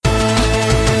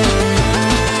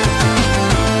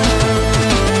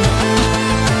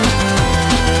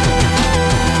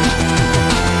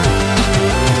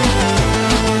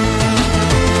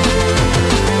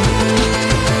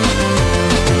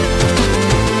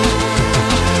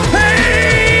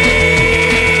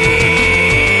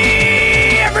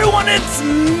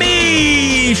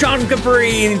Sean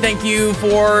Capri, and thank you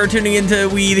for tuning into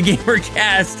We the Gamer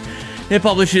Cast. It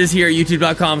publishes here at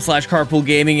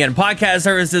youtube.com/carpoolgaming and podcast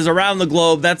services around the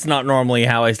globe. That's not normally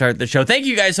how I start the show. Thank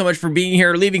you guys so much for being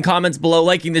here, leaving comments below,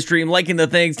 liking the stream, liking the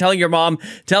things, telling your mom,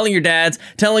 telling your dads,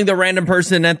 telling the random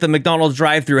person at the McDonald's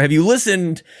drive-thru. Have you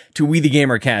listened to We the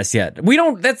Gamer Cast yet?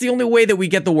 That's the only way that we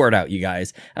get the word out, you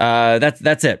guys.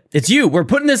 That's it. It's you. We're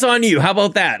putting this on you. How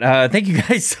about that? Thank you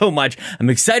guys so much. I'm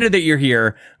excited that you're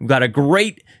here. We've got a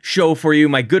great show for you.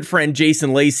 My good friend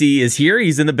Jason Lacey is here.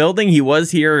 He's in the building. He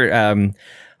was here.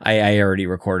 I already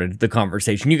recorded the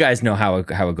conversation. You guys know how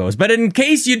it goes. But in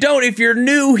case you don't, if you're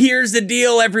new, here's the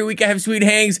deal. Every week I have sweet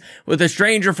hangs with a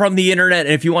stranger from the internet.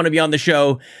 And if you want to be on the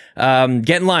show, get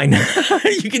in line.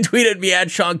 You can tweet at me at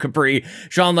Sean Capri.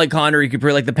 Sean like Connor,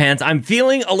 Capri like the pants. I'm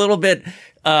feeling a little bit,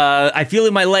 I feel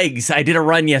in my legs. I did a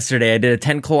run yesterday. I did a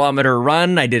 10-kilometer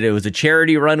run. It was a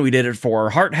charity run. We did it for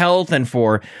heart health and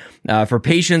for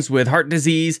patients with heart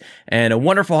disease and a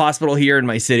wonderful hospital here in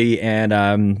my city.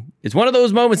 And, it's one of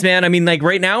those moments, man. I mean, like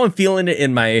right now I'm feeling it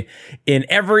in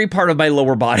every part of my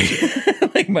lower body,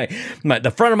 like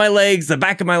the front of my legs, the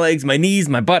back of my legs, my knees,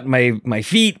 my butt, my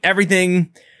feet, everything.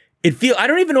 I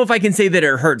don't even know if I can say that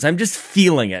it hurts. I'm just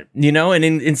feeling it, you know? And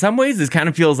in some ways this kind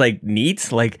of feels like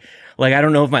neat. Like I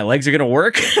don't know if my legs are going to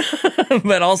work,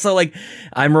 but also like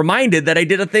I'm reminded that I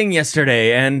did a thing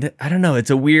yesterday and I don't know.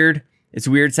 It's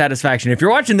weird satisfaction. If you're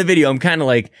watching the video, I'm kind of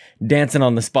like dancing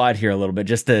on the spot here a little bit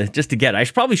just to get it. I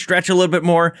should probably stretch a little bit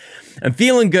more. I'm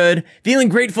feeling good, feeling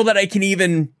grateful that I can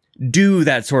even do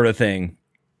that sort of thing.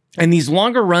 And these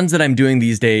longer runs that I'm doing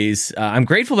these days, I'm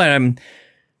grateful that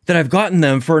I've gotten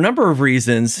them for a number of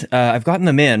reasons. I've gotten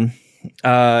them in.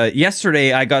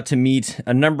 Yesterday, I got to meet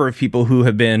a number of people who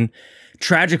have been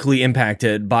tragically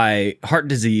impacted by heart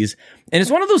disease. And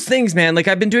it's one of those things, man, like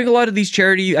I've been doing a lot of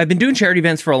I've been doing charity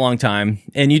events for a long time,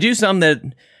 and you do some that,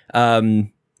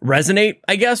 resonate,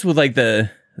 I guess, with like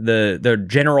the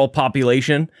general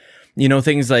population, you know,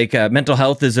 things like, mental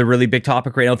health is a really big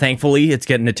topic right now. Thankfully, it's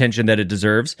getting attention that it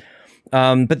deserves.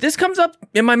 But this comes up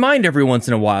in my mind every once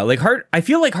in a while. Like I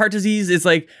feel like heart disease is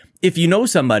like, if you know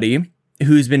somebody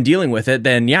who's been dealing with it,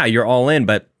 then yeah, you're all in,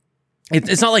 but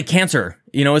it's not like cancer,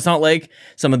 you know, it's not like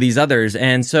some of these others.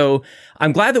 And so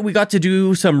I'm glad that we got to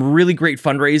do some really great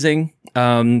fundraising.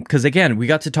 Cause again, we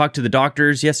got to talk to the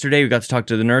doctors yesterday. We got to talk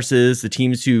to the nurses, the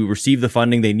teams who receive the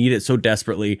funding. They need it so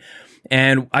desperately.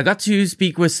 And I got to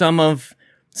speak with some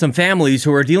families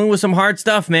who are dealing with some hard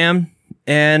stuff, man.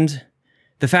 And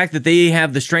the fact that they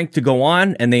have the strength to go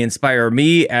on and they inspire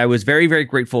me, I was very, very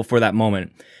grateful for that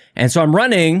moment. And so I'm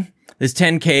running this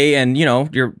 10K and, you know,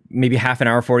 you're maybe half an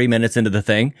hour, 40 minutes into the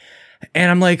thing.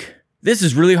 And I'm like, this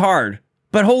is really hard,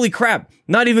 but holy crap,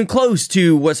 not even close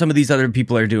to what some of these other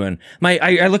people are doing.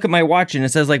 I look at my watch and it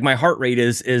says like my heart rate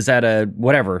is at a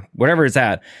whatever it's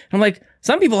at. And I'm like,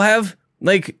 some people have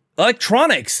like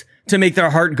electronics to make their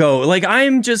heart go. Like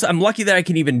I'm lucky that I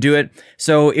can even do it.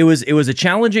 So it was a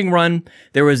challenging run.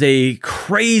 There was a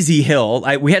crazy hill.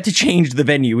 We had to change the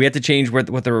venue. We had to change what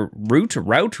the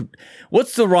route.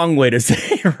 What's the wrong way to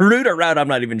say route or route? I'm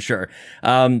not even sure.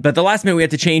 But the last minute we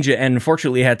had to change it, and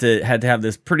unfortunately had to have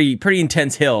this pretty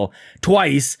intense hill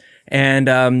twice.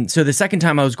 And so the second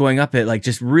time I was going up it, like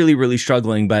just really, really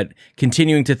struggling, but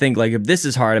continuing to think like, if this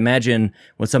is hard, imagine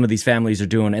what some of these families are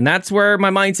doing. And that's where my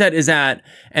mindset is at.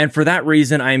 And for that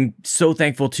reason, I'm so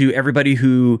thankful to everybody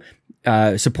who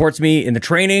supports me in the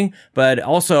training, but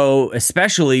also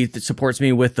especially supports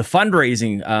me with the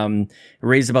fundraising.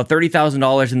 Raised about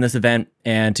 $30,000 in this event,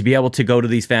 and to be able to go to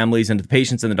these families and to the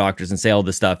patients and the doctors and say all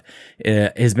this stuff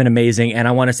has been amazing. And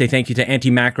I want to say thank you to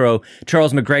Anti-Macro,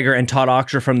 Charles McGregor, and Todd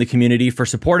Oxer from the community for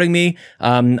supporting me.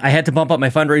 I had to bump up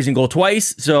my fundraising goal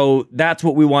twice, so that's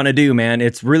what we want to do, man.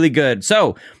 It's really good.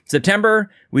 So September,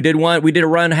 we did a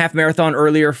run half marathon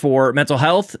earlier for mental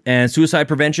health and suicide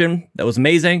prevention. That was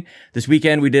amazing. This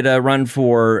weekend, we did a run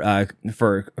for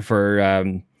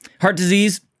heart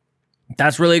disease.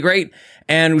 That's really great.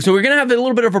 And so we're going to have a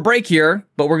little bit of a break here,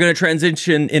 but we're going to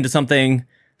transition into something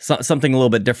a little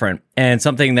bit different, and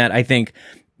something that I think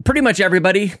pretty much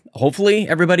everybody, hopefully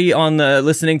everybody on the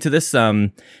listening to this,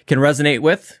 can resonate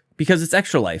with, because it's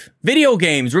extra life. Video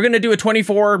games. We're going to do a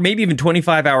 24, maybe even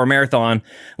 25-hour marathon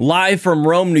live from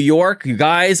Rome, New York. You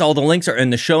guys, all the links are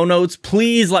in the show notes.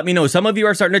 Please let me know. Some of you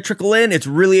are starting to trickle in. It's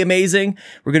really amazing.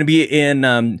 We're going to be in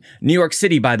New York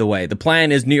City, by the way. The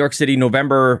plan is New York City,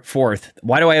 November 4th.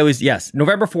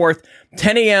 November 4th,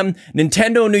 10 a.m.,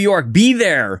 Nintendo New York. Be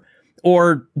there.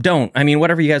 Or don't. I mean,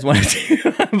 whatever you guys want to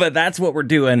do. But that's what we're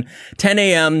doing. 10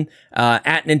 a.m.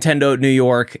 At Nintendo New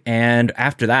York. And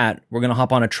after that, we're going to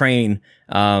hop on a train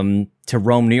to to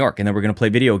Rome, New York, and then we're going to play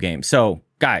video games. So,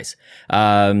 guys,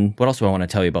 what else do I want to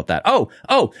tell you about that? Oh,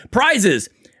 prizes.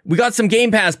 We got some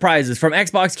Game Pass prizes from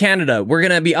Xbox Canada. We're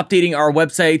going to be updating our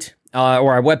website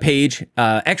or our webpage,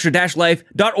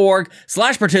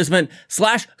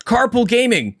 extra-life.org/participant/carpool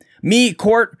gaming. Me,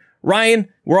 Court, Ryan,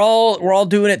 we're all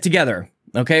doing it together.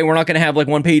 Okay, we're not going to have like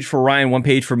one page for Ryan, one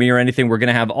page for me or anything. We're going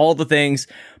to have all the things.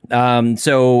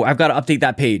 So I've got to update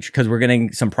that page because we're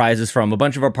getting some prizes from a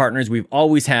bunch of our partners. We've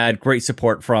always had great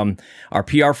support from our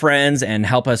PR friends and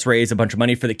help us raise a bunch of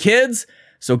money for the kids.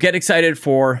 So get excited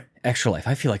for Extra Life.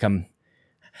 I feel like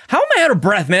how am I out of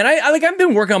breath, man? I've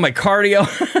been working on my cardio.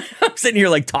 I'm sitting here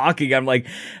like talking. I'm like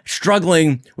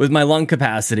struggling with my lung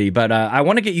capacity, but I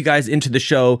want to get you guys into the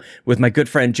show with my good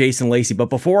friend Jason Lacey.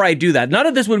 But before I do that, none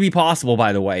of this would be possible,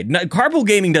 by the way. Carpool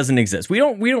gaming doesn't exist. We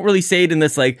don't really say it in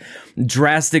this like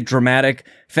dramatic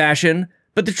fashion.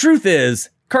 But the truth is,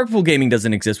 Carpool Gaming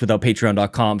doesn't exist without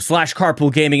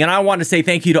patreon.com/carpool gaming. And I want to say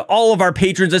thank you to all of our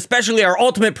patrons, especially our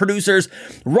ultimate producers,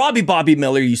 Robbie Bobby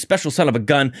Miller, you special son of a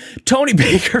gun, Tony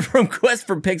Baker from Quest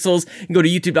for Pixels. You can go to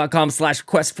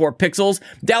youtube.com/quest4pixels.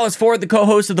 Dallas Ford, the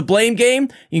co-host of The Blame Game.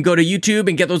 You can go to YouTube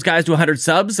and get those guys to 100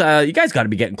 subs. You guys got to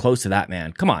be getting close to that,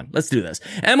 man. Come on, let's do this.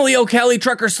 Emily O'Kelly,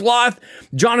 Trucker Sloth,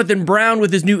 Jonathan Brown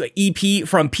with his new EP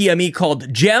from PME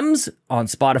called Gems on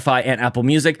Spotify and Apple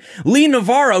Music. Lee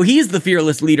Navarro, he's the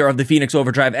fearless leader of the Phoenix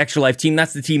Overdrive Extra Life team.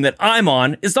 That's the team that I'm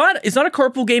on. It's not a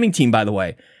Carpool Gaming team, by the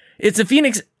way. It's a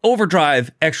Phoenix Overdrive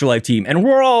Extra Life team, and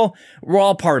we're all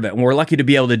part of it, and we're lucky to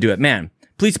be able to do it. Man,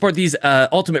 please support these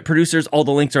ultimate producers. All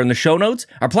the links are in the show notes.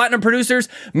 Our platinum producers,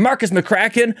 Marcus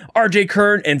McCracken, RJ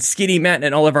Kern, and Skinny Matt,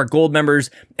 and all of our gold members,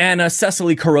 Anna,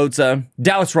 Cecily Carrozza,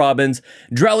 Dallas Robbins,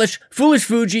 Drellish, Foolish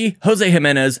Fuji, Jose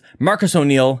Jimenez, Marcus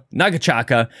O'Neill,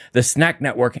 Nagachaka, The Snack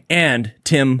Network, and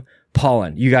Tim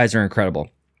Pollen. You guys are incredible.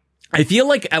 I feel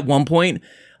like at one point,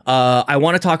 I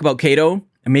want to talk about Kato.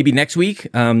 Maybe next week.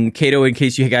 Kato, in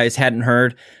case you guys hadn't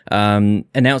heard,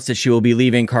 announced that she will be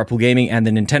leaving Carpool Gaming and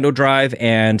the Nintendo Drive.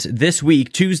 And this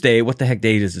week, Tuesday, what the heck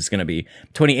date is this going to be?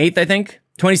 28th, I think?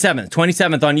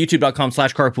 27th on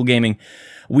youtube.com/carpool gaming.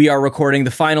 We are recording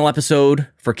the final episode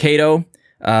for Kato.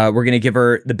 We're going to give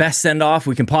her the best send off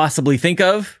we can possibly think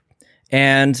of.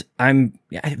 And I do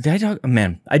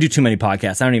too many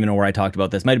podcasts. I don't even know where I talked about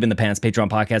this. Might have been the Pants Patreon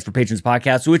podcast for Patrons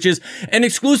Podcast, which is an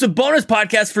exclusive bonus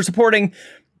podcast for supporting,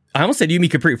 I almost said Yumi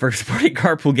Capri, for supporting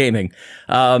Carpool Gaming.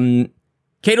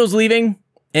 Kato's leaving,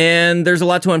 and there's a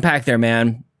lot to unpack there,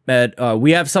 man. But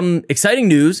we have some exciting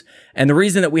news, and the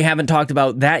reason that we haven't talked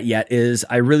about that yet is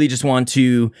I really just want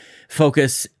to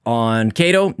focus on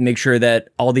Kato, make sure that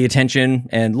all the attention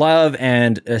and love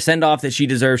and send-off that she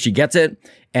deserves, she gets it.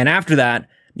 And after that,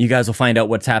 you guys will find out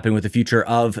what's happening with the future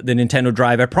of the Nintendo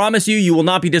Drive. I promise you will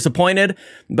not be disappointed,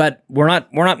 but we're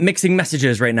not mixing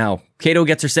messages right now. Kato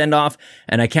gets her send-off,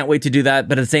 and I can't wait to do that.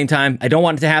 But at the same time, I don't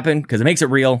want it to happen because it makes it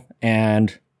real,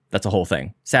 and that's a whole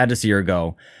thing. Sad to see her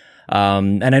go.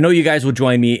 And I know you guys will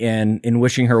join me in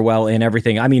wishing her well in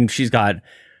everything. I mean, she's got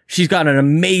an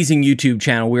amazing YouTube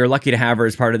channel. We were lucky to have her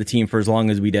as part of the team for as long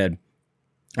as we did.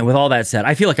 And with all that said,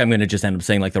 I feel like I'm going to just end up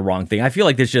saying like the wrong thing. I feel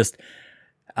like there's just,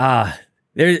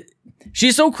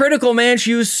 she's so critical, man.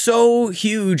 She was so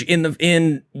huge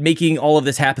in making all of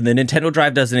this happen. The Nintendo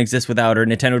Drive doesn't exist without her.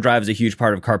 Nintendo Drive is a huge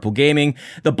part of Carpool Gaming.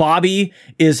 The Bobby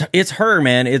it's her,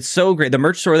 man. It's so great. The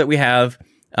merch store that we have,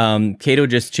 Kato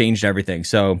just changed everything.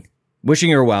 So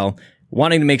wishing her well,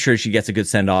 wanting to make sure she gets a good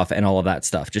send off and all of that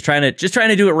stuff. Just trying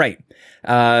to do it right.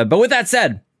 But with that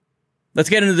said, let's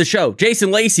get into the show.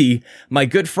 Jason Lacey, my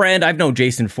good friend.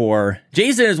 Jason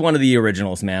is one of the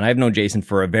originals, man. I've known Jason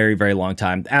for a very, very long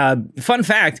time. Fun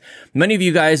fact, many of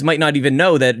you guys might not even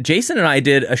know that Jason and I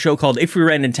did a show called If We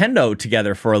Ran Nintendo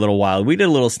together for a little while. We did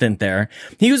a little stint there.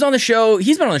 He was on the show.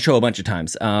 He's been on the show a bunch of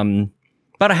times.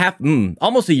 About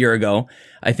almost a year ago,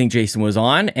 I think Jason was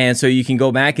on. And so you can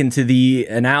go back into the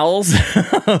annals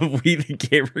of We the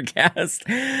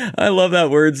Gamercast. I love that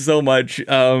word so much.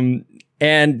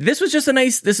 And this was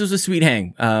a sweet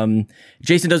hang.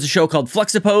 Jason does a show called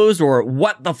Fluxaposed, or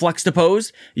What the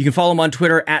Fluxaposed. You can follow him on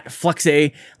Twitter at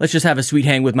Fluxa. Let's just have a sweet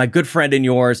hang with my good friend and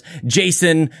yours,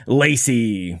 Jason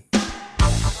Lacey.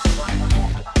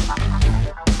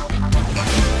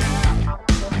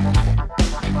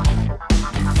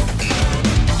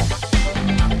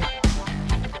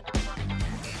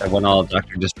 I went all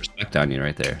Dr. Disrespect on you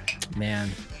right there.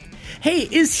 Man. Hey,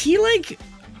 is he like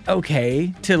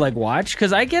okay to like watch?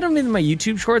 Because I get him in my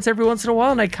YouTube shorts every once in a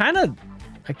while, and I kind of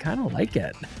like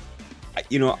it.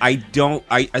 You know,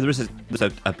 there was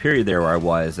a period there where I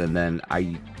was, and then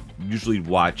I usually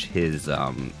watch his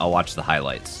I'll watch the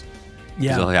highlights.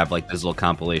 Yeah. He'll have like this little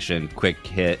compilation, quick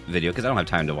hit video because I don't have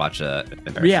time to watch an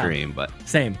entire stream. But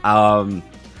same.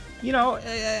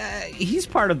 He's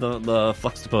part of the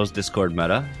Flux to Pose Discord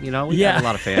meta. We got a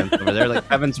lot of fans over there. Like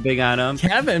Kevin's big on him.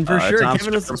 Kevin for sure.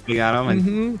 Kevin is big on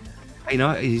him,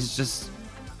 and he's just.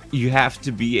 You have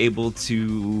to be able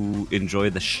to enjoy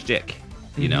the shtick,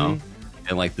 and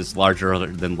like this larger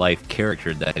than life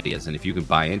character that he is. And if you can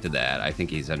buy into that, I think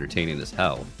he's entertaining as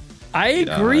hell. I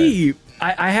agree.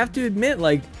 I have to admit,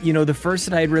 like, the first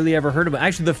that I had really ever heard of him,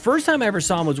 actually, the first time I ever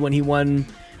saw him was when he won,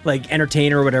 like,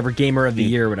 Entertainer or whatever, Gamer of the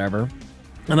Year or whatever.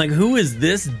 I'm like, who is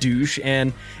this douche?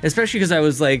 And especially because I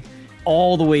was, like,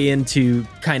 all the way into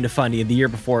Kind of Funny. The year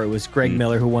before, it was Greg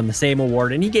Miller who won the same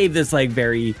award. And he gave this, like,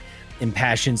 very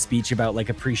impassioned speech about, like,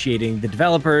 appreciating the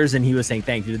developers. And he was saying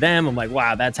thank you to them. I'm like,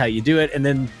 wow, that's how you do it. And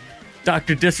then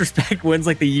Dr. Disrespect wins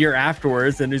like the year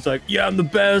afterwards, and he's like, yeah, I'm the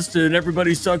best, and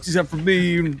everybody sucks except for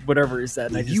me, and whatever he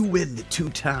said. And you win the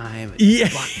 2-time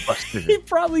blockbuster. He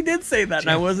probably did say that,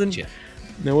 and I wasn't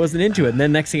into it. And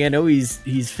then next thing I know,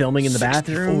 he's filming in the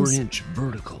bathroom. 4-inch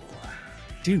vertical.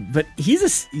 Dude, but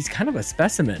he's kind of a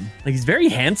specimen. Like, he's very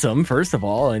handsome, first of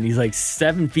all, and he's like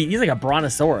 7 feet. He's like a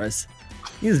brontosaurus.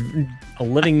 He's a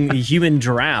living human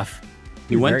giraffe.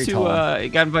 He went to he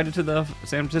got invited to the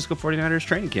San Francisco 49ers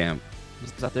training camp. He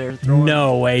was out there throwing.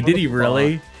 No way. Did he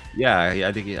really? Yeah,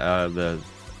 I think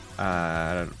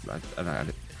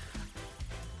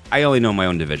I only know my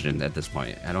own division at this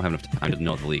point. I don't have enough time to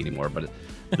know the league anymore, but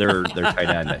their tight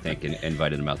end, I think,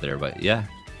 invited him out there. But yeah,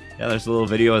 there's a little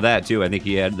video of that too. I think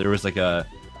there was like a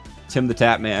Tim the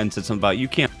Tap Man said something about you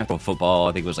can't throw football.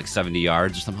 I think it was like 70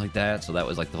 yards or something like that. So that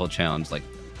was like the whole challenge, like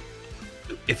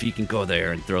if he can go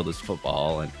there and throw this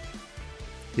football. And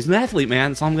he's an athlete,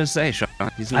 man. That's all I'm gonna say, Sean.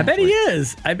 I bet he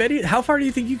is. How far do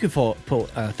you think you could throw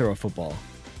a football?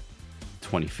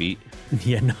 20 feet.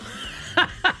 Yeah, no.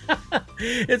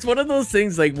 It's one of those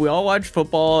things, like, we all watch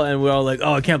football and we're all like,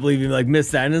 oh, I can't believe you like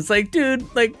missed that. And it's like,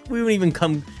 dude, like, we wouldn't even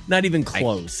come, not even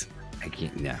close. I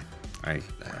can't. Yeah.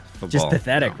 Football, just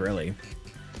pathetic, really.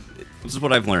 This is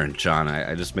what I've learned, John.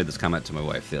 I just made this comment to my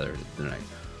wife the other night.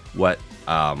 What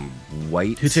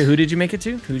white? Who did you make it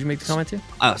to? Who did you make the comment to?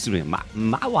 Excuse me,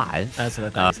 my wife. That's what I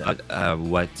thought you said.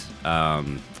 What?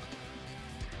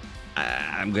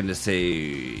 I'm going to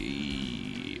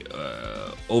say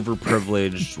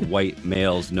overprivileged white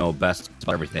males know best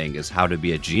about everything is how to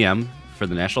be a GM for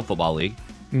the National Football League.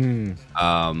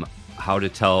 How to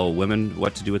tell women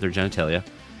what to do with their genitalia.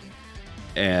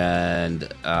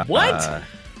 And what?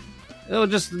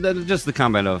 Just the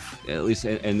comment of, at least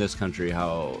in this country,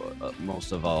 how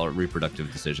most of all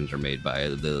reproductive decisions are made by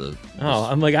the.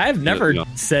 I'm like, I've never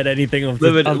said anything of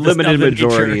limited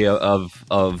majority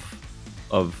of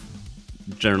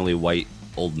generally white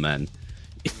old men.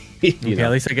 Okay, at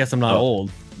least I guess I'm not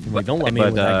old. Like, don't let me in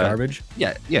with that garbage.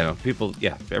 Yeah, people.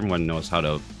 Yeah, everyone knows how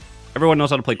to. Everyone knows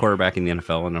how to play quarterback in the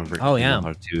NFL, and know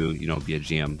how to be a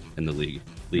GM in the league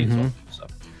as well. So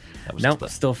that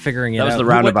was still figuring it out. That was the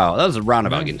roundabout. That was a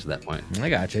roundabout getting to that point. I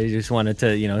got you. You just wanted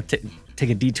to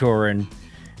take a detour and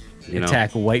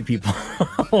attack white people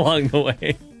along the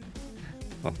way.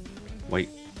 Well, white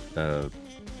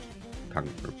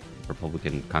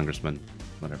Republican congressman,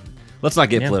 whatever. Let's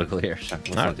not get political here.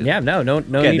 No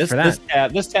need for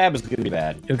that. This tab is going to be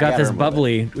bad. We got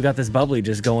this bubbly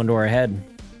just going to our head.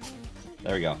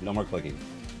 There we go. No more clicking.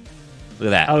 Look at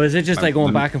that. Oh, is it just like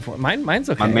going back and forth? Mine's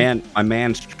okay. My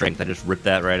man strength. I just ripped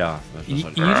that right off. You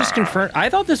just confirmed. I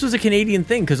thought this was a Canadian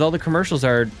thing because all the commercials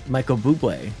are Michael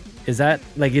Bublé. Is that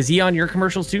is he on your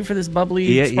commercials too for this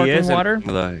bubbly sparkling water?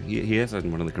 He is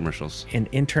on one of the commercials. An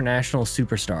international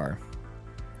superstar.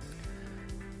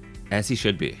 As he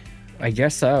should be. I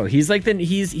guess so. He's like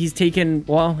he's taken.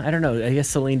 Well, I don't know. I guess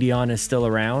Celine Dion is still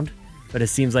around, but it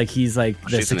seems like he's like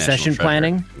the succession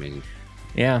planning. I mean,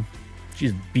 yeah, she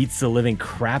just beats the living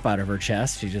crap out of her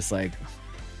chest. She just like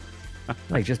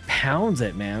just pounds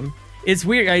it, man. It's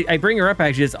weird. I bring her up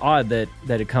actually. It's odd that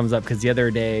it comes up because the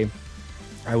other day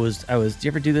I was. Do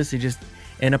you ever do this? You just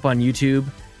end up on YouTube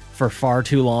for far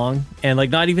too long, and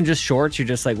like not even just shorts. You're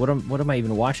just like, what am I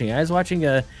even watching? I was watching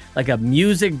a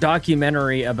music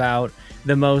documentary about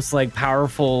the most like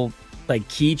powerful like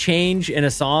key change in a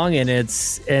song, and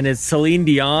it's Celine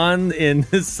Dion in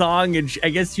this song, and I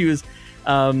guess she was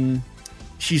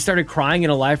she started crying in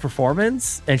a live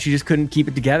performance, and she just couldn't keep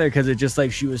it together because it just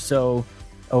like she was so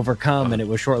overcome, and it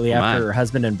was shortly after her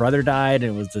husband and brother died,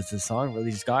 and it was this song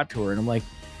really just got to her, and I'm like,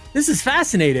 this is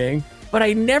fascinating, but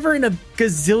I never in a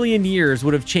gazillion years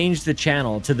would have changed the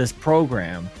channel to this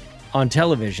program on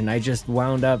television. I just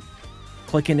wound up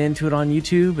clicking into it on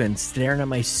YouTube and staring at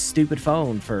my stupid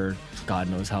phone for God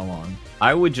knows how long.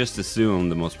 I would just assume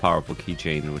the most powerful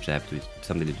keychain, which would have to be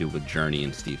something to do with Journey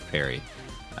and Steve Perry.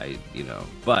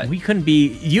 But we couldn't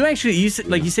be. You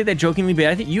say that jokingly, but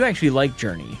I think you actually like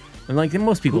Journey. And like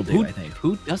most people do, I think.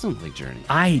 Who doesn't like Journey?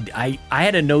 I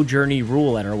had a no Journey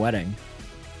rule at our wedding.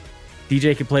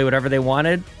 DJ could play whatever they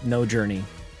wanted, no Journey.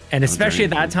 And especially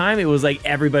at that time, it was like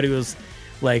everybody was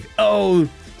like, "Oh,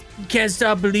 Can't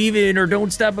Stop Believing" or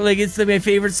 "Don't Stop," like it's my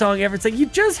favorite song ever. It's like you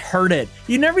just heard it.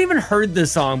 You never even heard the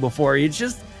song before.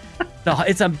 It's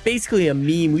basically a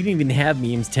meme. We didn't even have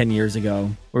memes 10 years ago,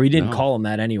 or we didn't call them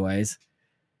that anyways.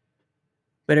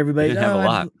 But everybody didn't have a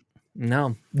lot.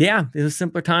 No, yeah, it was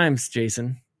simpler times,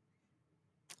 Jason.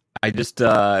 I just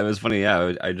it was funny.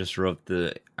 Yeah, I just wrote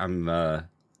I'm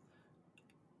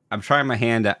trying my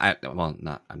hand at.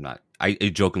 I'm not. I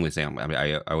jokingly say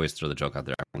I always throw the joke out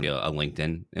there. I'm only a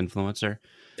LinkedIn influencer.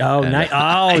 Oh, nice.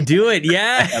 Oh, do it.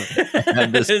 Yeah. I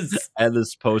had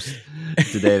this post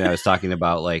today, and I was talking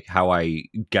about like how I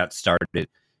got started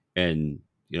in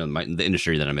the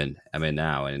industry that I'm in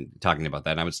now, and talking about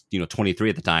that. And I was 23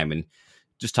 at the time, and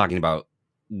just talking about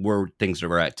where things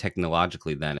were at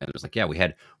technologically then. And it was like, yeah, we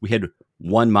had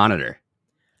one monitor.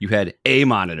 You had a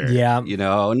monitor. Yeah.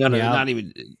 Not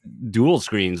even dual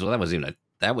screens. Well, that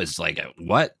was like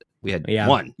what? We had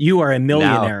one. You are a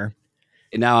millionaire.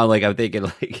 Now I'm thinking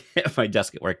like at my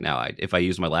desk at work now, if I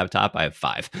use my laptop, I have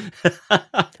 5.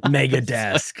 Mega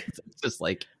desk. It's just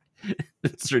like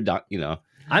it's redundant,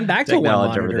 I'm back to one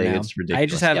monitor now. It's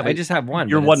ridiculous. I just have one.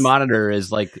 Your one monitor is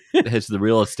like it's the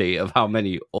real estate of how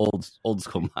many old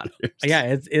school monitors.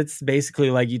 Yeah, it's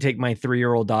basically like you take my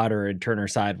 3-year-old daughter and turn her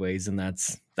sideways, and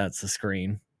that's the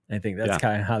screen. I think that's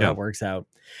kind of how that works out.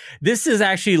 This is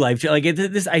actually life. Like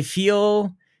this, I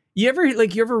feel. You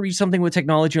ever reach something with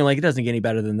technology and like it doesn't get any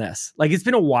better than this? Like it's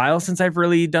been a while since I've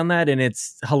really done that, and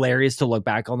it's hilarious to look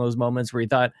back on those moments where you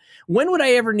thought, when would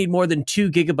I ever need more than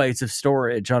 2 gigabytes of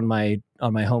storage on my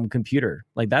home computer?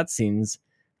 Like that seems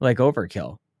like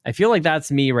overkill. I feel like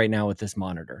that's me right now with this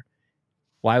monitor.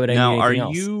 Why would I need anything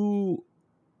else?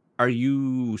 Are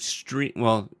you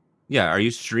are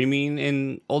you streaming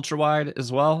in ultra wide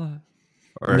as well?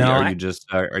 Or are you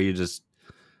just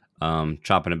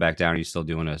chopping it back down? Are you still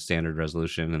doing a standard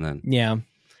resolution? And then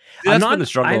that's been the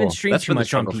struggle. I haven't streamed that's too been the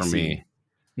much on struggle for PC.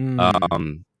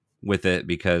 me with it,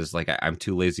 because like I'm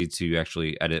too lazy to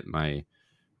actually edit my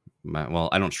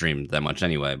I don't stream that much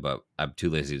anyway, but I'm too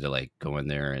lazy to like go in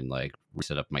there and like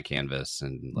reset up my canvas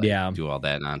and like do all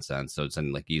that nonsense. So it's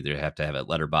like you either have to have it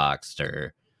letterboxed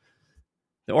or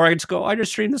I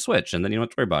just stream the Switch, and then you don't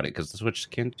have to worry about it because the Switch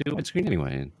can't do widescreen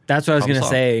anyway. That's what I was going to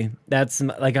say. That's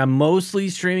like I'm mostly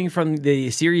streaming from the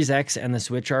Series X, and the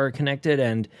Switch are connected,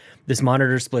 and this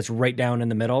monitor splits right down in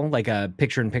the middle, like a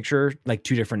picture-in-picture, like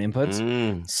 2 different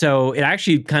inputs. So it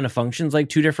actually kind of functions like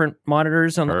 2 different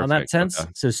monitors on that sense. Okay.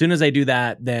 So as soon as I do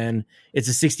that, then it's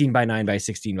a 16:9 by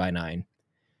 16:9.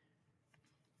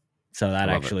 So that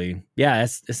actually,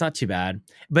 it's not too bad.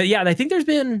 But yeah, I think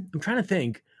I'm trying to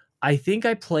think. I think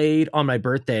I played on my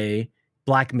birthday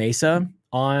Black Mesa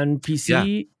on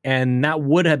PC, and that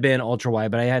would have been ultra wide,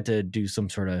 but I had to do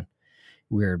some sort of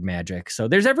weird magic. So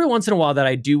there's every once in a while that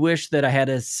I do wish that I had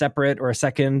a separate or a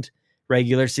second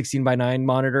regular 16:9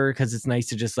 monitor, because it's nice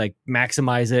to just like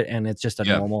maximize it, and it's just a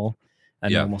normal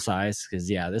size.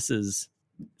 Because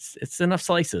it's enough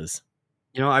slices.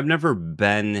 I've never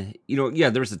been.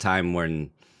 There was a time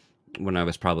when I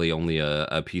was probably only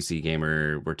a PC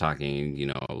gamer. We're talking,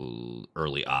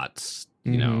 early aughts,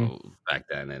 back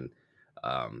then. And,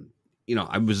 I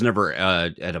was never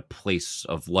at a place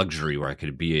of luxury where I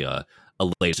could be a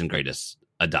latest and greatest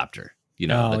adopter,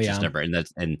 just never.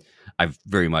 And I've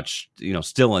very much,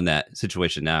 still in that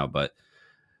situation now, but,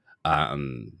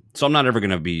 so I'm not ever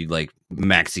going to be like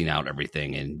maxing out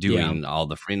everything and doing all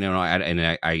the free,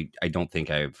 I don't think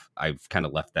I've kind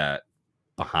of left that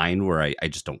behind, where I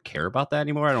just don't care about that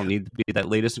anymore. I don't need to be that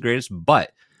latest and greatest.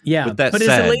 But with that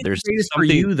said, there's something for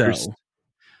you though.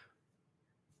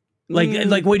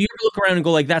 Like when you look around and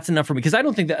go like, that's enough for me, because I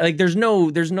don't think that like there's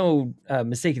no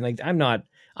mistaking. Like I'm not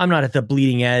at the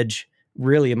bleeding edge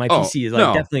really. And my PC is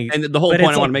like definitely. And the whole point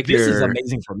I want to make this here is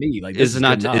amazing for me. Like is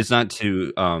not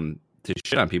to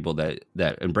shit on people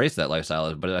that embrace that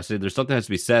lifestyle. But I say there's something that has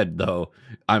to be said though.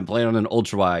 I'm playing on an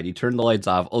ultra wide. You turn the lights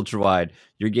off, ultra wide.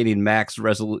 You're getting max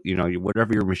resolution,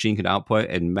 whatever your machine can output,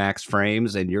 and max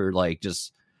frames, and you're like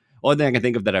just. Only thing I can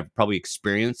think of that I've probably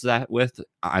experienced that with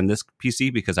on this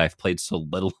PC, because I've played so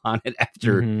little on it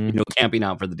after camping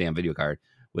out for the damn video card,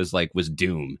 was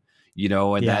Doom,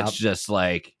 and that's just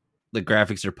like the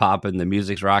graphics are popping, the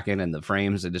music's rocking, and the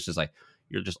frames, and it's just like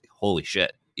you're just holy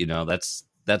shit. That's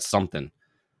something.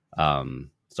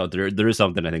 So there is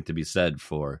something I think to be said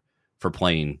for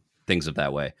playing things of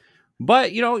that way.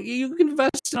 But you can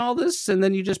invest in all this, and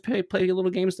then you just play little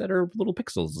games that are little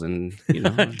pixels, and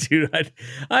Dude,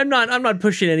 I'm not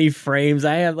pushing any frames.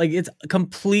 I have it's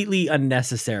completely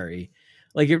unnecessary.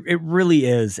 It really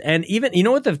is. And even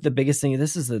what the biggest thing,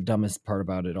 this is the dumbest part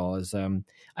about it all, is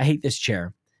I hate this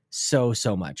chair so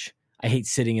much. I hate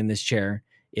sitting in this chair.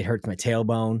 It hurts my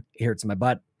tailbone. It hurts my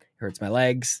butt. It hurts my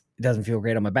legs. It doesn't feel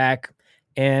great on my back.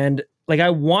 And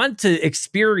I want to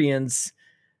experience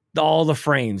all the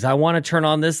frames. I want to turn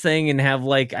on this thing and have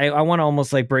I want to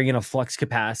almost bring in a flux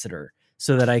capacitor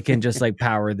so that I can just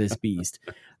power this beast.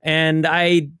 But at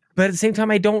the same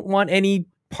time, I don't want any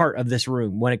part of this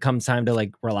room when it comes time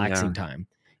to relaxing time.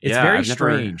 It's very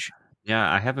strange.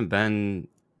 I haven't been,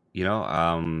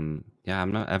 I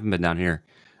haven't been down here.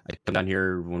 I come down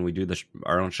here when we do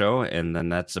our own show, and then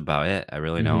that's about it. I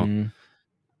really don't.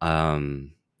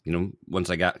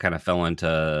 Once I kind of fell into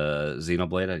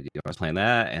Xenoblade, I was playing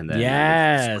that, and then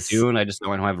Splatoon, I just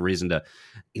know I don't have a reason to,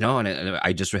 and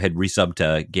I just had resubbed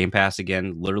to Game Pass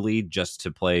again, literally just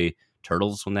to play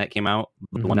Turtles when that came out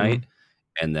one night,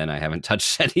 and then I haven't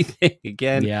touched anything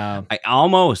again. Yeah, I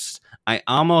almost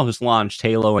launched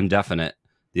Halo Indefinite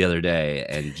the other day,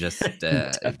 and just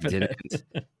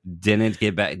didn't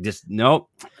get back. Just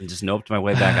noped my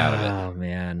way back out of it. Oh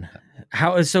man,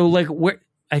 how so? Where?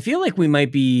 I feel like we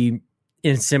might be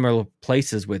in similar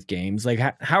places with games.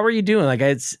 How are you doing?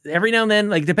 It's every now and then,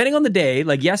 depending on the day.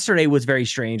 Yesterday was very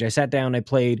strange. I sat down, I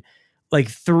played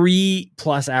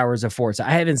 3+ hours of Forza.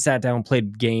 I haven't sat down and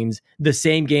played the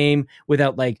same game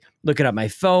without looking at my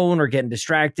phone or getting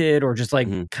distracted or just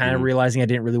kind of realizing I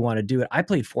didn't really want to do it. I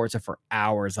played Forza for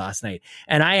hours last night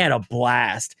and I had a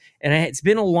blast. And it's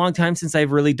been a long time since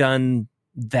I've really done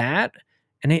that.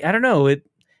 And I don't know,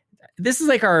 this is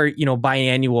our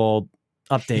biannual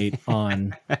update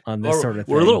on this sort of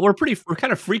thing. We're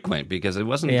kind of frequent because it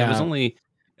wasn't. It was only.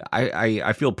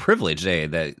 I feel privileged,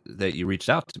 that you reached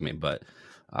out to me, but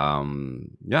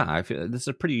I feel this is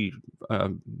a pretty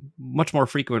much more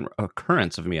frequent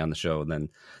occurrence of me on the show than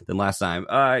last time.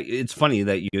 It's funny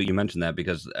that you mentioned that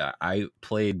because I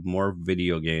played more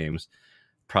video games.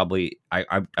 Probably,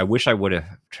 I wish I would have.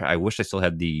 I wish I still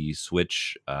had the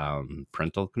Switch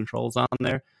parental controls on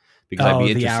there. Because I'd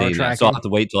be interested, so I'll have to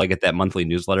wait till I get that monthly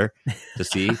newsletter to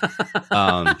see.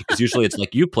 Because usually it's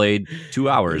you played 2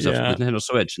 hours of Nintendo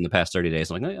Switch in the past 30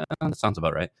 days. I'm that sounds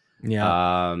about right.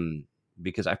 Yeah.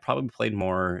 Because I probably played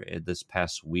more this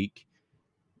past week,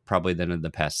 probably than in the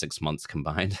past 6 months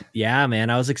combined. Yeah, man,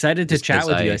 I was excited to chat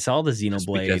with you. I saw the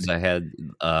Xenoblade because I had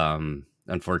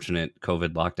unfortunate COVID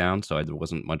lockdown, so there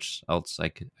wasn't much else I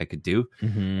could do.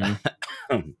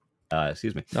 Mm-hmm.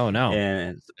 Excuse me. Oh no.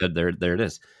 And there it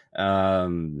is.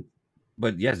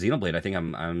 But yeah, Xenoblade, I think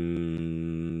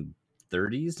I'm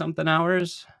 30 something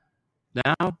hours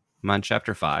now. I'm on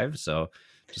chapter 5, so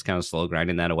just kind of slow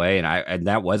grinding that away. And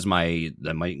that was my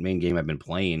main game I've been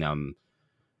playing.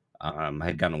 I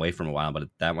had gotten away from a while, but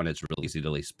that one it's really easy to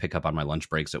at least pick up on my lunch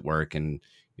breaks at work and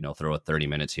throw a 30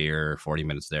 minutes here, 40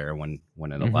 minutes there when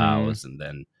it allows, and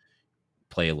then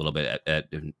play a little bit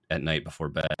at night before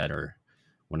bed or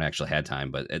when I actually had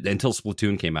time. But until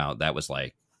Splatoon came out, that was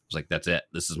that's it.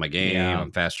 This is my game. Yeah.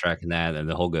 I'm fast tracking that, and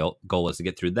the whole goal is to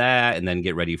get through that and then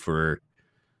get ready for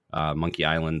Monkey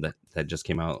Island that just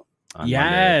came out on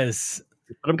Monday.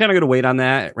 But I'm kind of going to wait on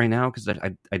that right now because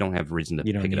I don't have a reason to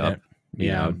pick it up.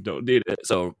 Don't need it.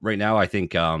 So right now I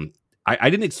think I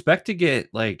didn't expect to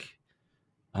get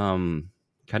kind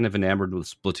of enamored with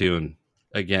Splatoon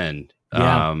again.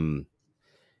 Yeah.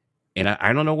 And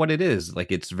I don't know what it is.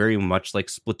 It's very much like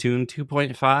Splatoon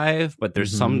 2.5, but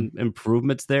there's some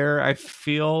improvements there, I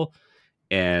feel.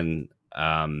 And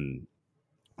I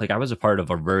was a part of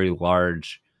a very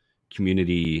large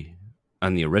community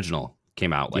on the original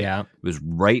came out. It was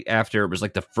right after, it was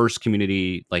the first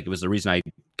community, it was the reason I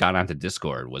got onto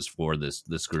Discord was for this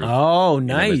group. Oh,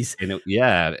 nice. And it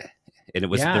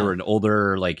was they were an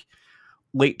older, late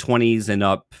 20s and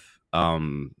up,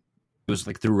 it was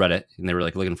through Reddit, and they were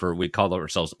looking for, we called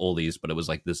ourselves oldies, but it was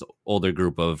this older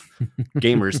group of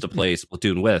gamers to play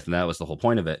Splatoon with, and that was the whole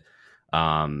point of it.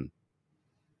 And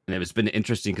it's been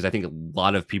interesting because I think a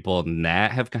lot of people in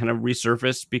that have kind of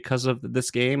resurfaced because of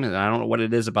this game, and I don't know what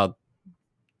it is about.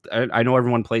 I know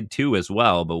everyone played 2 as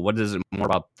well, but what is it more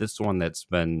about this one that's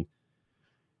been,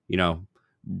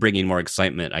 bringing more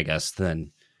excitement, I guess,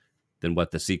 than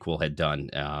what the sequel had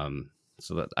done.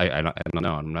 So that I don't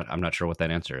know. I'm not sure what that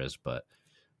answer is, but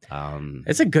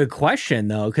it's a good question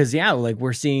though, because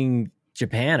we're seeing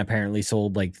Japan apparently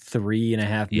sold like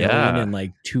 3.5 million in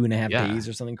like 2.5 Yeah. days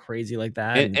or something crazy like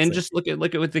that. And it's just look at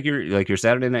with your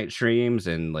Saturday night streams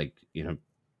and like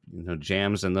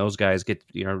Jams and those guys get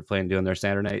playing doing their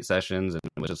Saturday night sessions, and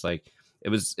it was just like it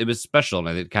was special. And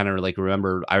I kind of like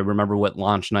I remember what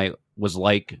launch night was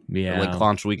like. Like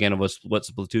launch weekend was what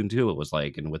Splatoon 2 it was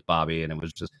like, and with Bobby, and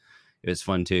it was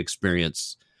fun to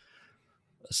experience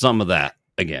some of that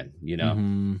again.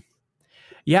 Mm-hmm.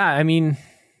 Yeah, I mean,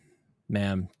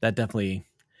 man, that definitely.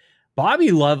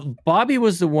 Bobby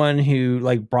was the one who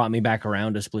like brought me back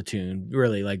around to Splatoon.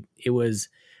 Really, like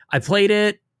I played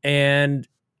it and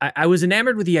I was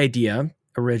enamored with the idea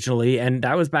originally, and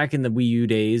that was back in the Wii U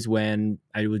days when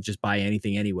I would just buy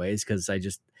anything anyways because I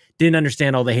just didn't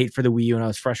understand all the hate for the Wii U and I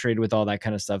was frustrated with all that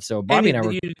kind of stuff. So Bobby and I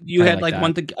were you had like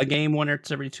a game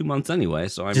once every 2 months anyway.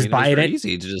 So I mean, it's very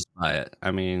easy to just buy it. I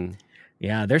mean,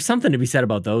 yeah, there's something to be said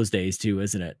about those days too,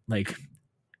 isn't it? Like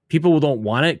people don't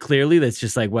want it. Clearly, that's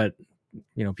just like what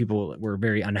people were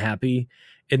very unhappy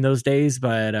in those days.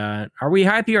 But are we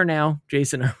happier now,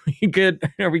 Jason? Are we good?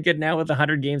 Are we good now with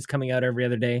 100 games coming out every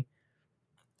other day?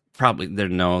 Probably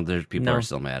there's people are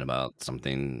still mad about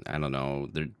something. I don't know.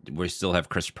 We still have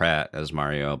Chris Pratt as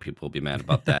Mario. People will be mad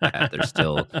about that.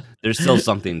 there's still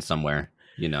something somewhere.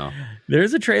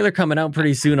 There's a trailer coming out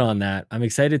pretty soon on that. I'm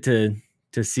excited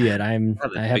to see it. I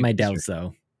have my doubts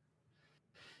though.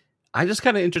 I'm just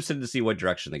kind of interested to see what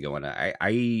direction they go in.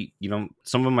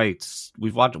 Some of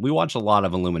we watch a lot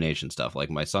of Illumination stuff. Like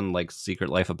my son likes Secret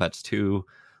Life of Pets 2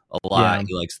 a lot. Yeah.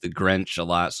 He likes The Grinch a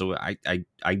lot. So I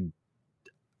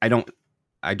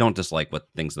don't dislike what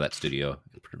things that studio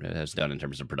has done in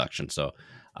terms of production. So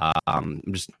I'm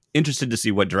just interested to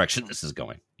see what direction this is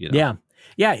going. Yeah.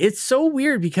 It's so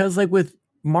weird because like with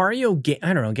Mario,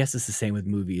 I don't know. I guess it's the same with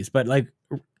movies, but like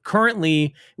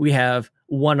currently we have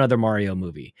one other Mario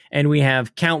movie and we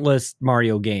have countless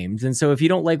Mario games. And so if you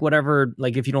don't like whatever,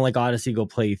 like if you don't like Odyssey, go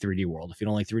play 3D World. If you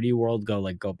don't like 3D World,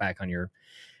 go back on your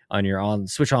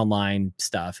Switch Online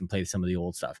stuff and play some of the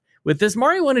old stuff. With this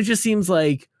Mario one, it just seems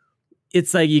like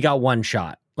it's like you got one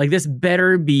shot. Like this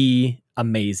better be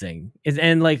amazing.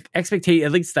 And like expectation,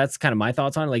 at least that's kind of my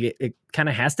thoughts on it. Like it kind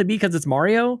of has to be because it's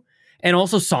Mario. And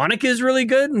also Sonic is really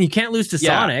good and you can't lose to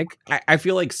Sonic. I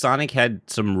feel like Sonic had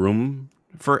some room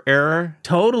for error.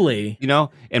 Totally.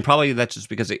 And probably that's just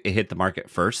because it hit the market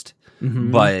first.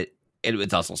 Mm-hmm. But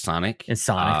it's also Sonic. And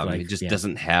Sonic. It just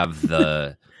doesn't have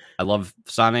the... I love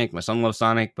Sonic. My son loves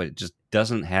Sonic, but it just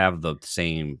doesn't have the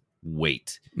same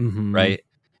weight. Mm-hmm. Right?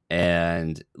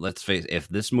 And let's face it, if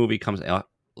this movie comes out,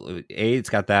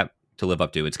 it's got that to live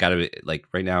up to. It's got to be, like,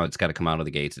 right now, it's got to come out of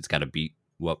the gates. It's got to beat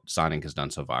what Sonic has done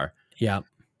so far. Yeah.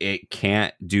 It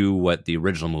can't do what the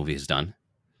original movie has done.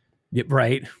 Yep,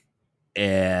 right.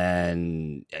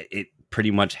 And it pretty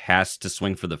much has to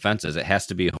swing for the fences. It has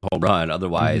to be a home run.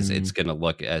 Otherwise, it's going to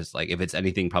look as like, if it's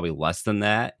anything probably less than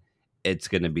that, it's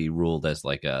going to be ruled as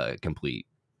like a complete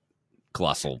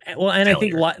colossal well, and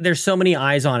failure. I think there's so many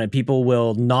eyes on it. People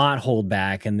will not hold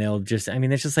back and they'll just, I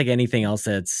mean, it's just like anything else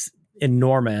that's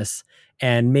enormous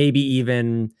and maybe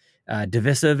even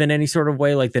divisive in any sort of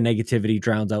way. Like the negativity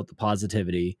drowns out the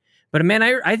positivity. But man,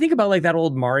 I think about like that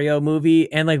old Mario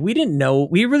movie and like we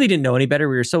really didn't know any better.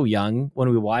 We were so young when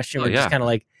we watched it. We're just kind of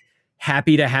like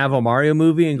happy to have a Mario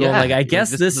movie and going like, I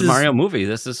guess this is a Mario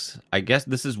movie. I guess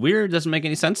this is weird. Doesn't make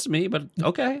any sense to me, but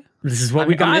okay. This is what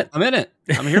we got. I'm in it.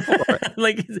 I'm here for it.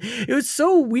 Like it was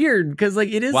so weird because like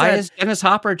it is. Why is Dennis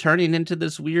Hopper turning into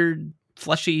this weird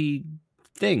fleshy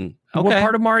thing? Okay. What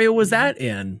part of Mario was that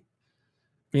in?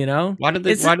 Why did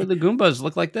the Goombas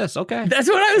look like this? Okay, that's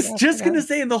what I was just gonna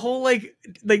say. And the whole like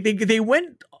they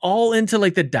went all into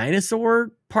like the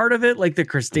dinosaur part of it, like the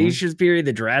Cretaceous period,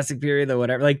 the Jurassic period, the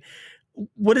whatever. Like,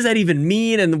 what does that even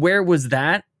mean? And where was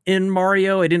that in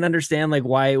Mario? I didn't understand like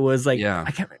why it was like. Yeah.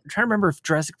 I'm trying to remember if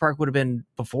Jurassic Park would have been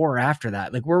before or after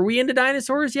that. Like, were we into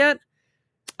dinosaurs yet?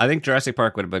 I think Jurassic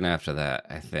Park would have been after that.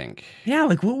 I think. Yeah,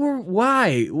 like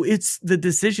why? It's the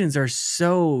decisions are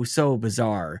so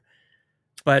bizarre.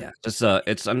 But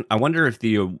I wonder if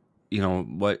the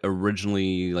what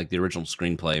originally like the original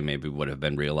screenplay maybe would have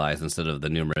been realized instead of the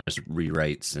numerous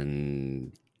rewrites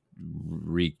and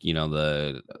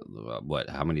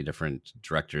how many different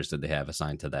directors did they have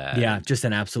assigned to that? Yeah, just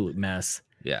an absolute mess.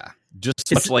 Yeah,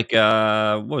 just much like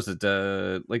what was it?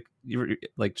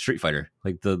 Like Street Fighter,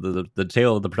 like the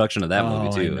tail of the production of that movie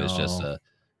too is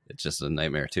just a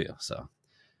nightmare too. So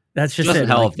that's just doesn't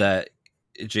help that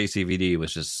JCVD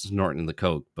was just snorting the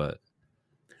coke, but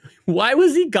why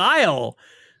was he Guile?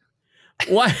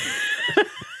 Why?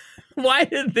 Why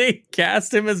did they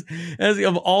cast him as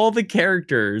of all the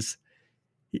characters?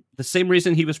 The same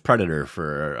reason he was Predator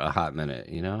for a hot minute,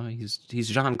 you know? He's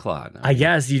Jean-Claude. I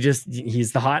guess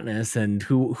he's the hotness, and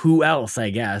who else, I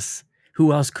guess?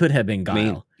 Who else could have been Guile? I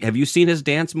mean, have you seen his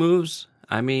dance moves?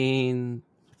 I mean,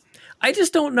 I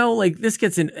just don't know. Like, this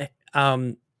gets in.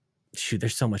 Shoot,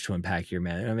 there's so much to unpack here,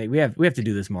 man. I mean, we have to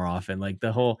do this more often. Like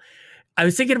the whole. I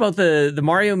was thinking about the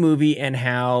Mario movie and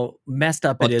how messed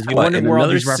up it is. We wonder where all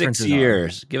these references 6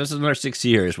 years. Give us another 6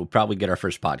 years. We'll probably get our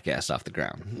first podcast off the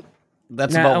ground.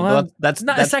 That's that's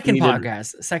not a second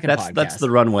podcast. That's the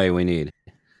runway we need.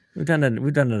 We've done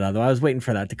another. I was waiting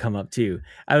for that to come up too.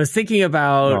 I was thinking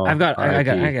about. I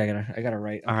gotta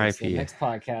write. Okay, so next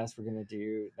podcast, we're gonna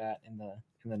do that in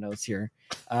the notes here.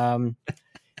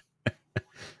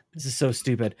 This is so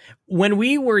stupid. When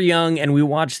we were young and we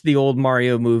watched the old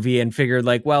Mario movie and figured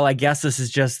like, well, I guess this is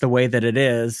just the way that it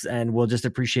is, and we'll just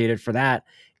appreciate it for that.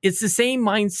 It's the same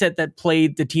mindset that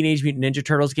played the Teenage Mutant Ninja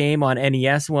Turtles game on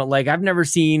NES. Well, like I've never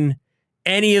seen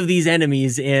any of these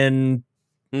enemies in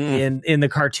the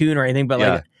cartoon or anything, but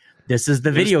like this is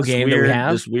the video game that we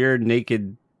have. This weird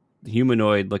naked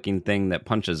humanoid looking thing that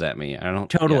punches at me. I don't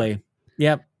totally.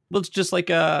 Yep. Well, it's just like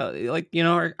you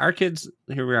know, our kids.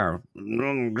 Here we are.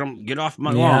 Get off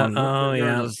my lawn! Oh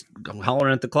yeah, I'm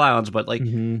hollering at the clouds. But like,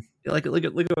 look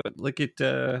at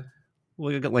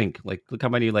Link. Like, look how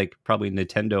many like probably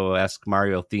Nintendo-esque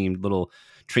Mario themed little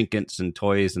trinkets and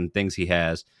toys and things he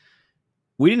has.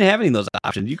 We didn't have any of those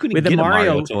options. You couldn't get a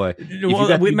Mario toy.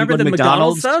 Well, remember the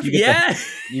McDonald's stuff? Yeah,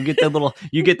 you get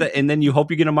the and then you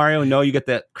hope you get a Mario. No, you get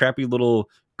that crappy little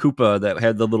Koopa that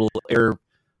had the little air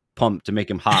pump to make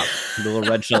him hop, the little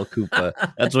red shell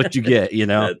Koopa. That's what you get, you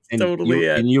know. That's totally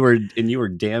it. And you were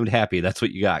damned happy. That's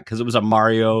what you got because it was a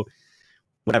Mario,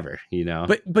 whatever, you know.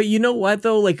 But you know what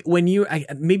though? Like when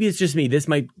maybe it's just me. This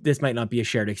might not be a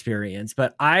shared experience,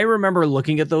 but I remember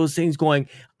looking at those things, going,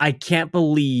 I can't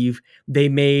believe they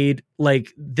made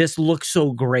like this look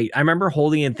so great. I remember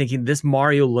holding it and thinking, this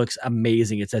Mario looks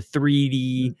amazing. It's a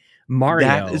 3D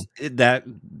Mario. That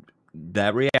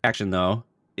reaction though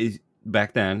is.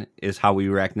 Back then is how we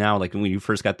react now. Like when you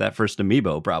first got that first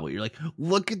amiibo, probably you're like,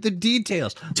 look at the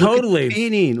details, totally look at the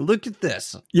painting, look at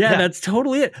this. Yeah, that's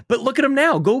totally it. But look at them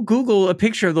now. Go Google a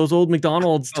picture of those old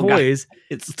McDonald's toys. God.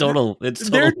 It's total.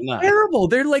 They're terrible.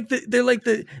 They're like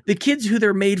the kids who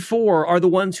they're made for are the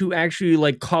ones who actually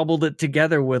like cobbled it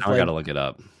together with. I gotta look it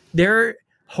up. They're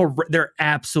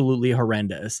absolutely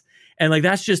horrendous. And like,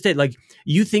 that's just it. Like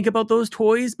you think about those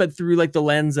toys, but through like the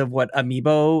lens of what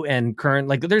Amiibo and current,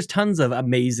 like there's tons of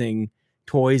amazing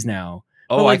toys now.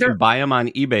 Oh, like, I can buy them on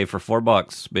eBay for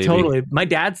 $4, baby. Totally. My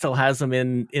dad still has them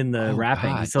in the wrapping.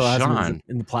 God, he still has them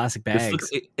in the plastic bags.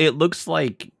 It looks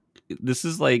like, this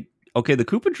is like, okay, the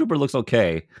Koopa Trooper looks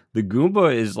okay. The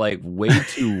Goomba is like way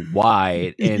too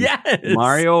wide. And yes!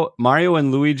 Mario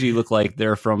and Luigi look like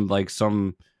they're from like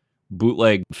some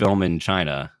bootleg film in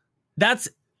China. That's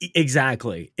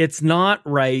exactly. It's not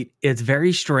right. It's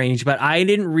very strange, but I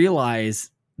didn't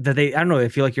realize that I don't know. I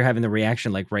feel like you're having the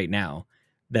reaction like right now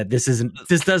that this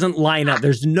doesn't line up.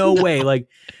 There's no way. Like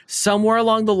somewhere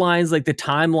along the lines, like the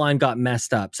timeline got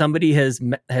messed up. Somebody has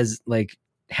like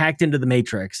hacked into the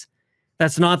Matrix.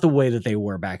 That's not the way that they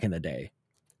were back in the day.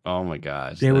 Oh my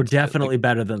gosh. They were definitely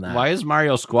better than that. Why is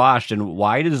Mario squashed and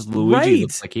why does Luigi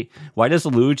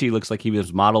looks like he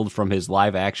was modeled from his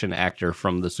live action actor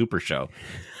from the Super Show?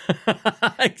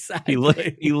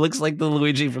 Exactly. He looks like the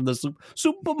Luigi from the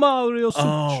Super Mario Super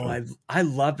Show. I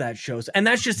love that show. And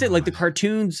that's just it. Like the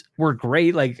cartoons were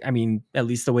great. Like, I mean, at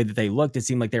least the way that they looked, it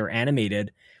seemed like they were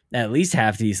animated at least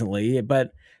half decently,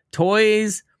 but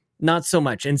toys, not so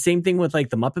much. And same thing with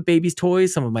like the Muppet Babies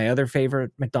toys, some of my other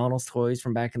favorite McDonald's toys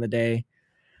from back in the day.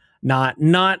 Not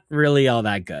really all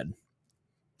that good.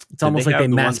 It's almost like they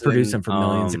mass produce them for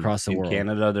millions across the world. In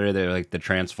Canada, they're like the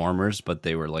Transformers, but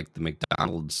they were like the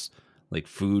McDonald's like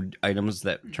food items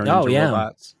that turned into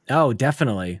robots. Oh,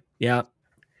 definitely. Yeah.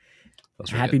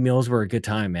 Happy Meals were a good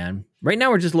time, man. Right now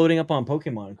we're just loading up on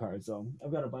Pokemon cards, though.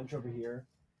 I've got a bunch over here.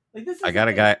 Like this. I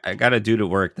got a dude at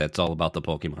work that's all about the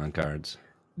Pokemon cards.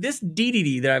 This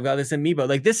DDD that I've got, this Amiibo,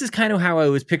 like this is kind of how I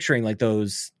was picturing like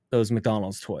those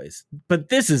McDonald's toys. But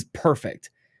this is perfect.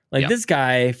 Like this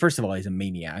guy, first of all, he's a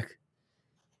maniac.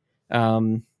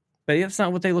 But that's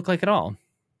not what they look like at all.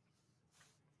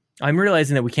 I'm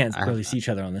realizing that we can't really see each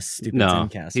other on this stupid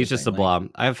Zencaster. He's just a blob.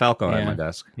 I have Falco on my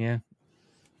desk. Yeah.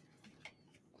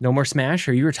 No more Smash?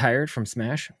 Are you retired from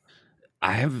Smash?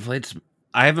 I haven't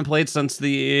played since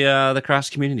the cross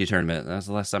community tournament. That was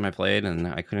the last time I played, and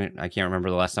I can't remember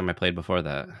the last time I played before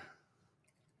that.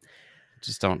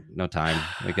 Just no time.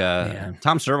 Like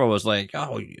Tom Servo was like,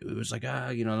 it was like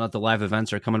not the live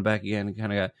events are coming back again. And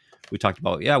kind of we talked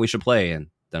about we should play, and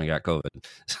then I got COVID.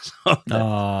 So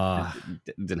that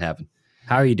didn't happen.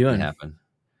 How are you doing? Didn't happen.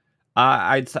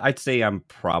 I'd say I'm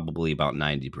probably about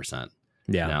 90%.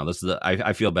 Yeah. Now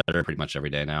I feel better pretty much every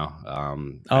day now.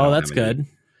 That's good.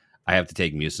 I have to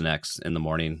take Mucinex in the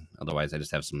morning, otherwise I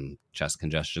just have some chest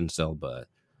congestion still. But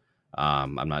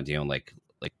I'm not dealing like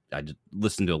I just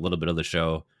listened to a little bit of the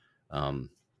show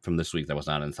from this week that was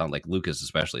on, and it sounded like Lucas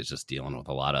especially is just dealing with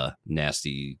a lot of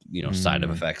nasty side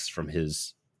effects from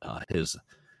his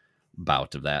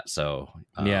bout of that. So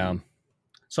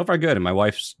so far good. And my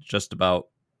wife's just about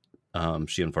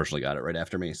she unfortunately got it right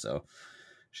after me, so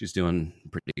she's doing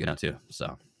pretty good now too.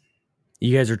 So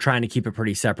you guys are trying to keep it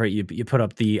pretty separate. You put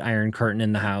up the iron curtain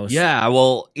in the house. Yeah,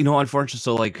 well, unfortunately,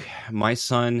 so like my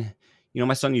son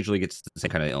usually gets the same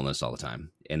kind of illness all the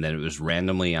time, and then it was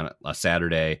randomly on a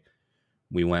Saturday.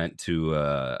 We went to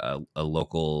a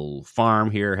local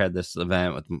farm here, had this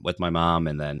event with my mom,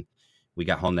 and then we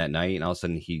got home that night, and all of a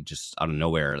sudden he just out of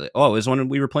nowhere, it was when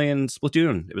we were playing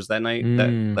Splatoon. It was that night,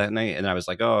 that night, and I was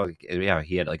like, oh yeah,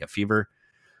 he had like a fever.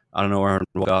 I don't know where I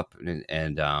woke up,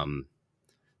 and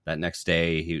that next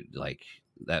day he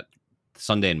that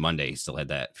Sunday and Monday he still had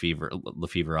that fever, the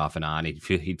fever off and on.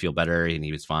 He'd feel better and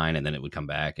he was fine, and then it would come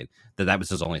back, and that was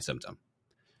his only symptom.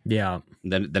 Yeah.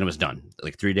 Then it was done.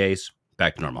 Like 3 days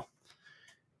back to normal,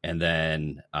 and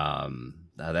then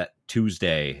that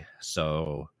Tuesday,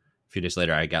 so a few days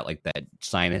later, I got like that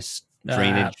sinus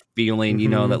drainage feeling.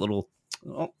 That little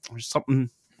there's something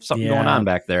going on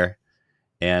back there.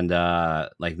 And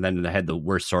then I had the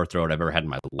worst sore throat I've ever had in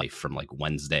my life from like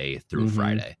Wednesday through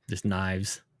Friday. Just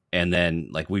knives. And then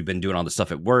like we've been doing all this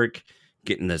stuff at work,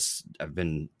 I've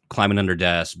been climbing under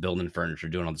desks, building furniture,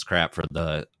 doing all this crap for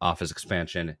the office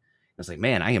expansion. And it's like,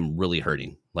 man, I am really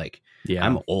hurting. Like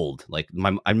I'm old. Like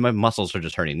my muscles are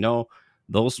just hurting. No,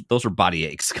 those are body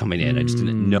aches coming in. I just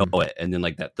didn't know it. And then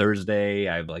like that Thursday,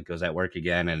 I was at work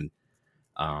again,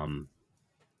 and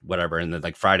whatever. And then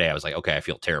like Friday, I was like, okay, I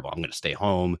feel terrible. I'm going to stay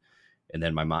home. And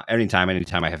then my mom, anytime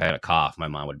I have had a cough, my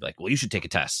mom would be like, well, you should take a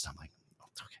test. I'm like, oh,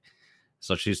 it's okay.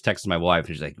 So she's texting my wife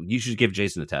and she's like, you should give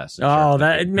Jason a test.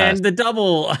 The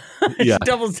double,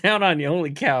 doubles down on you.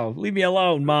 Holy cow. Leave me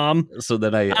alone, Mom. So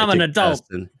then I'm an adult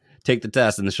and take the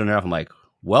test. And then sure enough, I'm like,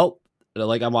 well,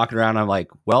 like I'm walking around. I'm like,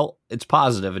 well, it's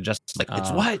positive. And just like,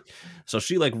 it's what? So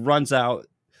she like runs out,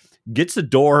 gets the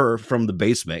door from the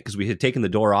basement, because we had taken the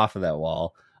door off of that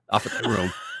wall, off of the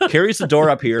room, carries the door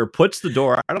up here, puts the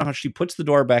door, I don't know how she puts the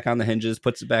door back on the hinges,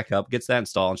 puts it back up, gets that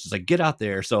installed, and she's like, get out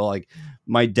there. So like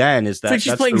my den is that. It's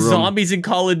like she's playing zombies in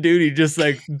Call of Duty, just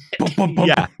like boom,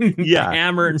 yeah,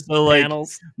 hammer and so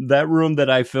panels. Like, that room that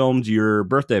I filmed your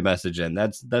birthday message in,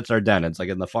 that's our den. It's like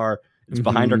in the far, it's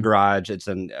behind our garage. It's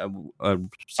in a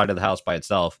side of the house by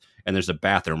itself, and there's a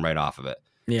bathroom right off of it.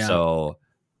 Yeah. So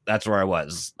that's where I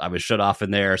was. I was shut off in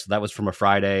there. So that was from a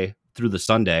Friday through the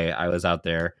Sunday. I was out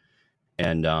there,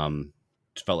 and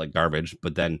just felt like garbage.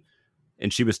 But then,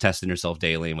 and she was testing herself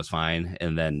daily and was fine.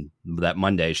 And then that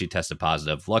Monday she tested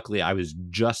positive. Luckily, I was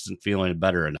just feeling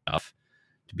better enough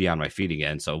to be on my feet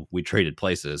again. So we traded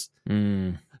places.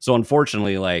 So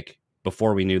unfortunately, like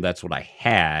before we knew that's what I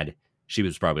had, she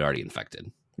was probably already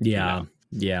infected. Yeah.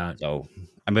 Yeah. So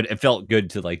I mean, it felt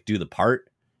good to like do the part,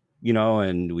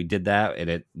 and we did that, and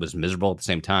it was miserable at the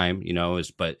same time,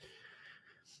 but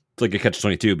it's like a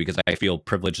catch-22, because I feel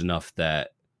privileged enough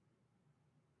that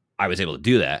I was able to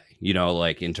do that,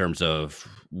 like in terms of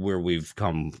where we've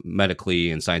come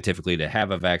medically and scientifically to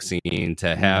have a vaccine,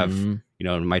 to have,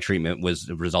 my treatment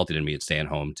resulted in me staying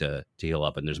home to heal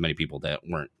up. And there's many people that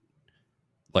weren't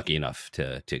lucky enough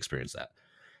to experience that.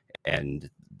 And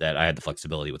that I had the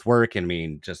flexibility with work. And I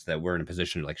mean, just that we're in a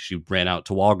position, like she ran out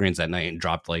to Walgreens that night and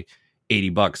dropped like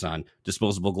 $80 on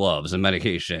disposable gloves and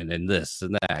medication and this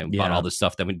and that, and bought all the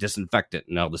stuff that we disinfectant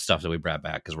and all the stuff that we brought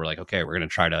back, because we're like, okay, we're going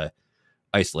to try to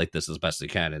isolate this as best we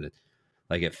can. And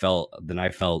I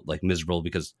felt like miserable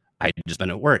because I'd just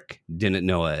been at work, didn't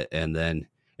know it. And then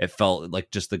it felt like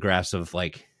just the grasp of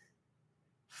like,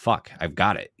 fuck, I've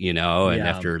got it, and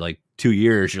after like 2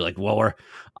 years, you're like, well,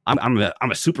 I'm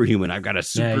a superhuman. I've got a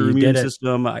super immune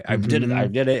system. I did it. I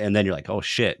did it. And then you're like, oh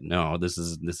shit, no, this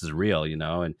is real,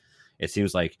 and it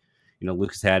seems like,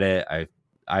 Lucas had it. I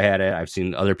had it. I've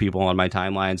seen other people on my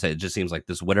timelines. It just seems like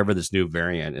whatever this new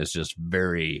variant is just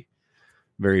very,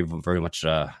 very, very much,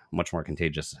 much more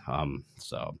contagious.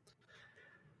 So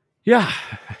yeah,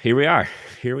 here we are.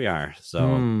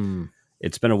 So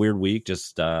it's been a weird week.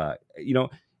 Just,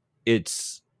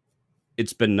 it's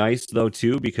been nice though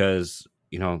too, because,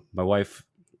 my wife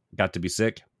got to be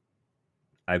sick.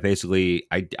 I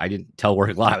didn't tell work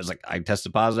a lot. I was like, I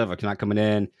tested positive. I'm not coming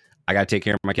in. I got to take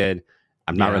care of my kid.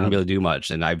 I'm not really going to be able to do much.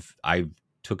 And I've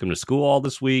took him to school all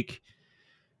this week.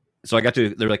 So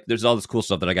they're like, there's all this cool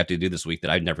stuff that I got to do this week that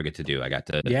I'd never get to do. I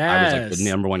was like the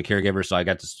number one caregiver. So I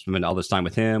got to spend all this time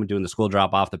with him, doing the school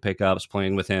drop off, the pickups,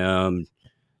 playing with him,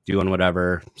 doing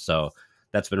whatever. So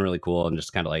that's been really cool. And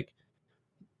just kind of like,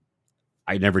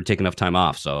 I never take enough time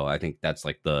off. So I think that's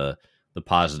like the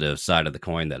positive side of the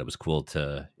coin, that it was cool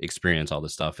to experience all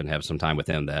this stuff and have some time with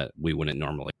him that we wouldn't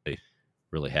normally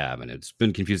really have. And it's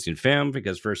been confusing for him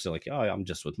because first they're like, oh, I'm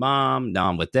just with mom. Now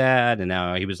I'm with dad. And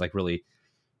now he was like, really,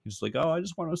 he's like, oh, I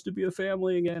just want us to be a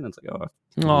family again. And it's like, oh,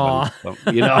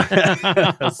 you know,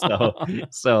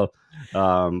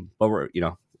 but we're, you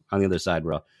know, on the other side,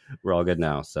 we're all good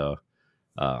now. So,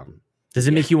 does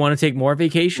it make you want to take more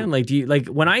vacation? Like, do you like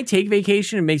when I take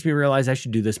vacation, it makes me realize I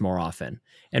should do this more often.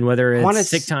 And whether it's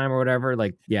sick time or whatever,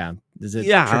 like, does it?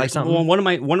 Yeah, like one of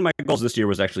my goals this year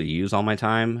was actually use all my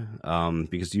time.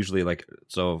 Because usually, like,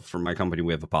 so for my company,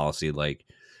 we have a policy like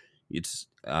it's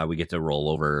we get to roll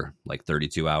over like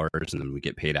 32 hours and then we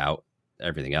get paid out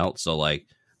everything else. So like,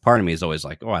 part of me is always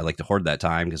like, oh, I like to hoard that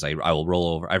time because I will roll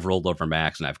over. I've rolled over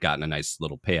max and I've gotten a nice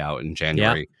little payout in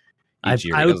January.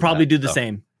 Yeah. I would probably do the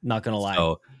same. Not gonna lie.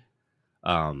 So,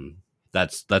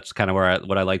 that's kind of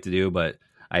what I like to do. But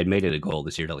I had made it a goal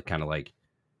this year to like, kind of like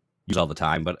use all the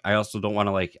time. But I also don't want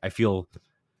to like. I feel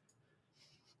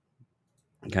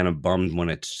kind of bummed when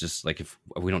it's just like if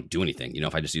we don't do anything. You know,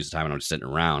 if I just use the time and I'm just sitting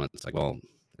around, it's like, well,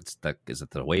 is it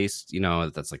the waste? You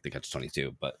know, that's like the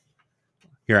catch-22. But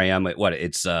here I am.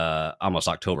 It's almost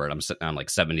October and I'm sitting on like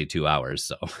 72 hours.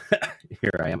 So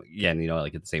here I am again. You know,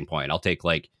 like at the same point, I'll take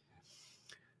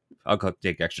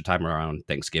extra time around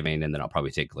Thanksgiving, and then I'll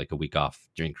probably take like a week off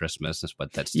during Christmas.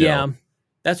 But that's still,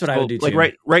 that's what I would do too.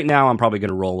 Like right now, I'm probably going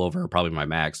to roll over probably my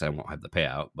max. I won't have the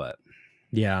payout, but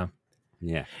yeah,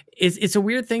 it's a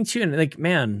weird thing too. And like,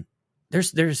 man,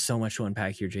 there's so much to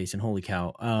unpack here, Jason. Holy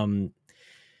cow!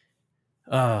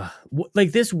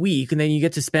 Like this week, and then you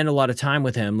get to spend a lot of time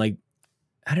with him. Like,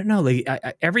 I don't know, like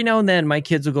every now and then, my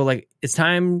kids will go like, "It's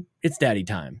time, it's daddy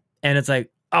time," and it's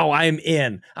like, oh, I'm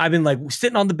in. I've been like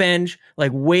sitting on the bench,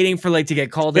 like waiting for like to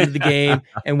get called into the game,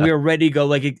 and we're ready to go.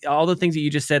 Like all the things that you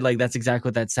just said, like that's exactly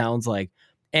what that sounds like.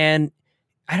 And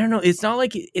I don't know, it's not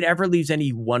like it ever leaves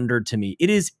any wonder to me. It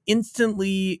is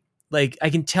instantly like I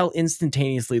can tell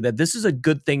instantaneously that this is a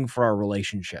good thing for our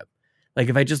relationship. Like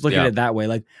if I just look at it that way,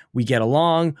 like we get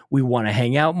along, we want to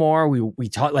hang out more, we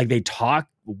talk, like they talk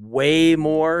way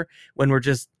more when we're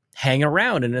just hanging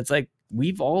around, and it's like,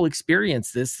 we've all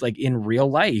experienced this like in real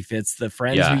life. It's the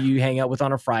friends who you hang out with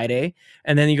on a Friday,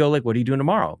 and then you go like, what are you doing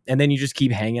tomorrow? And then you just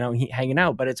keep hanging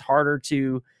out. But it's harder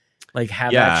to like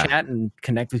have that chat and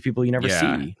connect with people you never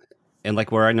see. And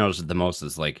like where I notice it the most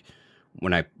is like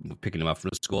when I'm picking him up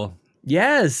from school.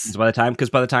 Yes. So by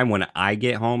the time when I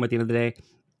get home at the end of the day,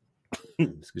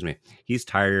 excuse me, he's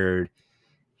tired.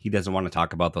 He doesn't want to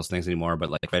talk about those things anymore.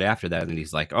 But like right after that, and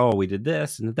he's like, oh, we did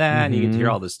this and that, and you get to hear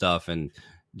all this stuff, and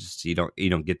just you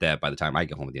don't get that by the time I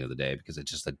get home at the end of the day, because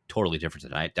it's just a totally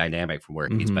different dynamic from where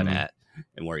he's been at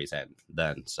and where he's at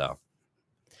then. So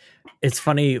it's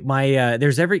funny. My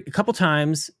there's a couple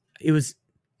times it was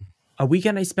a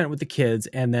weekend I spent with the kids,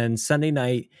 and then Sunday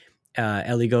night,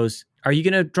 Ellie goes, "Are you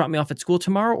gonna drop me off at school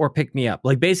tomorrow or pick me up?"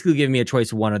 Like basically giving me a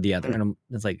choice of one or the other. And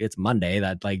it's like it's Monday,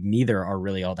 that like neither are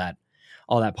really all that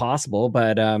possible.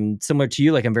 But similar to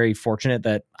you, like I'm very fortunate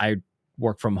that I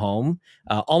work from home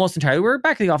almost entirely. We're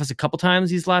back at the office a couple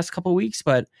times these last couple of weeks,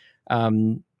 but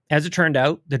as it turned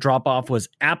out, the drop off was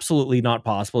absolutely not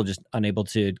possible, just unable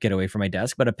to get away from my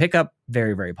desk, but a pickup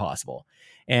very, very possible.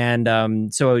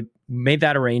 And so I made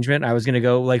that arrangement. I was going to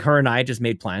go, like her and I just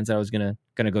made plans that I was going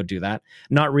to go do that,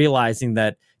 not realizing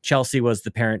that Chelsea was the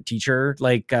parent teacher,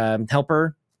 like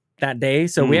helper that day.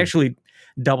 So we actually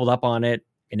doubled up on it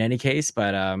in any case.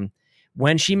 But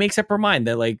when she makes up her mind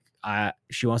that like,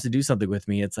 she wants to do something with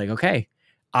me, it's like, okay,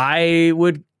 I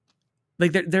would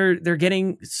like, they're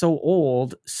getting so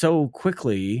old so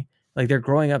quickly, like they're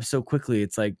growing up so quickly.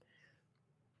 It's like,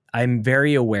 I'm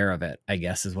very aware of it, I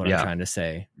guess is what I'm trying to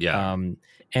say. Yeah.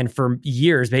 And for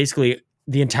years, basically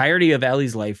the entirety of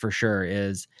Ellie's life for sure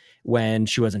is when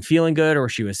she wasn't feeling good or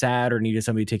she was sad or needed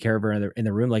somebody to take care of her in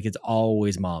the room, like it's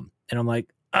always mom. And I'm like,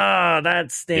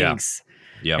 that stinks.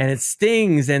 Yeah. And it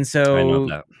stings. And so, I know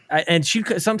that.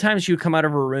 Sometimes she would come out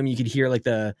of her room. You could hear like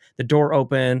the door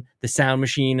open, the sound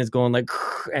machine is going like,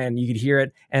 and you could hear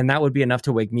it. And that would be enough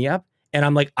to wake me up. And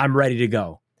I'm like, I'm ready to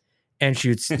go. And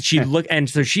she'd look, and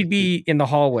so she'd be in the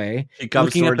hallway. She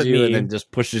comes towards you and then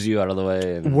just pushes you out of the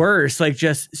way. And worse, like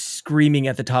just screaming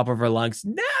at the top of her lungs,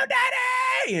 "No,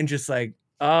 daddy!" And just like,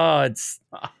 oh, it's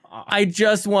I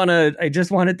just wanted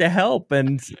to help,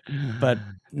 but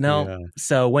no. Yeah.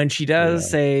 So when she does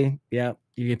say, yeah,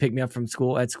 you can pick me up from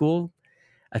school,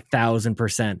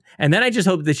 1,000%. And then I just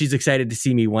hope that she's excited to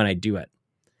see me when I do it.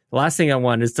 The last thing I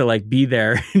want is to like be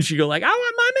there and she go like, I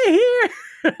want mommy here,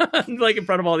 like in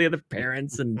front of all the other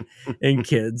parents and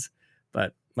kids.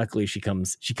 But luckily she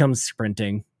comes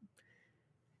sprinting.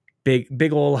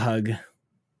 Big old hug.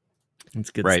 It's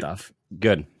good stuff.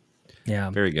 Good. Yeah.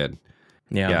 Very good.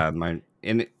 Yeah.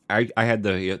 I had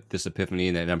this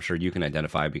epiphany that I'm sure you can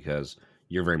identify because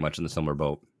you're very much in the similar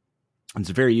boat. It's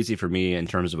very easy for me in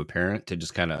terms of a parent to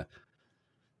just kind of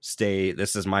stay.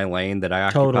 This is my lane that I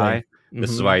occupy. Totally. This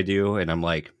is what I do. And I'm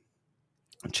like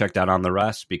checked out on the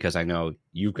rest because I know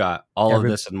you've got all of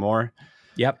this and more.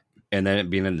 Yep. And then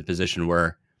being in the position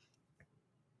where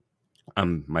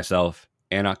I'm myself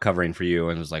and not covering for you.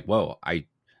 And it was like, whoa, I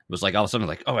was like, all of a sudden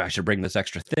like, oh, I should bring this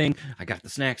extra thing. I got the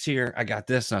snacks here. I got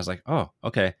this. And I was like, oh,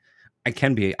 okay. I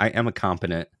am a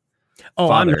competent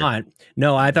father. I'm not.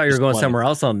 No, I thought you were going somewhere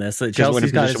else on this.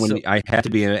 Chelsea's got when I had to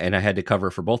be in it and I had to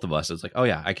cover for both of us. It's like, oh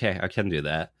yeah, I can do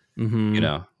that. Mm-hmm. You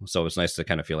know, so it's nice to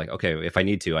kind of feel like, okay, if I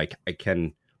need to, I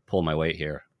can pull my weight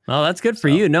here. Oh, that's good for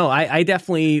you. No, I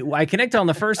definitely, I connected on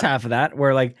the first half of that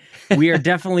where like we are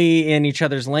definitely in each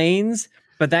other's lanes,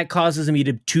 but that causes me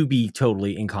to be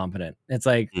totally incompetent. It's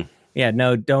like, yeah,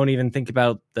 no, don't even think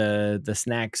about the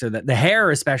snacks or the hair,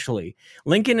 especially.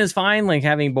 Lincoln is fine. Like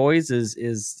having boys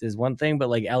is one thing, but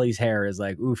like Ellie's hair is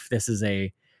like, oof,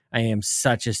 I am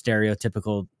such a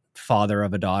stereotypical father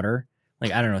of a daughter.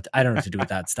 Like, I don't know what to do with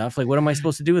that stuff. Like, what am I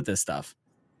supposed to do with this stuff?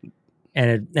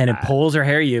 And it pulls her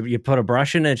hair. You put a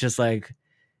brush in it. It's just like,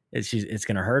 it's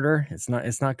going to hurt her. It's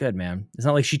not good, man. It's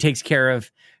not like she takes care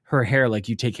of her hair like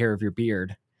you take care of your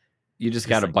beard. You just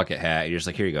got a bucket hat. You're just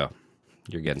like, here you go.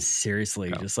 You're good.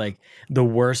 Seriously, just like the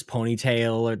worst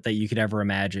ponytail that you could ever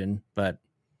imagine.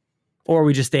 Or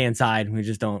we just stay inside. We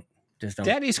just don't.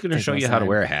 Daddy's going to show you how to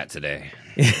wear a hat today.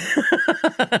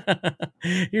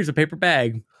 Here's a paper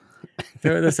bag.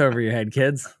 Throw this over your head,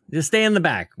 kids. Just stay in the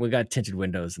back. We got tinted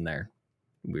windows in there.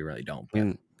 We really don't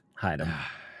hide them.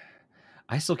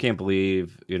 I still can't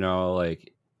believe,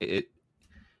 like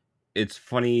it's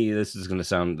funny. This is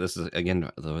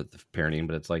again, the parenting,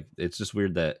 but it's just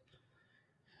weird that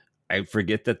I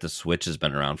forget that the Switch has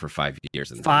been around for 5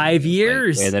 years. 5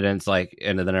 years. Like,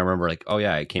 and then I remember like, oh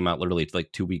yeah, it came out literally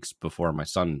like 2 weeks before my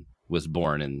son was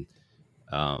born. And,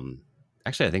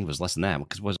 actually I think it was less than that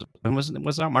because was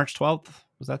it out March 12th?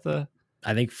 Was that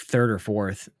I think 3rd or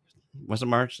 4th. Was it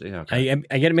March? Yeah. Okay.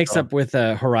 I get it mixed up with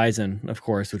Horizon, of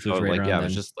course, which was right around then. It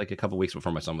was just like a couple weeks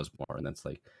before my son was born. And that's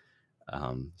like,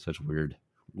 such weird.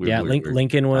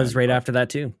 Lincoln was right after that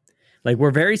too. Like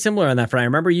we're very similar on that front. I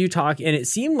remember you talking, and it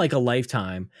seemed like a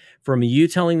lifetime from you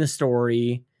telling the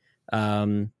story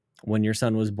when your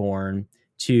son was born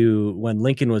to when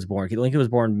Lincoln was born. Lincoln was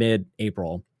born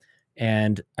mid-April,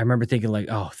 and I remember thinking like,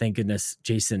 oh, thank goodness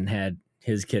Jason had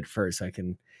his kid first, so I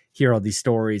can hear all these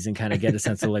stories and kind of get a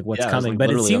sense of like what's coming. But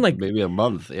it seemed like maybe a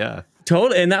month, yeah,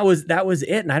 totally. And that was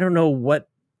it. And I don't know what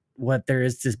there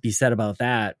is to be said about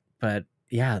that, but.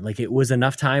 Yeah, like it was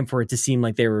enough time for it to seem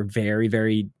like they were very,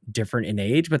 very different in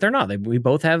age, but they're not. We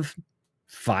both have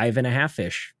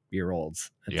 5.5-ish year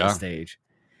olds at this stage,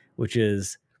 which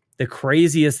is the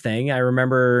craziest thing. I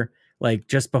remember like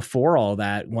just before all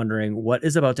that, wondering what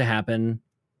is about to happen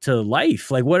to life.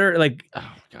 Like what are like,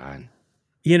 oh God,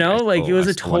 it was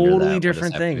a totally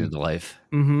different thing. To life.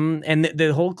 Mm-hmm. And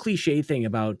the whole cliche thing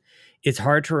about it's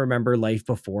hard to remember life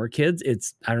before kids. I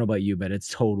don't know about you, but it's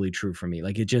totally true for me.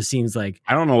 Like it just seems like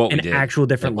I don't know what we did. Actual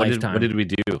different lifetime. What did we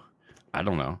do? I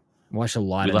don't know. Watched a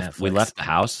lot of Netflix. We left the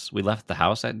house. We left the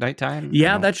house at nighttime.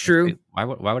 Yeah, that's true. Why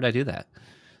would I do that?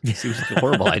 It seems like a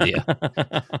horrible idea.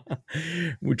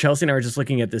 Chelsea and I were just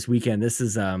looking at this weekend. This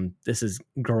is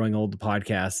Growing Old, the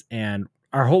podcast, and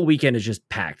our whole weekend is just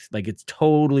packed. Like it's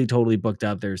totally, totally booked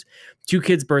up. There's 2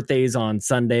 kids' birthdays on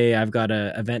Sunday. I've got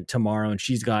an event tomorrow and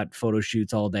she's got photo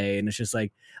shoots all day. And it's just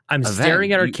like, I'm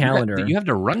staring at our calendar. You have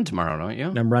to run tomorrow, don't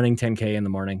you? I'm running 10K in the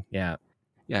morning. Yeah.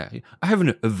 Yeah. I have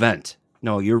an event.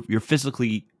 No, you're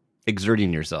physically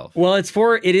exerting yourself. Well, it's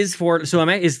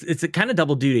a kind of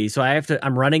double duty. So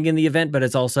I'm running in the event, but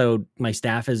it's also my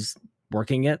staff is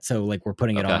working it. So like we're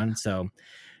putting it on. So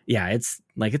yeah, it's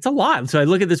a lot. So I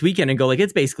look at this weekend and go like,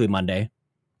 it's basically Monday.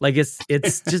 Like it's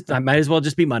just, I might as well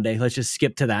just be Monday. Let's just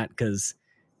skip to that because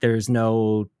there's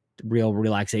no real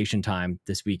relaxation time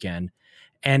this weekend.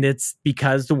 And it's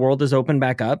because the world is open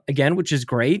back up again, which is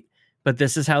great. But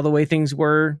this is how the way things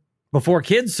were before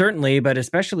kids, certainly, but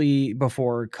especially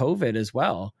before COVID as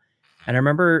well. And I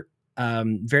remember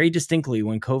very distinctly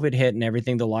when COVID hit and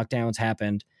everything, the lockdowns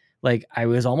happened. like I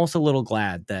was almost a little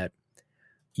glad that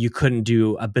you couldn't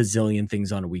do a bazillion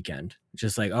things on a weekend.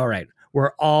 Just like, all right,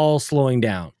 we're all slowing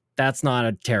down. That's not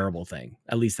a terrible thing.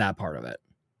 At least that part of it.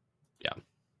 Yeah.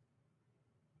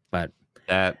 But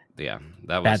that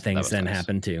was bad things then nice.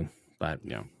 happen too. But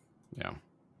yeah.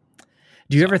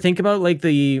 Do you ever think about like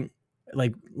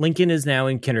Lincoln is now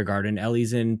in kindergarten,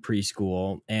 Ellie's in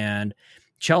preschool, and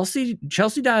Chelsea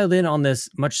dialed in on this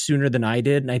much sooner than I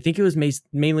did. And I think it was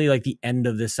mainly like the end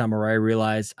of this summer where I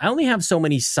realized I only have so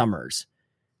many summers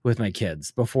with my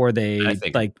kids before they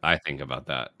I think about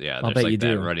that. Yeah. I'll There's bet like you that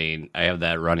do. running. I have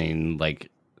that running like,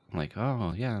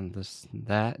 oh yeah, and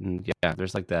that. And yeah,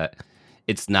 there's like that.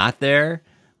 It's not there,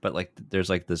 but like, there's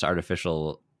like this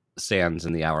artificial sands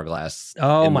in the hourglass.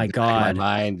 Oh in my the back of God.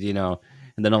 my mind, you know,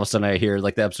 and then all of a sudden I hear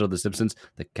like the episode of The Simpsons,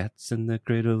 the cat's in the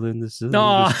cradle in the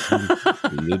silver spoon,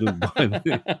 little boy.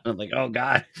 I'm like, oh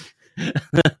God.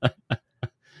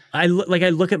 I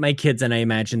look at my kids and I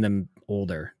imagine them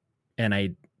older, and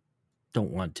I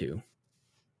don't want to.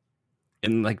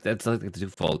 And like that's like the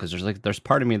twofold, because there's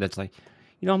part of me that's like,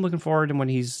 you know, I'm looking forward to when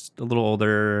he's a little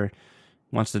older,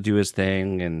 wants to do his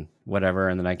thing and whatever,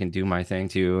 and then I can do my thing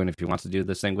too. And if he wants to do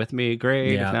this thing with me,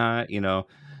 great. Yeah. If not, you know,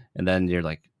 and then you're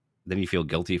like, then you feel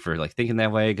guilty for like thinking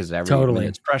that way because every Totally.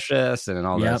 minute's precious and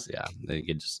all Yep. this. Yeah,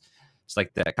 it's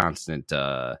like that constant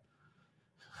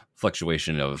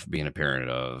fluctuation of being a parent,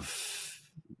 of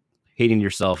hating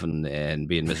yourself and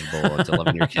being miserable until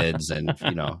loving your kids, and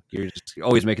you know, you're just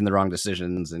always making the wrong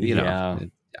decisions, and you know,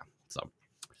 so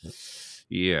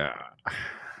yeah,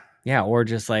 or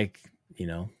just like, you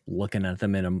know, looking at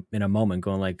them in a moment,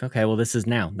 going like, okay, well, this is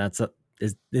now. That's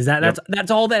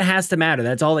all that has to matter.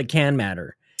 That's all that can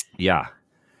matter. Yeah.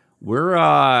 We're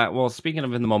well, speaking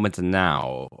of in the moment and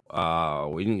now,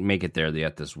 we didn't make it there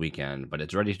yet this weekend, but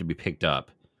it's ready to be picked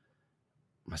up.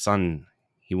 My son,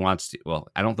 he wants to, well,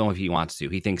 I don't know if he wants to.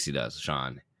 He thinks he does,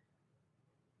 Sean.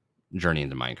 Journey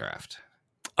into Minecraft.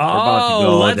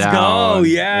 Oh, let's go.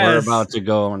 Yes. We're about to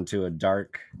go into a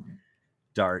dark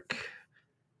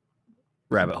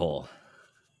rabbit hole.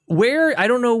 Where, I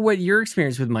don't know what your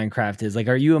experience with Minecraft is. Like,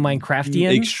 are you a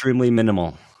Minecraftian? Extremely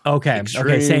minimal. Okay,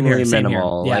 same here.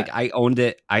 Minimal. Yeah. Like I owned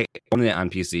it on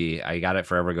PC. I got it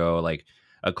forever ago. Like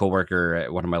a coworker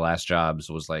at one of my last jobs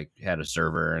was like had a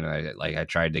server, and I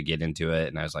tried to get into it,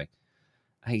 and I was like,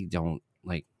 I don't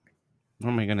like. What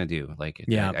am I gonna do? Like,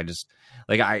 yeah, I just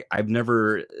like I've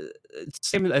never. It's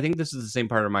same. I think this is the same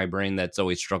part of my brain that's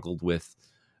always struggled with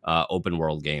open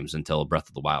world games until Breath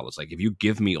of the Wild. It's like, if you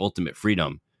give me ultimate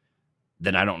freedom,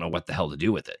 then I don't know what the hell to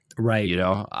do with it. Right. You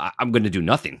know, I'm going to do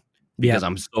nothing. Because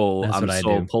I'm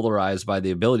so polarized by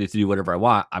the ability to do whatever I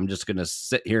want. I'm just gonna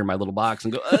sit here in my little box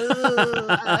and go,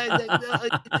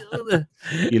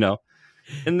 you know.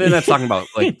 And then that's talking about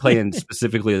like playing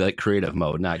specifically like creative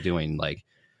mode, not doing like,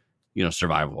 you know,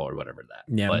 survival or whatever that.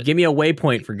 Yeah, but, give me a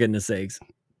waypoint for goodness sakes.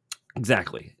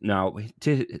 Exactly. Now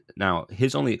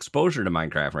his only exposure to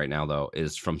Minecraft right now though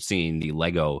is from seeing the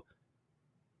Lego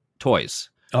toys.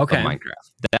 Okay. Of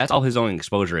Minecraft. That's all his only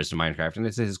exposure is to Minecraft, and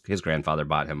it's his grandfather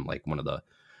bought him like one of the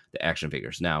action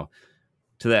figures. Now,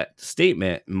 to that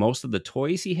statement, most of the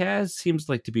toys he has seems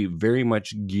like to be very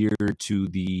much geared to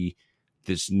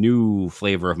this new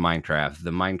flavor of Minecraft,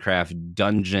 the Minecraft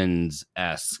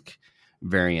Dungeons-esque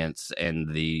variants,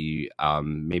 and the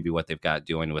maybe what they've got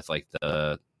doing with like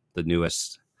the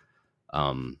newest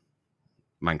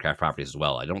Minecraft properties as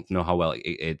well. I don't know how well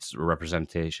it's a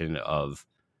representation of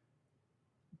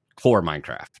for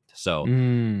Minecraft. So,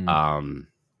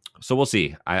 so we'll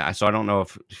see. I don't know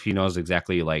if he knows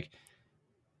exactly, like,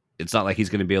 it's not like he's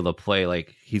going to be able to play,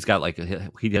 like, he's got like,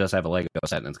 he does have a Lego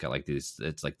set, and it's got like these,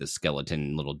 it's like this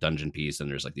skeleton little dungeon piece,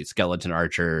 and there's like these skeleton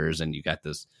archers, and you got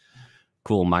this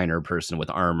cool miner person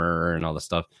with armor and all this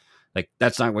stuff. Like,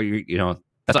 that's not what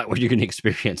that's not what you're going to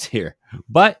experience here,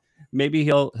 but maybe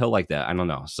he'll like that. I don't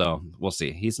know. So we'll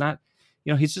see. He's not,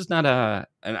 he's just not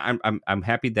and I'm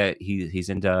happy that he's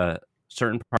into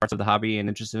certain parts of the hobby and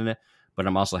interested in it, but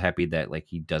I'm also happy that like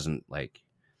he doesn't like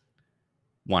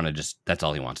want to just, that's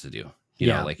all he wants to do. You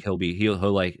know, like he'll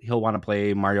want to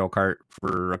play Mario Kart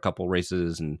for a couple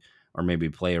races, and or maybe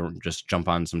just jump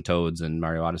on some Toads and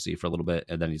Mario Odyssey for a little bit,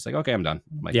 and then he's like, okay, I'm done.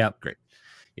 I'm like, great.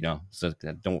 So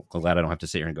I'm glad I don't have to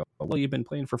sit here and go, well, you've been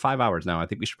playing for 5 hours now. I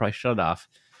think we should probably shut it off.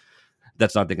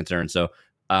 That's not the concern. So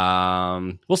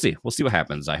we'll see what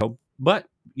happens. I hope, but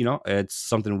it's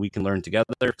something we can learn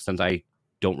together, since I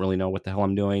don't really know what the hell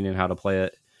I'm doing and how to play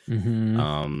it.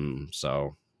 Mm-hmm.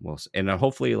 So we'll see. And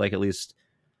hopefully, like, at least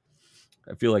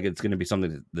I feel like it's going to be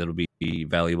something that'll be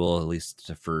valuable, at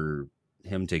least for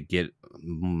him to get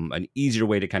an easier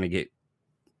way to kind of get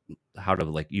how to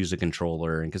like use a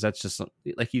controller, and because that's just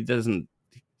like he doesn't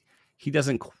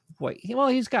quite. Well,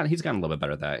 he's gotten a little bit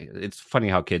better at that. It's funny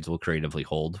how kids will creatively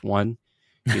hold one.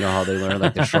 You know how they learn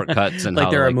like the shortcuts and like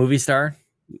how they're a movie star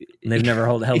and they've never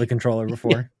held a controller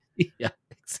before. Yeah,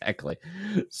 exactly.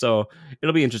 So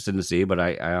it'll be interesting to see, but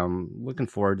I am looking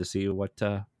forward to see what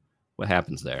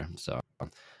happens there. So,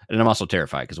 and I'm also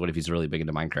terrified because what if he's really big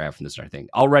into Minecraft and this sort of thing?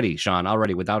 Sean,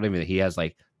 without even, he has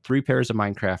like 3 pairs of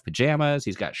Minecraft pajamas.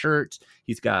 He's got shirts.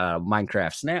 He's got a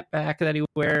Minecraft snapback that he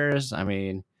wears. I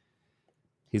mean,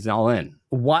 he's all in.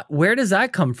 Where does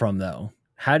that come from though?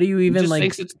 How do you even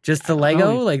like just the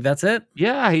Lego? Like that's it?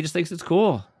 Yeah, he just thinks it's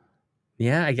cool.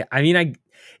 Yeah,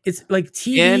 it's like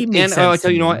TV and makes sense. I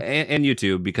tell you know what, and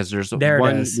YouTube, because there's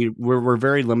one we're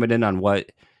very limited on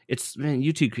what it's. Man,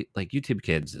 YouTube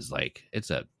Kids is like, it's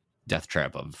a death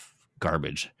trap of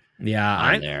garbage. Yeah,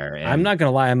 I'm not gonna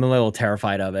lie, I'm a little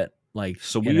terrified of it. Like,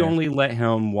 so we only let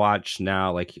him watch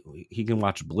now. Like he can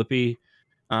watch Blippi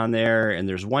on there, and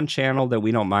there's one channel that we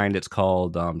don't mind. It's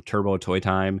called Turbo Toy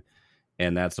Time.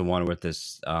 And that's the one with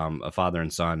this a father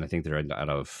and son. I think they're out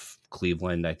of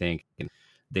Cleveland, I think. And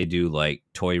they do like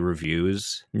toy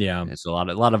reviews. Yeah. It's a lot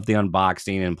of the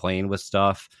unboxing and playing with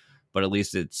stuff. But at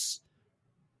least it's,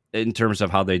 in terms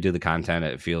of how they do the content,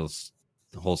 it feels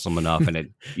wholesome enough. And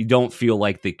you don't feel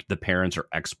like the parents are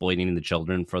exploiting the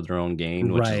children for their own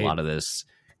gain, which is a lot of this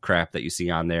crap that you see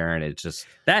on there. And it's just,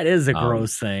 that is a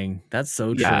gross thing. That's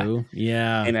so true.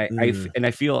 Yeah. And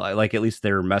I feel like at least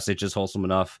their message is wholesome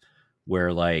enough,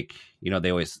 where like, you know,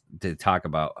 they talk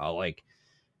about how like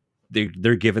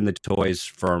they're given the toys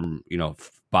from, you know,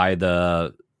 by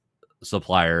the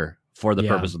supplier for the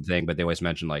purpose of the thing, but they always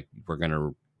mention like, we're gonna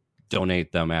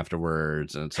donate them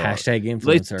afterwards, and so hashtag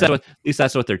influencer. At least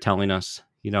that's what they're telling us,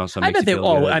 you know. So I bet they.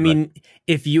 I mean,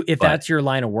 if that's your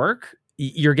line of work,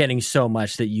 you're getting so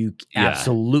much that you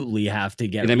absolutely have to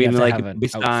get. And I mean, like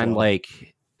based on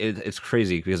like. It's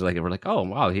crazy because like we're like, oh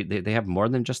wow, they have more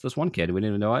than just this one kid. We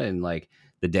didn't even know it. And like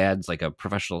the dad's like a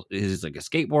professional, he's like a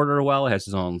skateboarder. Well, has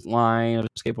his own line of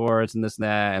skateboards and this and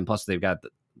that. And plus they've got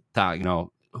the you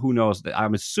know, who knows?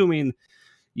 I'm assuming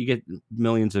you get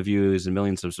millions of views and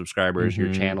millions of subscribers.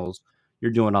 Your channels, you're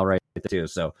doing all right too.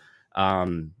 So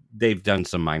they've done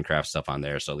some Minecraft stuff on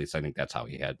there. So at least I think that's how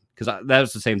he had, because that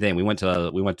was the same thing. We went to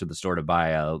the store to buy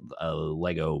a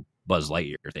Lego Buzz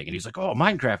Lightyear thing, and he's like, oh,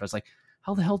 Minecraft. I was like,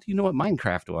 how the hell do you know what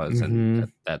Minecraft was?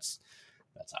 And that's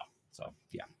how. So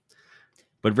yeah,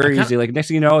 but very easy. Like next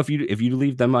thing you know, if you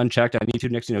leave them unchecked on YouTube,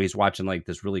 next thing you know, he's watching like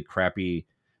this really crappy.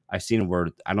 I've seen where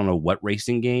I don't know what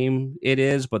racing game it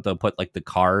is, but they'll put like the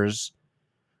Cars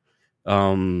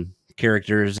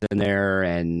characters in there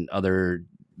and other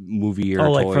movie or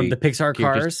like toy from the Pixar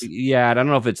Cars. Yeah, I don't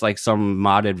know if it's like some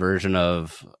modded version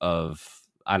of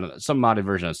I don't know, some modded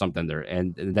version of something there,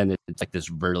 and then it's like this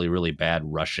really really bad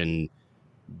Russian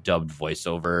dubbed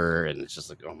voiceover, and it's just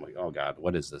like, oh god,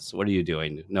 what is this? What are you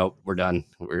doing? Nope, we're done.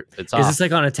 It's off. Is this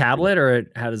like on a tablet,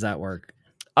 or how does that work?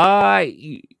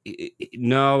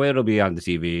 No, it'll be on the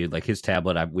TV. Like his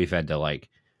tablet, we've had to like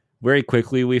very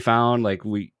quickly. We found like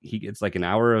he gets like an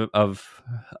hour of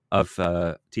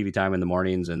TV time in the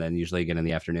mornings, and then usually again in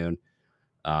the afternoon.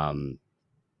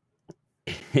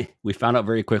 We found out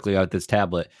very quickly out this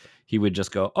tablet, he would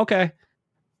just go, okay,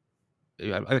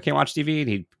 I can't watch TV, and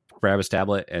he'd grab his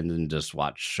tablet and then just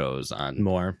watch shows on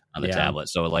the tablet.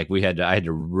 So like I had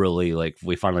to really like,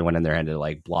 we finally went in there and had to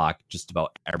like block just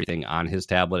about everything on his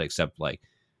tablet, except like,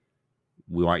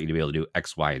 we want you to be able to do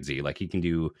X, Y, and Z. Like he can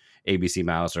do ABC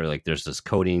mouse, or like there's this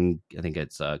coding. I think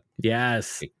it's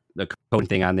yes, the coding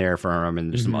thing on there for him,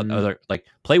 and there's some other like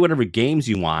play whatever games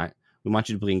you want. We want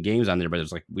you to play games on there, but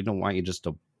it's like we don't want you just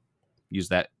to use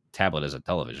that tablet as a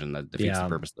television. That defeats the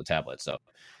purpose of the tablet. So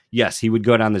yes, he would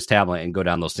go down this tablet and go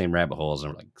down those same rabbit holes,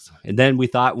 and and then we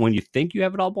thought, when you think you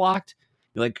have it all blocked,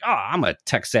 you're like, oh, I'm a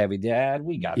tech savvy dad.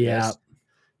 We got this.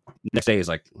 Next day, he's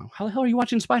like, how the hell are you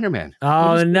watching Spider-Man?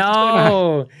 Oh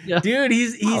no, dude,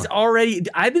 he's already.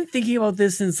 I've been thinking about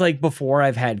this since like before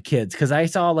I've had kids, because I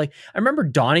saw like I remember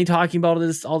Donnie talking about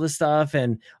all this stuff,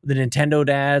 and the Nintendo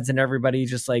dads and everybody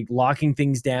just like locking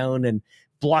things down and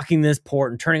blocking this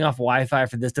port and turning off Wi-Fi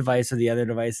for this device or the other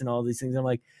device and all these things. I'm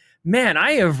like, man,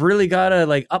 I have really got to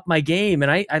like up my game,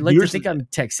 and I like to think I'm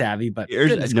tech savvy, but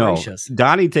goodness gracious.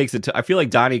 Donnie takes it to, I feel like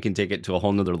Donnie can take it to a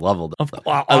whole nother level.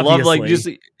 I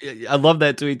love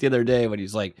that tweet the other day when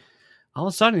he's like, all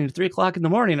of a sudden at 3:00 in the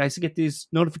morning, I get these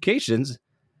notifications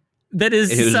that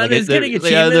his son is getting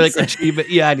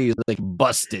achievements. And he's like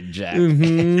busted, Jack.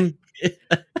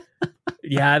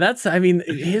 Yeah, that's. I mean,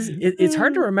 it's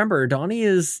hard to remember. Donnie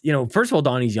is, first of all,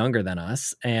 Donnie's younger than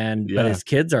us, but his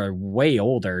kids are way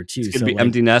older too. It's gonna be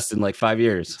empty nest in like 5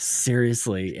 years.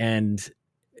 Seriously, and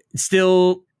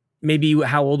still. Maybe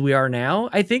how old we are now.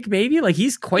 I think maybe like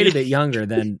he's quite a bit younger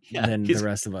than the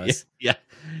rest of us. Yeah.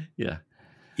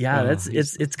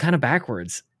 It's kind of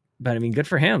backwards, but I mean, good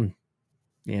for him.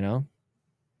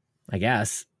 I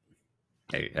guess.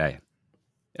 Hey,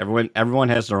 everyone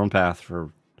has their own path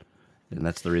and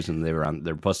that's the reason they were on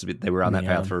that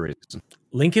path for a reason.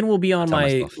 Lincoln will be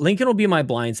my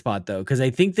blind spot though, because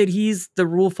I think that he's the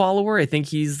rule follower. I think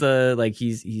he's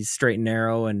he's straight and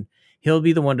narrow, and he'll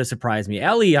be the one to surprise me.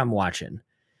 Ellie, I'm watching.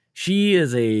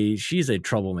 She's a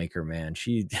troublemaker, man.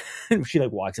 She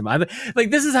like walks in by. Like,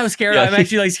 this is how scared I'm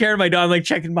actually like scared of my dog. I'm like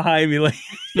checking behind me, like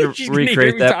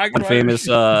recreate that one famous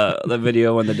the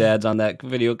video when the dad's on that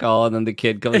video call and then the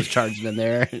kid comes charging in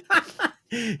there.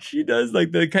 She does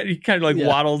like the kind of like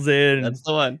waddles in. That's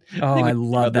the one. Oh, I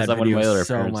love that video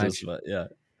so much. But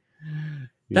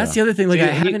That's the other thing. Like,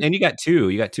 and you got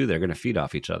two. They're going to feed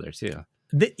off each other too.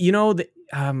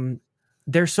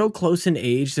 They're so close in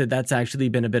age that's actually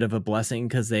been a bit of a blessing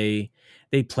because they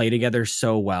play together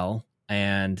so well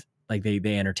and like they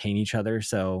entertain each other.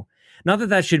 So not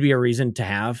that should be a reason to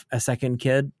have a second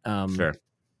kid. Sure.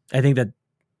 I think that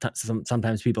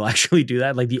sometimes people actually do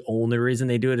that. Like the only reason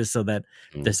they do it is so that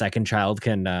the second child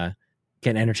can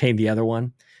entertain the other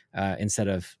one instead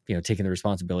of taking the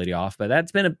responsibility off. But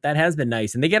that has been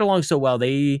nice, and they get along so well.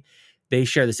 They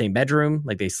share the same bedroom,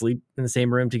 like they sleep in the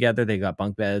same room together. They got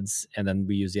bunk beds, and then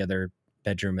we use the other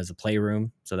bedroom as a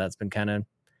playroom. So that's been kind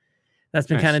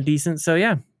of decent. So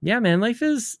yeah, man, life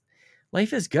is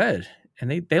good,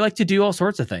 and they like to do all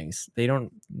sorts of things. They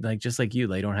don't just like you.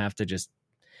 They don't have to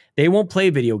they won't play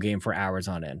a video game for hours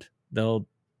on end. They'll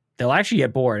actually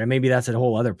get bored, and maybe that's a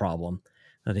whole other problem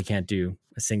that they can't do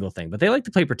a single thing. But they like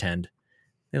to play pretend.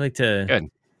 They like to, good.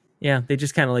 Yeah. They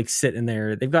just kind of like sit in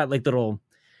there. They've got like little.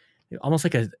 Almost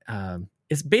like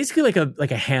it's basically like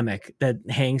a hammock that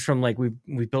hangs from like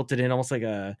we built it in almost like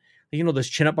those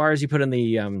chin-up bars you put in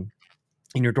the in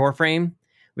your door frame.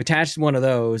 We attached one of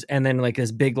those, and then like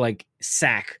this big like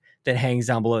sack that hangs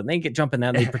down below it. And they get jumping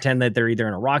that. And they pretend that they're either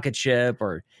in a rocket ship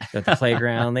or at the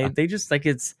playground. They just like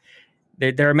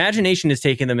their imagination is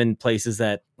taking them in places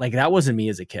that like that wasn't me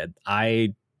as a kid.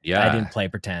 I didn't play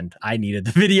pretend. I needed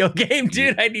the video game,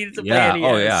 dude. I needed to play NES.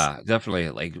 Oh yeah, definitely.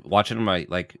 Like watching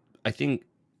I think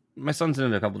my son's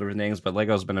into a couple different things, but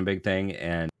Lego's been a big thing.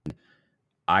 And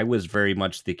I was very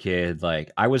much the kid.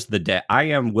 Like I was the dad. I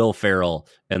am Will Ferrell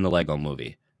in the Lego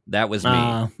movie. That was me.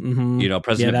 Mm-hmm.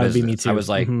 President that of would be me too. I was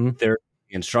like, there's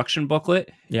the instruction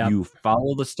booklet. Yeah. You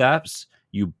follow the steps,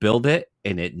 you build it,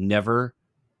 and it never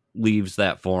leaves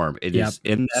that form. It is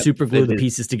in that, super glue the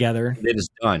pieces together. It is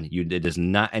done. It is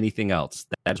not anything else.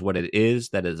 That's what it is.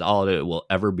 That is all it will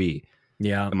ever be.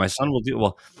 Yeah. And my son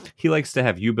will he likes to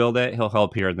have you build it. He'll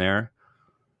help here and there.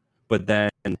 But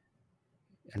then, and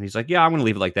he's like, yeah, I'm going to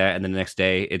leave it like that. And then the next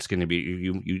day, it's going to be,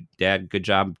 you, Dad, good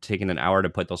job taking an hour to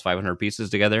put those 500 pieces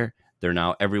together. They're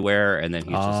now everywhere. And then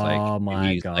he's just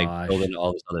like building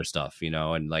all this other stuff,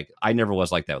 and like, I never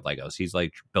was like that with Legos. He's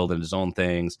like building his own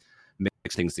things,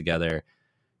 mix things together.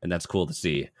 And that's cool to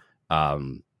see.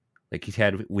 Like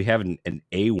we have an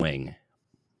A-wing.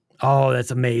 Oh, that's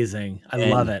amazing. I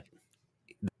love it.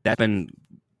 I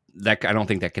don't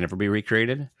think that can ever be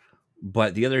recreated.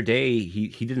 But the other day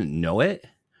he didn't know it,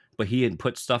 but he had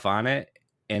put stuff on it,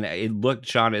 and it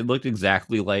looked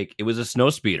exactly like it was a snow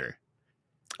speeder.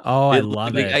 Oh, I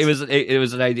love it. It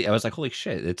was an idea. I was like, holy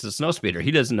shit, it's a snow speeder.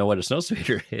 He doesn't know what a snow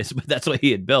speeder is, but that's what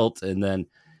he had built. And then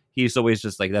he's always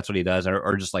just like, that's what he does.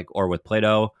 Or with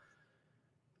Play-Doh,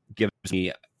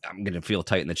 I'm going to feel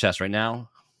tight in the chest right now.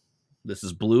 This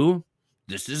is blue.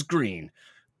 This is green.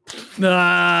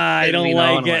 I don't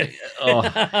like it.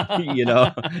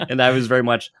 And I was very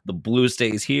much the blue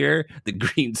stays here, the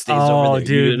green stays over there.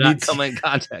 Dude, you do not come in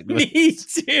contact with me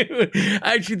too.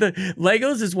 Actually, the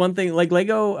Legos is one thing. Like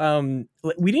Lego,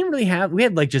 we didn't really have. We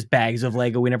had like just bags of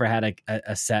Lego. We never had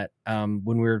a set. When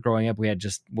we were growing up, we had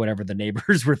just whatever the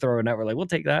neighbors were throwing out. We're like, we'll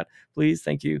take that, please,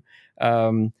 thank you.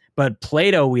 But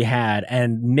Play-Doh we had,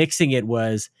 and mixing it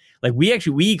was. Like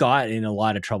we got in a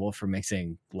lot of trouble for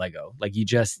mixing Lego. Like you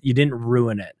didn't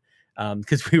ruin it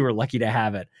because we were lucky to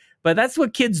have it. But that's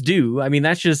what kids do. I mean,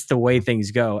 that's just the way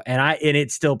things go. And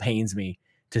it still pains me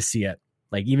to see it.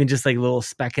 Like even just like a little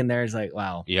speck in there is like,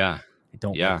 wow. Yeah. I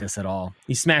don't like this at all.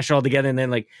 You smash it all together, and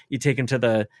then like you take them to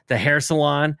the hair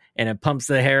salon, and it pumps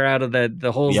the hair out of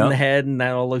the holes in the head, and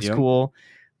that all looks cool.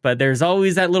 But there's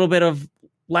always that little bit of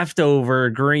leftover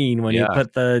green when you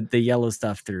put the yellow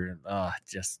stuff through. Oh,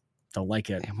 just Don't like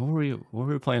it. Damn, what were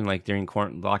we playing like during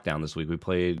lockdown this week? We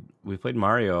played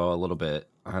Mario a little bit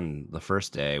on the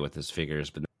first day with his figures,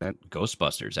 but then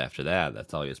Ghostbusters after that.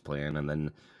 That's all he was playing. And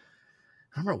then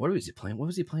I don't remember, what was he playing? What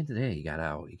was he playing today? He got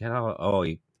out. Oh,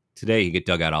 today he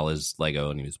dug out all his Lego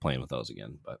and he was playing with those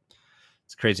again. But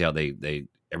it's crazy how they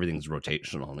everything's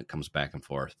rotational and it comes back and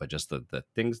forth. But just the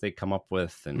things they come up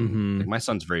with, and like, my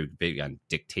son's very big on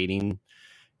dictating.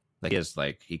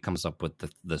 Like he comes up with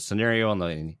the scenario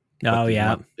and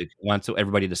he wants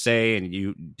everybody to say, and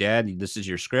you, Dad, this is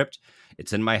your script.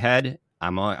 It's in my head.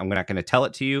 I'm not going to tell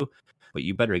it to you, but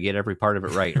you better get every part of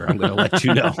it right, or I'm going to let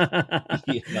you know.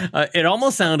 It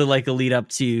almost sounded like a lead up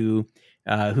to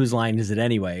Whose Line Is It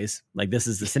Anyways? Like, this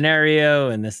is the scenario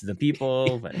and this is the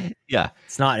people. But yeah,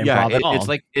 it's not improv at all. It's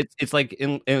like it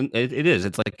is.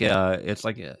 It's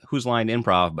like Whose Line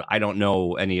improv, but I don't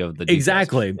know any of the details.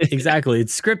 Exactly.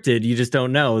 It's scripted. You just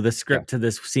don't know the script to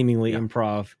this seemingly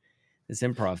improv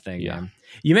thing. Yeah.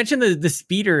 You mentioned the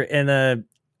speeder, and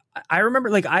I remember,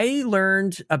 like, I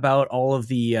learned about all of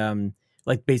the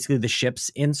like basically the ships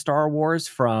in Star Wars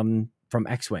from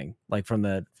X-Wing, like from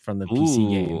the PC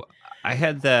game. I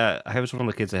had that. I was one of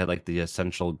the kids that had like the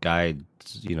essential guide.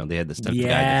 You know, they had the essential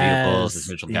guide to vehicles, the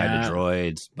essential guide to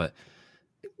droids. But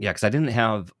yeah, because I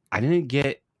didn't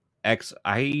get X.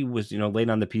 I was late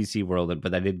on the PC world,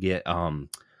 but I did get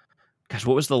gosh,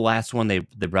 what was the last one they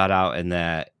brought out in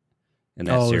that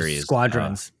series?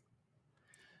 Squadrons.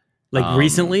 Like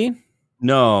recently?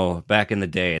 No, back in the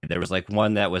day, there was like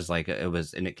one that was like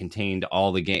and it contained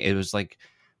all the game. It was like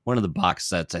one of the box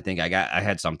sets. I think I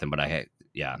had something, but I had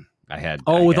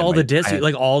with all the discs,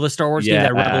 like all the Star Wars games,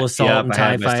 that Rebel Assault and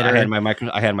TIE Fighter.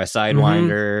 I had my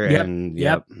Sidewinder, and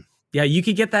yeah, you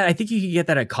could get that. I think you could get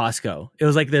that at Costco. It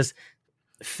was like this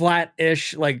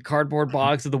flat-ish like cardboard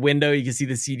box with the window. You can see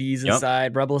the CDs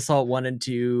inside. Rebel Assault 1 and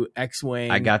 2,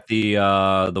 X-Wing. I got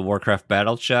the Warcraft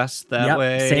battle chest that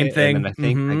way. Same thing. And then I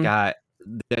think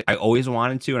I always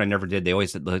wanted to, and I never did. They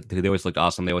always looked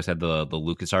awesome. They always had the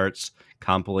LucasArts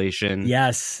compilation.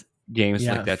 Yes. Games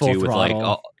like that too. Throttle. With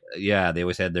like, they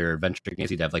always had their adventure games.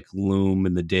 You'd have like Loom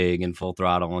and the Dig and Full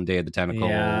Throttle and Day of the Tentacle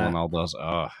and all those.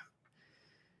 Oh.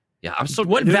 Yeah, I'm so.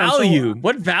 What value,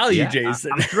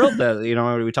 Jason? I'm thrilled that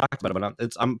we talked about it,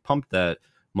 but I'm pumped that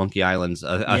Monkey Island's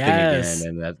a thing again,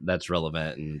 and that's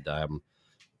relevant, and I'm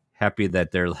happy that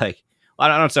they're like.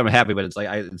 I don't say I'm happy, but it's like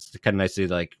it's kind of nice to see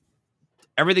like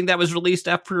everything that was released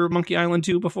after Monkey Island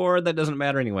 2 before that doesn't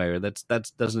matter anyway, or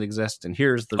that doesn't exist, and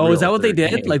here's the. Oh, is that what they did?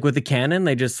 Game. Like with the canon,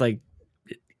 they just like.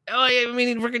 Oh, I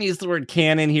mean, we're gonna use the word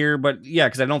canon here, but yeah,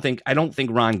 because I don't think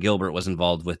Ron Gilbert was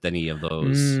involved with any of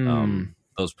those.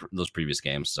 Those previous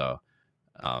games. So,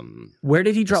 where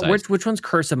did he drop? Which one's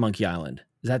Curse of Monkey Island?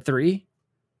 Is that 3?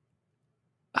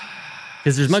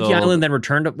 Because there's Monkey Island, then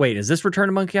Return to. Wait, is this Return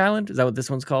to Monkey Island? Is that what this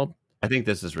one's called? I think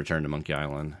this is Return to Monkey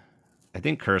Island. I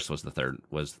think Curse was the third.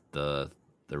 Was the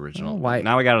original? Why?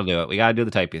 Now we got to do it. We got to do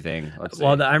the typey thing.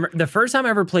 Well, the first time I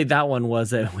ever played that one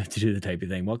was we have to do the typey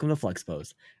thing. Welcome to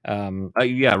Flexpose.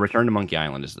 Return to Monkey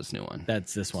Island is this new one.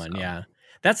 That's this one. Yeah.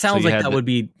 That sounds like that would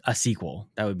be a sequel.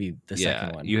 That would be the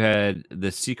second one. You had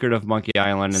The Secret of Monkey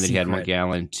Island, and then you had Monkey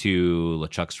Island 2,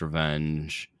 LeChuck's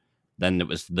Revenge. Then it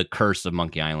was The Curse of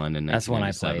Monkey Island in 1997.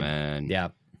 That's one I played. Yeah.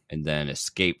 And then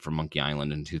Escape from Monkey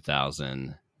Island in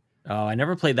 2000. Oh, I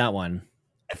never played that one.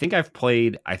 I think I've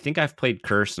played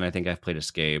Curse, and I think I've played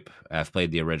Escape. I've played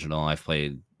the original. I've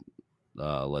played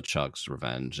LeChuck's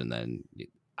Revenge, and then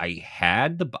I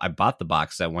bought the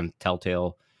box set when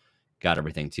Telltale got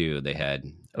everything too. They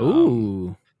had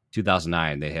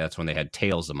 2009. That's when they had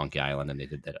Tales of Monkey Island, and they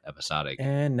did that episodic.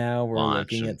 And now we're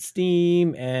looking at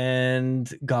Steam,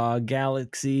 and GOG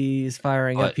Galaxy is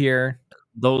firing up here.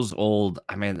 Those old,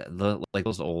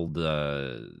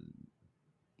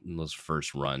 those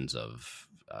first runs of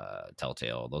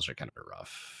Telltale, those are kind of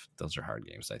rough. Those are hard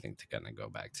games, I think, to kind of go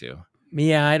back to.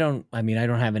 Yeah, I don't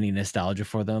have any nostalgia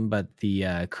for them, but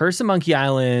the Curse of Monkey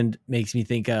Island makes me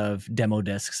think of demo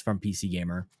discs from PC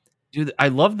Gamer. Dude, I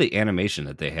love the animation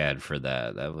that they had for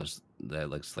that. That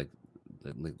looks like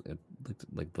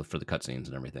for the cutscenes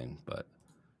and everything. But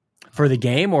for the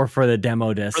game or for the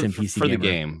demo discs in PC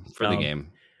Gamer? For the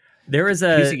game. There is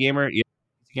a PC Gamer. Yeah,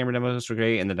 PC Gamer demos were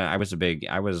great, and then I was a big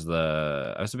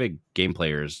game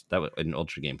players. That was in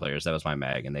Ultra Game Players. That was my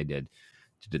mag, and they did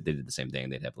the same thing.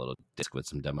 They'd have a little disc with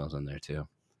some demos in there too.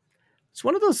 It's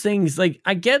one of those things. Like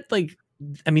I get, the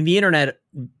internet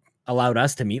allowed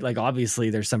us to meet. Like obviously,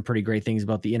 there's some pretty great things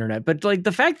about the internet, but like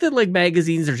the fact that like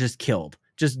magazines are just killed,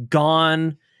 just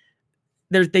gone.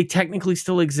 They technically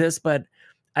still exist, but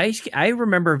I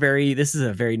remember this is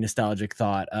a very nostalgic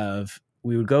thought of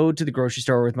we would go to the grocery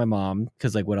store with my mom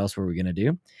because like what else were we gonna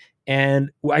do?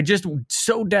 And I just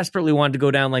so desperately wanted to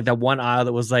go down like that one aisle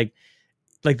that was like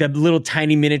the little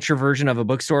tiny miniature version of a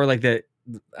bookstore, like the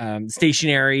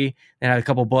stationery. They had a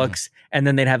couple books, and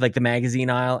then they'd have like the magazine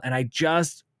aisle. And I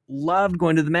just loved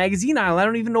going to the magazine aisle. I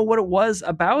don't even know what it was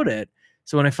about it.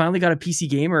 So when I finally got a PC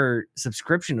Gamer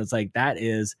subscription, it's like that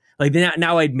is like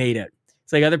now I'd made it.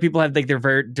 It's like other people have like their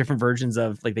very different versions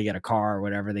of like they get a car or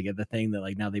whatever. They get the thing that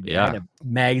like now they get a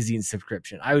magazine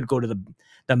subscription. I would go to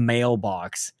the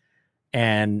mailbox,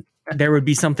 and there would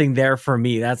be something there for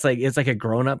me. That's like it's like a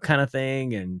grown up kind of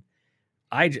thing, and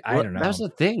I don't know. That's the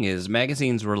thing is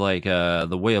magazines were like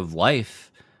the way of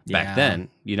life back then,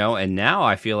 you know, and now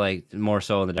I feel like more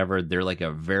so than ever they're like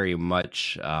a very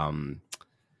much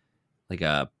like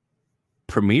a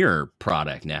premier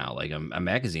product now. Like a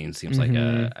magazine seems like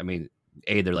I mean,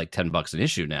 they're like $10 an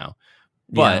issue now,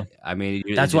 but I mean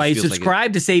that's why you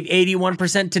subscribe to save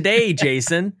 81% today,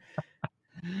 Jason.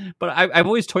 But I've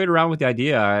always toyed around with the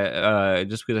idea,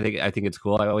 just because I think it's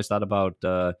cool. I always thought about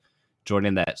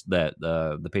joining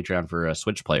the Patreon for a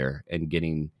Switch player and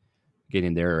getting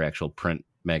their actual print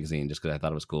magazine, just because I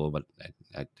thought it was cool. But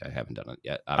I haven't done it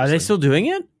yet. Obviously. Are they still doing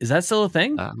it? Is that still a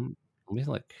thing? Let me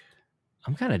look.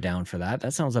 I'm kind of down for that.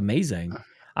 That sounds amazing.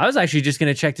 I was actually just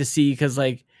going to check to see because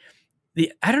like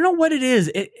I don't know what it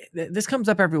is. This comes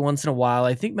up every once in a while.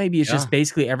 I think maybe it's just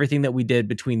basically everything that we did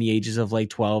between the ages of like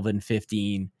 12 and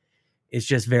 15. It's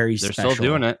just very special. They're still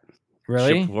doing it.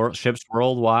 Really? Ships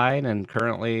worldwide, and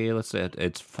currently, let's say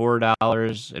it's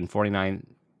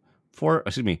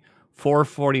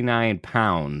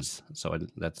 £4.49. So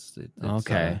it's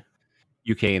okay.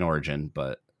 UK in origin,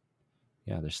 but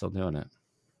yeah, they're still doing it.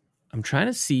 I'm trying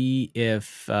to see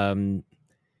if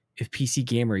PC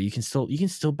Gamer, you can still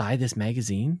buy this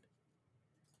magazine.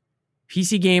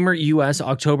 PC Gamer US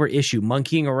October issue,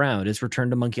 Monkeying Around, is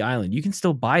returned to Monkey Island. You can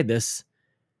still buy this.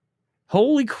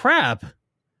 Holy crap.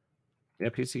 Yeah,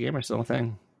 PC Gamer is still a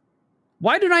thing.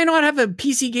 Why did I not have a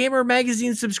PC Gamer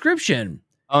magazine subscription?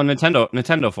 Oh,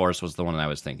 Nintendo Force was the one I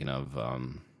was thinking of.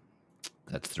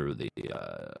 That's through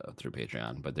through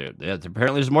Patreon, but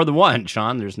apparently there's more than one.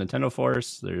 Sean, there's Nintendo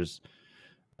Force. There's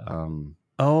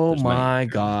oh my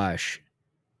gosh,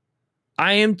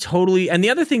 I am totally. And the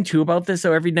other thing too about this,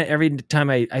 so every time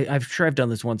I'm sure I've done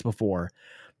this once before.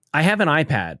 I have an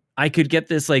iPad. I could get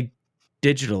this like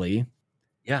digitally.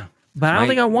 Yeah. But I don't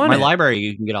think I want it. My library,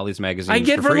 you can get all these magazines. I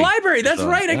get for from free. the library. That's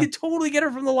right. Yeah. I could totally get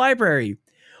it from the library.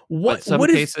 But some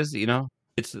cases, you know,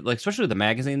 it's like, especially with the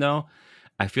magazine though,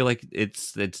 I feel like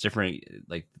it's different.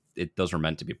 Like those were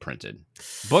meant to be printed.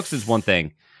 Books is one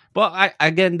thing, but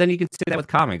then you can say that with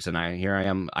comics, and here I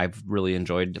am. I've really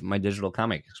enjoyed my digital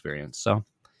comic experience. So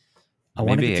I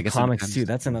want to get to comics too.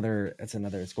 That's another.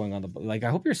 It's going on like. I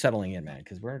hope you're settling in, man,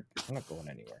 because we're not going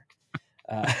anywhere.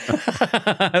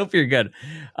 I hope you're good.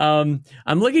 I'm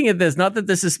looking at this. Not that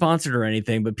this is sponsored or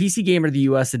anything, but PC Gamer the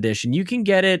US edition. You can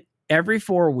get it every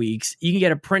 4 weeks. You can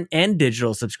get a print and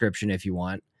digital subscription if you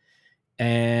want.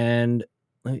 And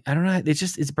I don't know.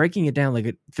 It's breaking it down like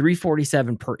at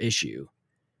 $347 per issue.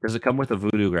 Does it come with a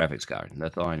Voodoo graphics card?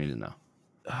 That's all I need to know.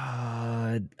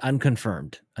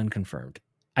 Unconfirmed.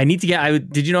 I need to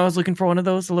get. Did you know I was looking for one of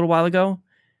those a little while ago?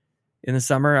 In the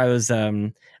summer, I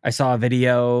saw a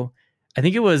video. I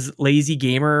think it was Lazy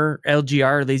Gamer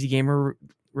LGR, Lazy Gamer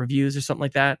Reviews or something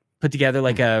like that. Put together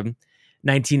like a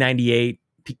 1998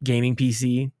 gaming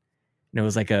PC. And it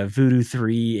was like a Voodoo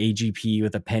 3 AGP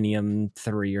with a Pentium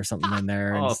 3 or something in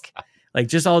there. And like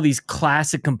just all these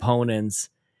classic components.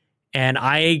 And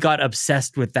I got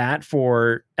obsessed with that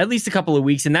for at least a couple of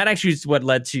weeks. And that actually is what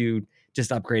led to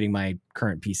just upgrading my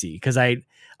current PC. Because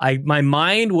my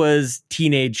mind was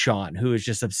teenage Sean, who was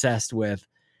just obsessed with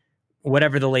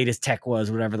whatever the latest tech was,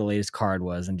 whatever the latest card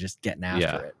was, and just getting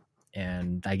after it.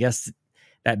 And I guess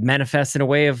that manifests in a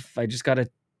way of I just got a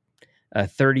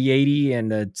 3080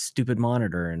 and a stupid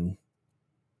monitor and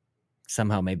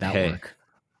somehow made that work.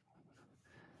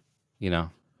 You know,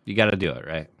 you got to do it,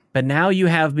 right? But now you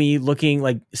have me looking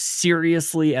like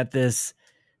seriously at this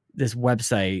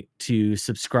website to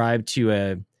subscribe to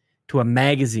a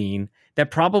magazine that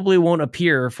probably won't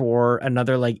appear for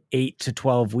another like 8 to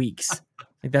 12 weeks.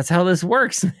 Like that's how this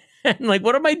works. And like,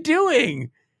 what am I doing?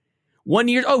 1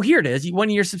 year. Oh, here it is. 1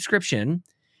 year subscription,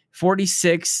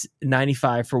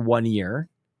 $46.95 for 1 year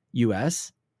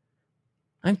US.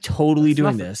 I'm totally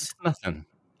doing this. Nothing.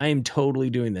 I am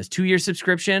totally doing this. 2 year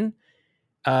subscription.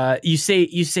 You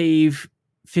save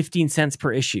 15 cents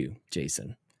per issue,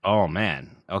 Jason. Oh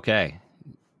man. Okay.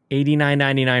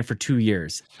 $89.99 for 2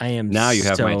 years. I am now you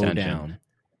have so my attention. Down.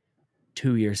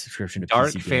 2-year subscription to Dark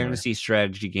PC Gamer. fantasy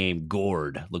strategy game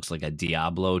Gourd looks like a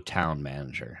Diablo town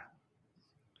manager.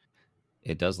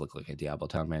 It does look like a Diablo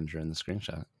town manager in the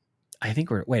screenshot. I think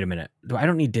wait a minute. I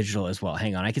don't need digital as well.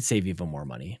 Hang on. I could save even more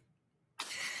money.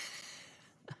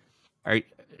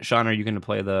 Sean, are you going to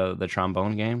play the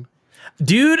trombone game?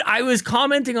 Dude, I was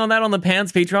commenting on that on the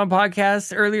Pants Patreon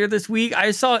podcast earlier this week.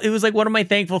 I saw it was like one of my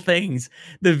thankful things.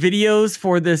 The videos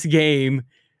for this game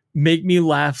make me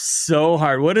laugh so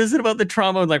hard. What is it about the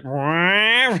trombone? Like,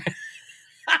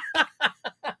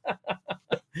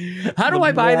 how do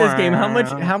I buy this game?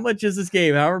 How much is this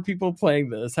game? How are people playing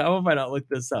this? How have I not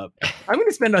looked this up? I'm going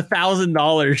to spend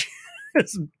 $1,000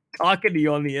 talking to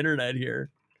you on the internet here.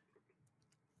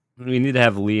 We need to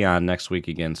have Leon next week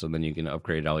again, so then you can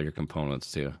upgrade all your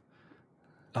components too.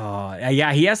 Oh,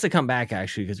 yeah, he has to come back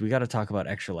actually because we got to talk about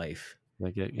Extra Life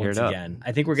Like, once again.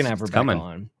 I think we're gonna have Rebecca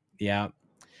on. Yeah.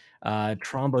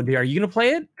 Trombone. Are you gonna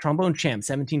play it? Trombone Champ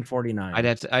 1749.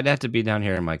 I'd have to be down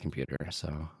here on my computer,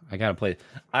 so I gotta play.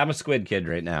 I'm a Squid Kid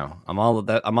right now. I'm all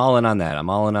in on that.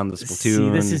 I'm all in on the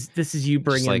Splatoon. See, this is you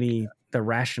bringing the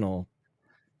rational.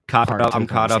 I'm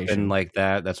caught up in like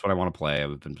that. That's what I want to play.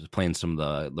 I've been playing some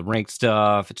of the ranked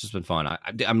stuff. It's just been fun.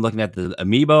 I'm looking at the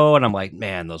amiibo and I'm like,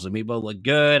 man, those amiibo look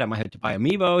good. I might have to buy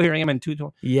amiibo. Here I am in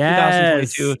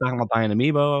 2022 talking about buying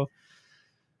amiibo.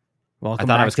 Welcome I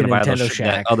thought back I was going to buy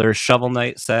that other Shovel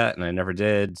Knight set, and I never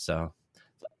did. So,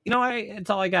 it's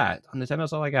all I got. On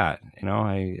Nintendo's all I got.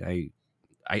 I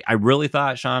really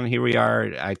thought, Sean, here we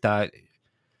are. I thought.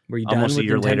 Were you almost done a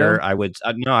year Nintendo? later? I would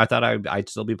no. I thought I'd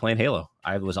still be playing Halo.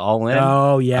 I was all in.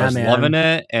 Oh yeah, I was man, loving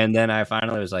it. And then I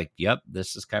finally was like, "Yep,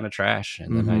 this is kind of trash."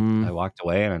 And then I walked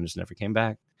away, and I just never came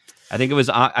back. I think it was.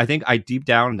 I think I deep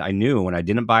down I knew when I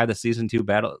didn't buy the season 2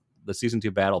 battle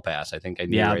pass. I think I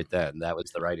knew right then that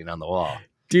was the writing on the wall.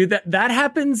 Dude, that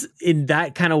happens in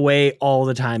that kind of way all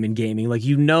the time in gaming. Like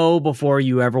before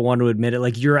you ever want to admit it.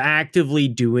 Like you're actively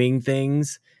doing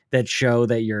things that show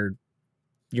that you're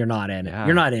not in it.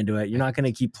 You're not into it. You're not going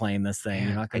to keep playing this thing.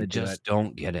 You're not going to do it. I just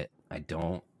don't get it. I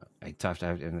don't.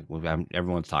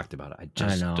 Everyone's talked about it. I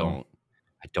just don't.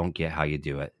 I don't get how you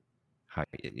do it.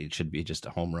 It should be just a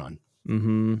home run.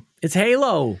 Mm-hmm. It's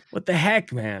Halo. What the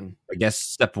heck, man? I guess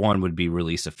step 1 would be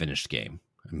release a finished game.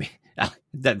 I mean,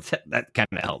 that kind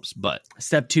of helps. But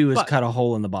step 2 is cut a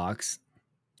hole in the box.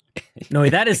 No,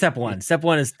 that is step 1. Step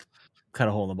 1 is cut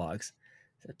a hole in the box.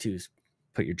 Step 2 is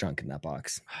put your junk in that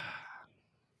box.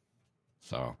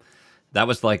 So that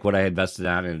was like what I invested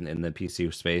on in the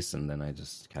PC space, and then I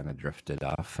just kind of drifted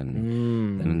off.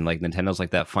 And like Nintendo's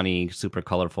like that funny, super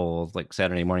colorful, like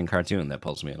Saturday morning cartoon that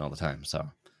pulls me in all the time. So,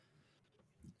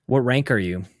 what rank are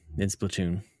you in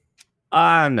Splatoon?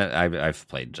 I've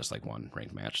played just like one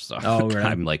ranked match, so really?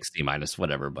 I'm like C-,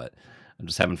 whatever. But I'm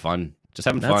just having fun. That's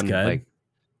fun, good.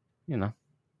 Like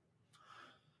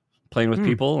playing with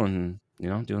people and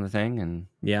doing the thing. And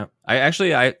yeah, I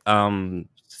spent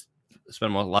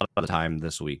a lot of the time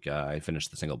this week. I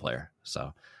finished the single player.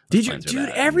 So did you, dude?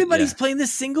 Everybody's playing the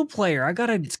single player.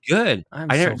 It's good.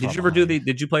 Did you ever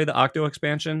did you play the Octo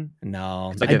expansion?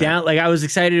 No, I was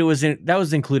excited. That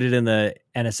was included in the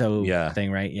NSO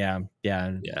thing, right? Yeah.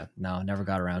 No, never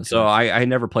got around to it. So I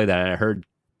never played that. And I heard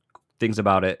things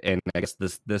about it, and I guess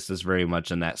this is very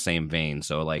much in that same vein.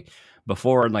 So like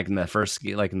before, like in the first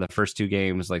 2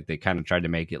 games, like they kind of tried to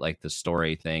make it like the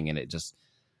story thing, and it doesn't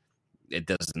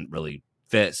really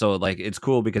fit. So like it's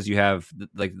cool because you have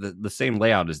like the same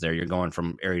layout is there. You're going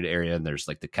from area to area, and there's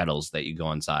like the kettles that you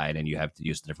go inside, and you have to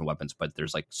use the different weapons, but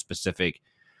there's like specific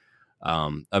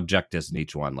objectives in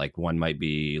each one. Like one might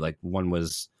be like one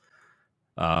was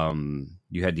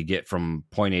you had to get from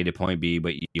point A to point B,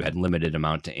 but you had limited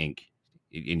amount to ink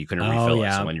and you couldn't refill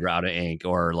it. So when you're out of ink,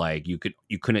 or like you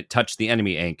couldn't touch the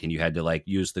enemy ink, and you had to like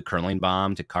use the curling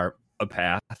bomb to carve a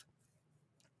path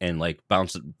and like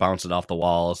bounce it off the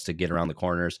walls to get around the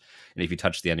corners. And if you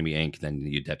touch the enemy ink, then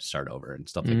you'd have to start over and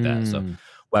stuff like that. So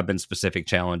weapon specific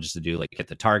challenges to do, like hit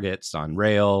the targets on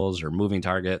rails or moving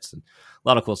targets, and a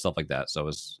lot of cool stuff like that. So it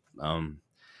was,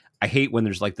 I hate when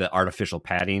there's like the artificial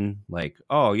padding, like,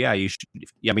 oh yeah, you should,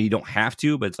 I mean, you don't have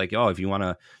to, but it's like, oh, if you want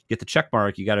to get the check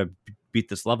mark, you got to beat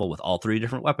this level with all 3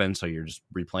 different weapons. So you're just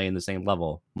replaying the same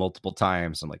level multiple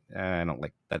times. I'm like, I don't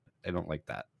like that. I don't like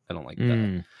that.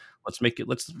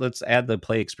 Let's add the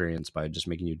play experience by just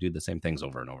making you do the same things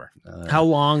over and over. How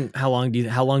long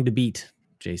to beat,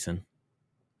 Jason?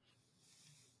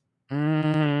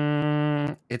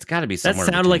 It's got to be somewhere.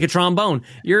 That sounded like a trombone.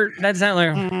 That sounded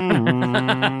like.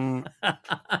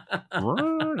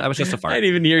 That was just a fart. I didn't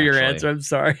even hear your answer. I'm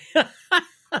sorry.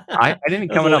 I didn't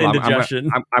come up.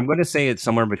 I'm going to say it's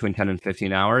somewhere between 10 and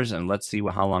 15 hours, and let's see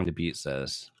how long the beat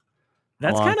says.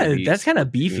 That's How long kind to of beat that's kind of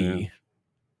Splatoon? beefy.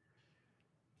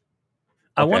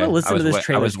 I want to Okay, listen to this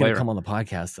trailer. It's going way- to come on the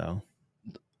podcast, though.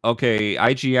 Okay,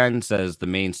 IGN says the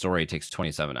main story takes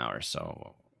 27 hours,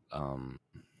 so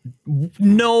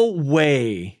No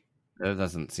way. that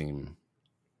doesn't seem.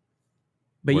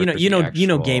 But Where's the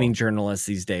actual- gaming journalists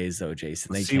these days, though,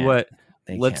 Jason. Let's They see can't- what.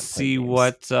 they Let's can't play see games.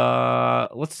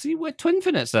 what. Let's see what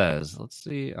Twinfinite says. Let's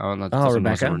see. Oh, no, Oh, this one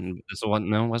Rebecca? This one,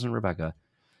 no, it wasn't Rebecca.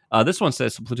 This one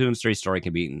says Splatoon 3 story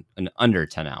can be in under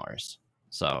 10 hours.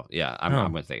 So yeah, I'm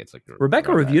gonna think it's like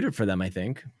Rebecca around reviewed it for them, I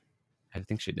think, that. I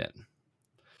think she did.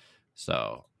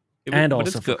 So and but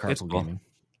also it's for good. It's Carpool cool. Gaming.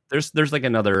 There's like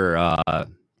another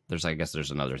I guess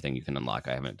there's another thing you can unlock.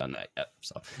 I haven't done that yet.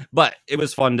 So but it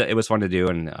was fun to do,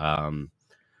 and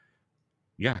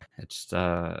yeah, it's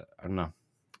I don't know.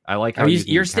 I like how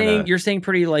You're staying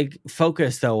pretty like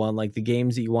focused though on like the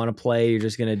games that you want to play. You're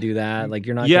just gonna do that. Like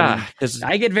you're not.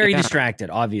 I get very distracted.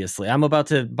 Obviously, I'm about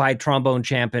to buy Trombone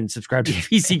Champ and subscribe to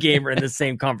PC Gamer in the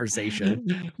same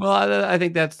conversation. Well, I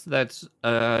think that's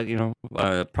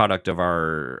a product of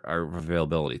our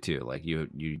availability too. Like you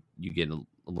get a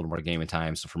little more gaming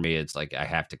time. So for me, it's like I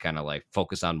have to kind of like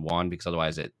focus on one, because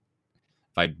otherwise if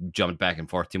I jumped back and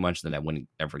forth too much, then I wouldn't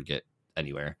ever get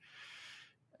anywhere.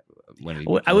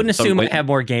 I wouldn't assume I have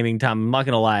more gaming time. I'm not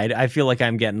gonna lie. I feel like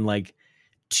I'm getting like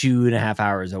 2.5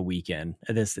 hours a weekend.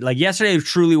 This like yesterday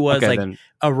truly was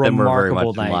a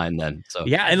remarkable night. Line, then. So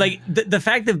yeah, and like the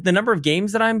fact that the number of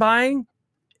games that I'm buying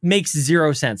makes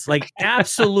zero sense. Like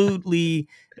absolutely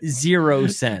zero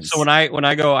sense. So when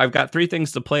I go, I've got 3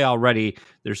 things to play already.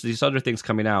 There's these other things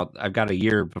coming out. I've got a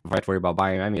year before I have to worry about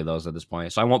buying any of those at this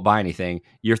point. So I won't buy anything.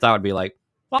 Your thought would be like,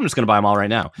 well, I'm just going to buy them all right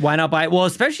now. Why not buy? Well,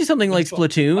 especially something like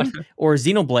Splatoon or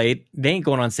Xenoblade. They ain't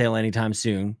going on sale anytime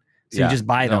soon. So you just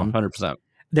buy them. 100%.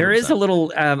 There is a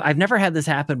little, I've never had this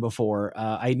happen before.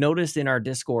 I noticed in our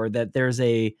Discord that there's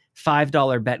a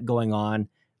 $5 bet going on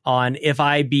if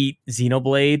I beat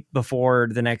Xenoblade before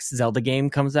the next Zelda game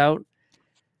comes out.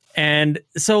 And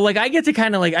so like I get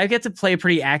to play a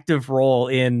pretty active role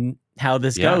in how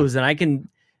this goes, and I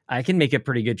can make a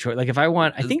pretty good choice. Like if I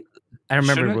want, I don't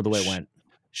remember the way it went.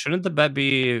 Shouldn't the bet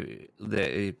be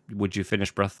would you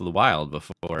finish Breath of the Wild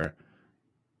before?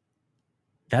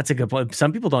 That's a good point.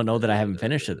 Some people don't know that I haven't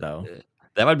finished it though.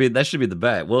 That should be the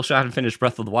bet. Will Shot finish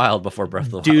Breath of the Wild before Breath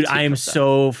of the Wild? Dude, I am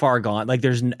so far gone. Like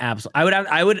there's an absolute.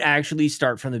 I would actually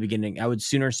start from the beginning. I would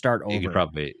sooner start over. You could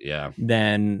probably, yeah.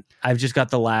 Then I've just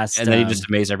got the last. And then you just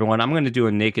amaze everyone. I'm going to do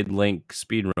a Naked Link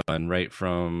speed run right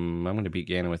from. I'm going to beat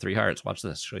Ganon with 3 hearts. Watch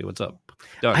this. Show you what's up.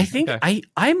 Done. I think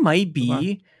I might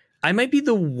be. I might be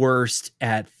the worst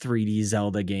at 3D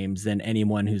Zelda games than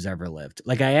anyone who's ever lived.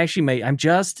 Like I actually I'm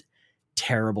just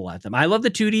terrible at them. I love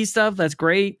the 2D stuff. That's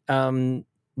great.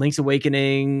 Link's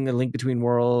Awakening, A Link Between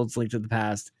Worlds, Link to the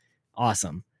Past.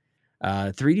 Awesome.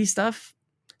 3D stuff.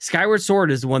 Skyward Sword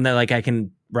is the one that like I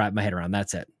can wrap my head around.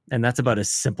 That's it. And that's about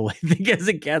as simple I think as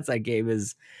it gets. That game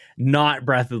is not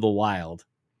Breath of the Wild.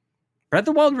 Breath of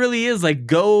the Wild really is like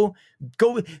go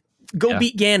beat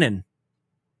Ganon.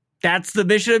 That's the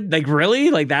mission. Like,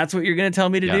 really? Like, that's what you're going to tell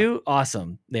me to do?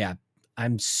 Awesome. Yeah.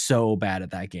 I'm so bad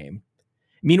at that game.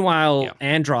 Meanwhile,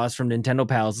 Andros from Nintendo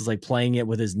Pals is like playing it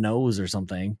with his nose or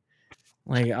something.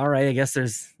 Like, all right, I guess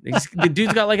the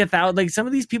dude's got like 1,000. Like, some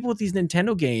of these people with these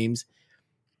Nintendo games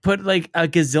put like a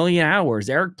gazillion hours.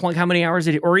 Eric Plunk, how many hours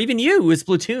or even you with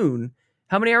Splatoon?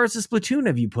 How many hours of Splatoon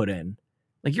have you put in?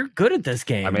 Like, you're good at this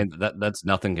game. I mean, that's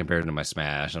nothing compared to my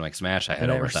Smash. And like Smash, I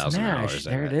had over 1,000 hours.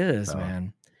 There it is,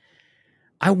 man.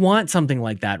 I want something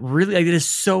like that. Really, like, it is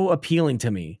so appealing to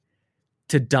me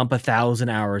to dump 1,000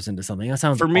 hours into something. That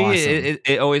sounds for me.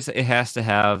 Awesome. It has to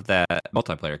have that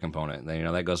multiplayer component. You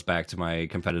know, that goes back to my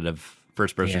competitive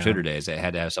first-person shooter days. It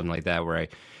had to have something like that where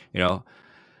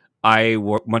I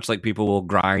much like people will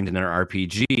grind in an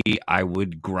RPG. I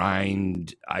would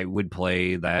grind. I would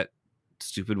play that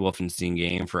stupid Wolfenstein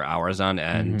game for hours on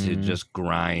end to just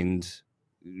grind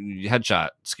headshot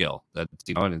skill. That's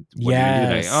and what do you do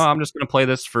today? Oh, I'm just going to play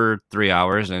this for 3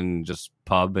 hours and just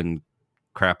pub and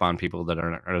crap on people that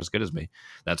aren't as good as me.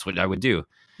 That's what I would do,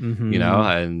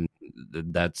 and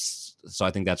that's so. I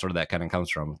think that's where that kind of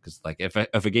comes from, because like if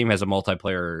a game has a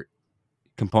multiplayer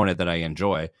component that I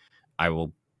enjoy, I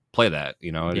will play that.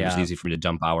 It's easy for me to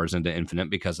dump hours into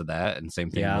Infinite because of that, and same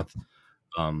thing with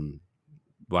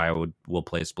why will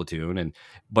play Splatoon,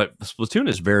 but Splatoon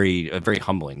is very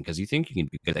humbling, because you think you can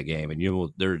be good at that game, and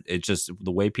it's just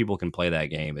the way people can play that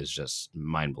game is just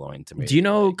mind blowing to me. Do you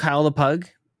know Kyle the Pug?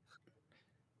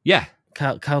 Yeah,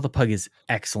 Kyle the Pug is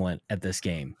excellent at this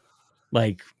game.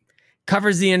 Like,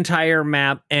 covers the entire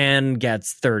map and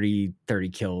gets 30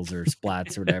 kills or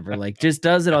splats or whatever. Like just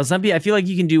does it all. Some people, I feel like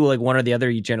you can do like one or the other.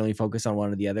 You generally focus on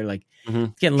one or the other, like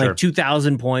getting like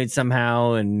 2,000 points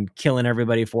somehow and killing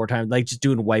everybody 4 times, like just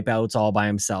doing wipeouts all by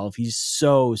himself. He's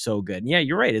so good. And yeah,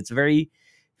 you're right. It's very,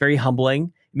 very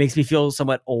humbling. It makes me feel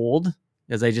somewhat old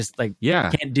because I just like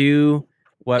can't do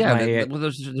what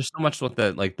there's so much with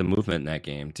the like the movement in that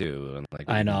game too, and like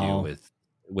I know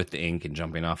with the ink and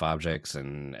jumping off objects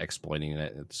and exploiting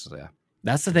it. It's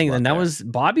that's the thing. And that was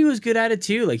Bobby was good at it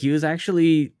too. Like he was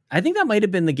actually, I think that might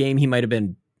have been the game he might have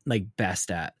been like best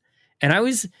at. And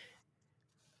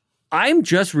I'm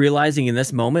just realizing in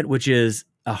this moment, which is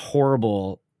a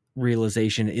horrible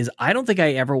realization, is I don't think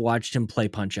I ever watched him play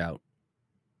Punch-Out.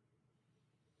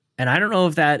 And I don't know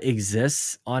if that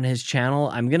exists on his channel.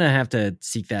 I'm going to have to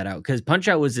seek that out because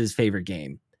Punch-Out was his favorite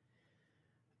game.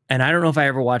 And I don't know if I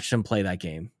ever watched him play that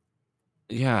game.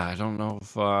 Yeah, I don't know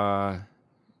if...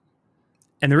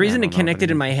 And the reason it connected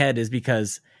in my head is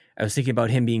because I was thinking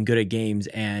about him being good at games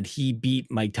and he beat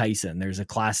Mike Tyson. There's a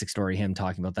classic story, him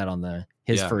talking about that on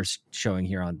his first showing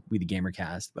here on We the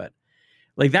Gamercast. But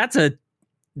like that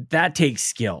takes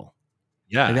skill.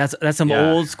 Yeah. Like that's some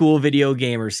old school video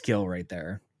gamer skill right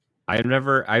there. I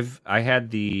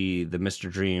had the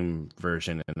Mr. Dream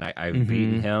version and I've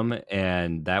beaten him,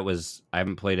 and that was, I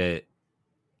haven't played it.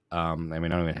 I mean, I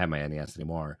don't even have my NES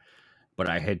anymore, but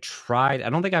I had tried. I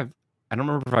don't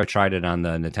remember if I tried it on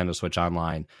the Nintendo Switch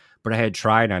Online, but I had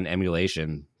tried on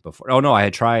emulation before. Oh no, I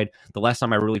had tried. The last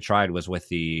time I really tried was with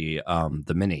the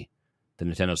Mini, the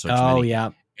Nintendo Switch Mini. Oh yeah,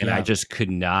 and I just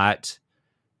could not.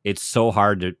 It's so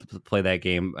hard to play that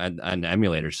game on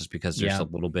emulators just because there's a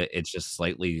little bit. It's just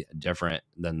slightly different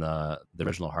than the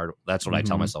original hardware. That's what I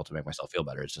tell myself to make myself feel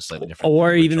better. It's just slightly different.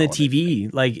 Or even the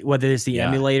TV, like whether it's the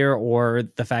emulator or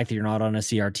the fact that you're not on a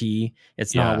CRT,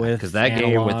 it's not with because that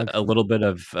game with a little bit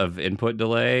of input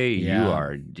delay,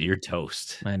 you're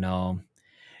toast. I know.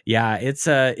 Yeah,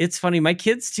 it's funny. My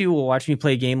kids too will watch me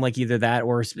play a game like either that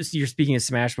or you're speaking of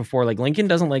Smash before. Like Lincoln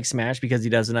doesn't like Smash because he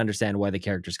doesn't understand why the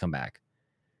characters come back.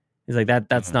 He's like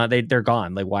that's not they're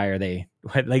gone. Like why are they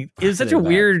like? It was such a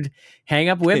weird hang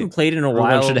up. We haven't played in a while.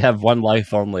 Everyone should have one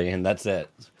life only, and that's it.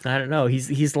 I don't know.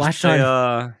 He's latched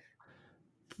on.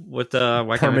 With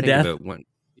why can't I think of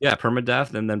it?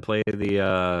 Permadeath, and then play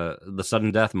the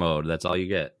sudden death mode. That's all you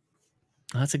get.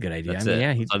 Oh, that's a good idea. That's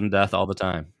it. Sudden death all the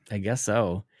time. I guess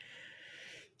so.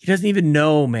 He doesn't even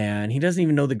know, man. He doesn't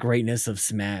even know the greatness of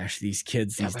Smash. These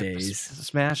kids these days.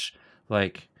 Smash,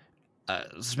 like.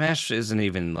 Smash isn't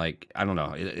even like, I don't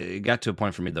know. It got to a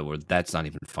point for me though where that's not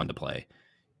even fun to play.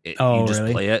 You just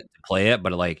really? play it,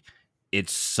 but like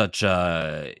it's such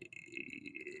a.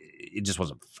 It just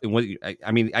wasn't.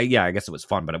 I mean, I guess it was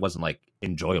fun, but it wasn't like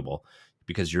enjoyable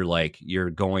because you're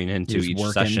going into each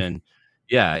session.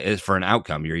 Yeah, it's for an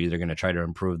outcome. You're either going to try to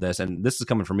improve this, and this is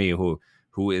coming from me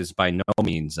who is by no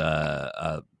means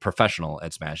a professional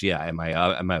at Smash. Yeah, am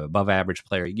I above average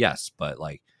player? Yes, but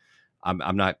like.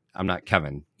 I'm not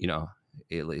Kevin, you know.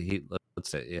 Let's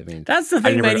say, I mean, that's the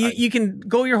thing, man. You can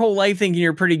go your whole life thinking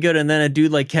you're pretty good, and then a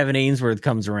dude like Kevin Ainsworth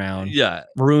comes around,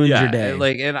 ruins your day.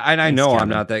 Like, and I know Kevin. I'm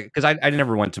not that because I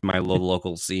never went to my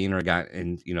local scene or got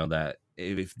in. You know that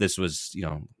if this was, you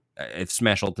know, if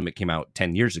Smash Ultimate came out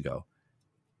 10 years ago,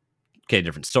 okay,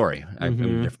 different story. I'm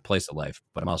in a different place of life,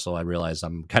 but I realize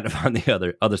I'm kind of on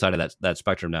the other side of that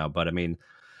spectrum now. But I mean,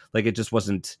 like, it just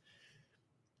wasn't.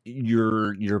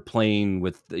 You're playing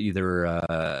with either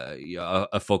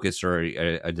a focus or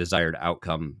a desired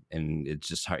outcome, and it's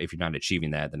just hard. If you're not achieving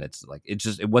that, then it's like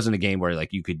it wasn't a game where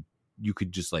like you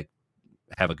could just like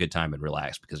have a good time and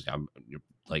relax because you're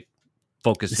like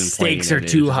focused. The stakes are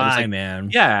too high,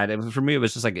 man. Yeah, and for me, it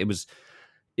was just like it was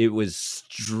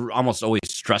almost always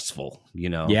stressful, you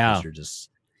know. Yeah, you're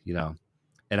just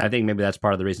and I think maybe that's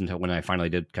part of the reason when I finally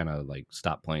did kind of like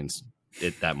stop playing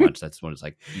it that much. That's when it's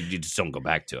like you just don't go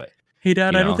back to it. Hey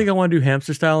Dad, I don't think I want to do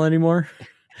hamster style anymore.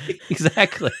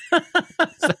 Exactly.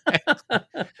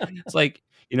 It's like,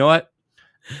 you know what,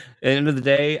 at the end of the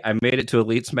day I made it to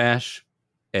Elite Smash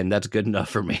and that's good enough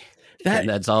for me. And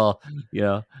that's all,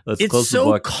 let's close the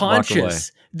book,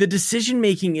 conscious. The decision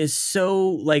making is so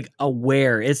like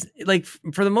aware. It's like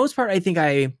for the most part I think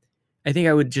I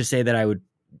would just say that I would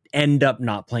end up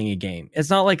not playing a game. It's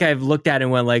not like I've looked at it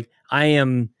and went like, I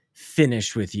am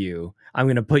finished with you. I'm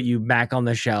going to put you back on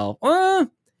the shelf.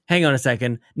 Hang on a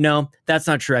second. No, that's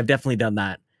not true. I've definitely done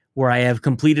that where I have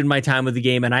completed my time with the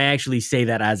game and I actually say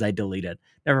that as I delete it.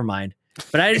 Never mind.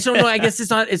 But I just don't know. I guess it's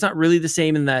not really the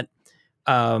same in that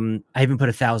I haven't put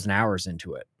 1,000 hours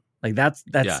into it. Like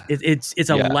it's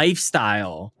a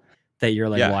lifestyle that you're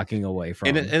like Yeah. walking away from.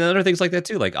 And other things like that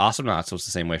too. Like Awesome Knots was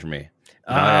the same way for me.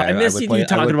 I miss would you play- I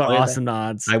talking would about play that. Awesome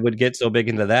Knots. I would get so big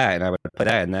into that, and I would play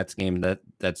that, and that's a game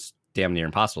that's damn near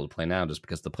impossible to play now, just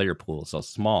because the player pool is so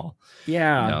small.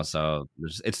 Yeah. You know, so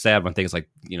it's sad when things like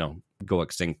go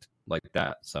extinct like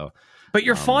that. So, But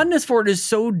your fondness for it is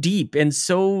so deep and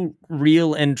so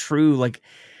real and true. Like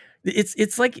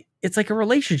it's like a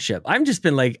relationship. I've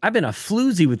been a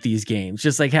floozy with these games,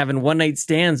 just like having one night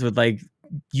stands with like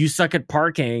You Suck at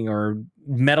Parking or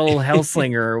Metal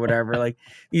Hellslinger or whatever. Like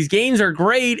these games are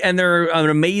great and they're an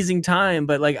amazing time,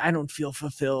 but like I don't feel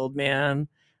fulfilled, man.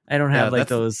 I don't have like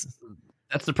those.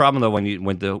 That's the problem though when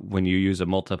you use a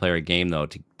multiplayer game though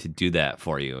to do that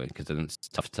for you, because then it's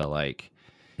tough to like.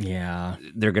 Yeah,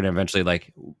 they're gonna eventually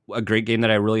like a great game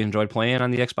that I really enjoyed playing on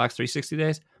the Xbox 360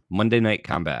 days. Monday Night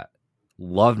Combat.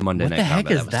 Loved Monday Night Combat. What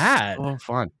the heck is that? So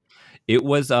fun. It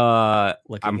was I'm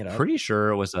pretty sure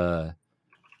it was a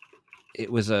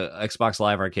Xbox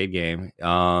Live arcade game.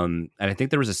 And I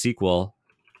think there was a sequel.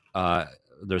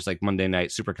 There's like Monday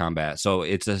Night Super Combat. So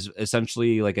it's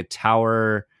essentially like a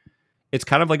tower. It's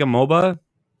kind of like a MOBA.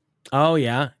 Oh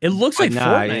yeah, it looks like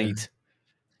Fortnite.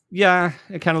 Yeah,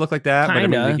 it kind of looked like that. Kinda.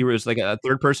 But I mean, you were like a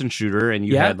third-person shooter, and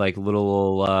you had like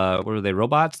little, what were they,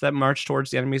 robots that marched towards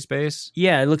the enemy's base?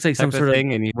 Yeah, it looks like some sort of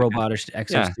thing, and robotish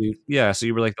exosuit. Yeah, so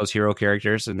you were like those hero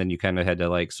characters, and then you kind of had to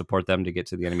like support them to get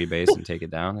to the enemy base and take it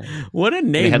down. What a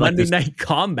name, Monday Night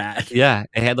Combat. Yeah,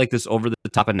 it had like this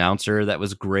over-the-top announcer that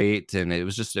was great, and it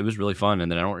was really fun.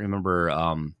 And then I don't remember,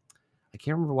 I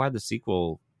can't remember why the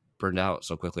sequel burned out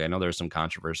so quickly. I know there was some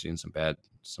controversy and some bad,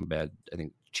 I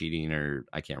think, cheating, or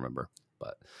I can't remember,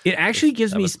 but it actually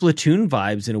gives me Splatoon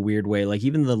vibes in a weird way. Like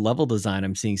even the level design,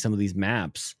 I'm seeing some of these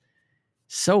maps.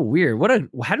 So weird. Why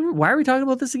are we talking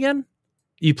about this again?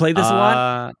 You played this a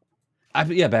lot?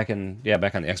 Back on the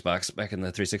Xbox, back in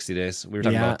the 360 days. We were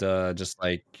talking about just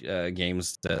like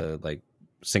games to like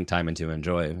sink time into,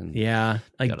 enjoy. And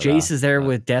like Jace is there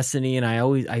with Destiny, and I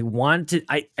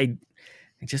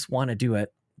just want to do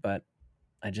it, but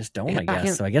I just don't. I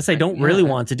guess so. I guess I don't really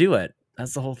want to do it.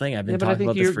 That's the whole thing. I've been talking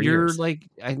about this for years. But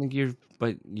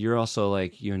you're also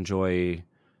like you enjoy,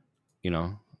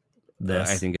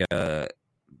 this. I think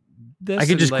this I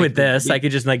could just quit this. I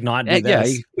could just like not do this. Yeah,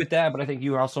 you quit that. But I think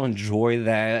you also enjoy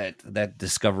that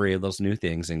discovery of those new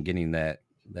things and getting that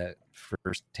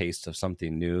first taste of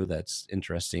something new that's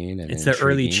interesting. And it's the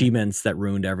early achievements that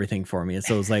ruined everything for me. It's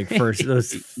those like first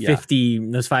those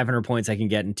 500 points I can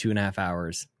get in 2.5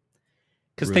 hours.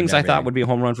 Because things I thought would be a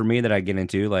home run for me that I get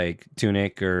into, like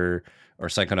Tunic or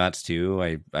Psychonauts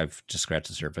 2, I've just scratched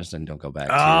the surface and don't go back.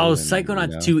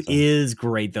 Psychonauts 2 is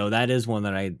great though. That is one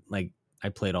that I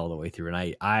played all the way through,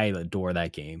 and I adore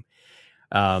that game.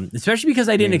 Especially because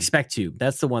I didn't expect to.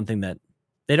 That's the one thing that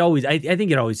it always. I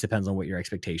think it always depends on what your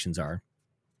expectations are.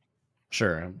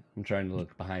 Sure, I'm trying to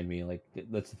look behind me. Like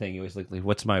that's the thing. You always like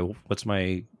what's my.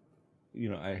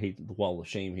 I hate the wall of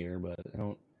shame here, but I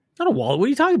don't. Not a wall. What are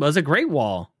you talking about? It's a great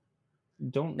wall.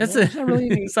 It's not really.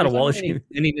 It's not a wall of shame.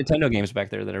 Any Nintendo games back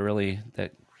there that are really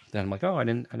that I'm like, oh, I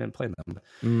didn't play them.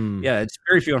 Yeah, it's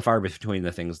very few and far between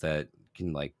the things that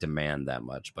can like demand that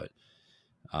much. But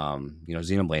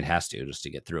Xenoblade has to just to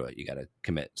get through it. You got to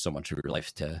commit so much of your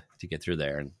life to get through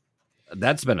there, and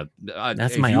that's been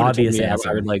that's my obvious answer.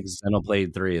 I would like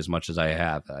Xenoblade 3 as much as I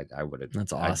have. I would have.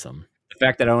 That's awesome. The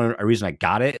fact that a reason I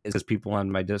got it is because people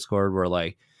on my Discord were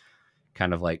like,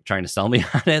 kind of like trying to sell me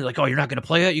on it, like, oh, you're not going to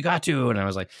play it, you got to. And I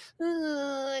was like,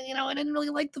 I didn't really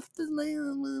like the.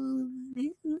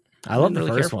 I love the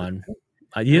first one.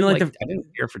 You didn't like the. I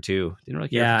didn't care for 2. Didn't really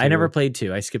care. Yeah, for 2. I never played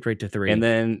 2. I skipped right to 3. And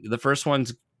then the first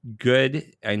one's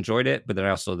good. I enjoyed it, but then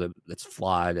also it's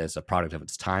flawed as a product of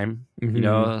its time.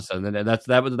 So then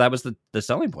that was the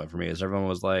selling point for me. Is everyone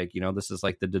was like, this is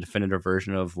like the definitive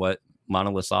version of what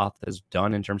Monolith Soft has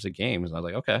done in terms of games. And I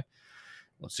was like, okay.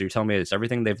 So you're telling me it's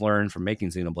everything they've learned from making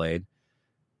Xenoblade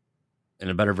in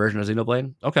a better version of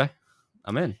Xenoblade? Okay,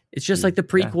 I'm in. It's just like the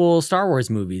prequel Star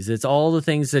Wars movies. It's all the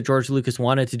things that George Lucas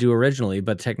wanted to do originally,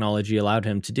 but technology allowed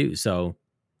him to do. So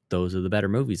those are the better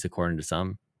movies, according to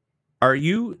some. Are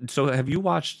you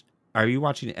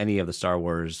watching any of the Star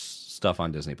Wars stuff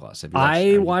on Disney Plus?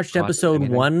 I watched episode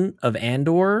 1 of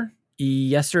Andor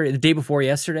yesterday, the day before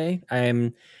yesterday.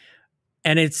 I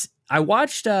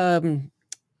watched the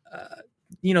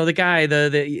guy,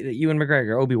 the Ewan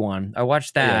McGregor, Obi-Wan. I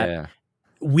watched that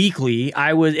weekly.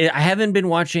 I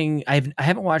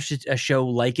haven't watched a show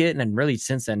like it, and really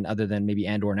since then, other than maybe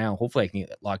Andor now. Hopefully I can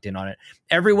get locked in on it.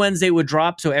 Every Wednesday would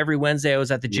drop, so every Wednesday I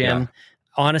was at the gym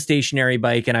on a stationary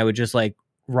bike, and I would just like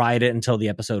ride it until the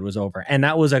episode was over. And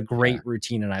that was a great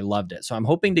routine, and I loved it. So I'm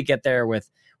hoping to get there with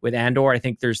Andor. I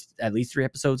think there's at least 3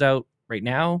 episodes out right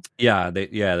now.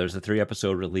 There's a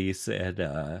 3-episode release,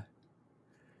 and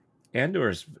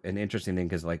Andor's an interesting thing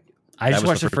because like I just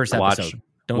watched the first episode.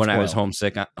 When I was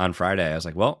homesick on Friday, I was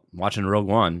like, well, watching Rogue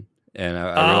One, and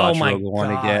I rewatched Rogue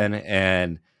One again,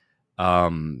 and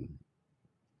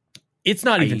it's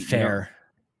not even fair.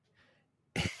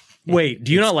 Wait,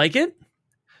 do you not like it?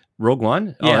 Rogue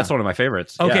One? Oh, that's one of my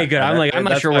favorites. Okay, good. I'm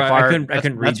not sure why I couldn't read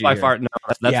you. That's by far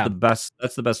that's the best.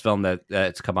 That's the best film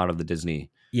that's come out of the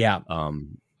Disney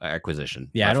acquisition.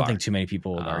 Yeah, I don't think too many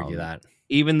people would argue that.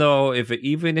 Even though if it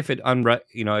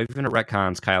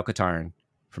retcons Kyle Katarn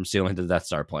from stealing the Death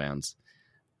Star plans,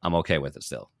 I'm okay with it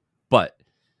still. But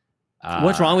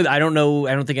what's wrong with? I don't know.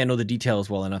 I don't think I know the details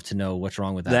well enough to know what's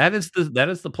wrong with that. That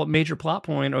is the major plot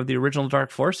point of the original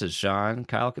Dark Forces, Sean.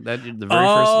 Kyle, the very first.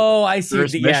 I see.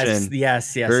 First mission,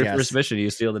 yes. First mission, you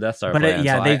steal the Death Star. But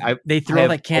plan. They throw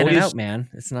that cannon out, man.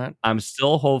 It's not. I'm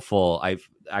still hopeful.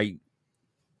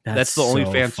 That's the only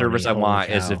fan service I want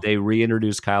is if they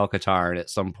reintroduce Kyle Katarn at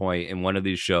some point in one of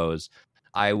these shows.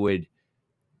 I would.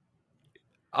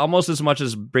 Almost as much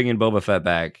as bringing Boba Fett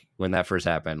back when that first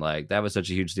happened, like that was such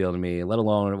a huge deal to me. Let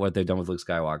alone what they've done with Luke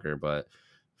Skywalker, but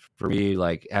for me,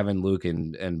 like having Luke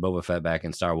and Boba Fett back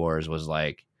in Star Wars was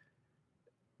like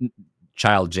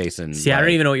child Jason. See, I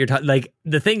don't even know what you're talking. Like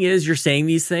the thing is, you're saying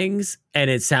these things, and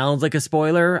it sounds like a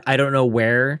spoiler. I don't know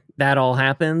where that all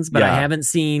happens, but I haven't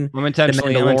seen. I'm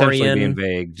intentionally being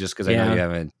vague just because I know you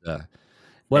haven't.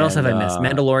 What else have I missed?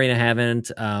 Mandalorian, I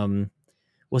haven't.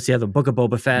 We'll see how the Book of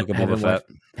Boba Fett.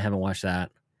 I haven't watched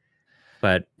that,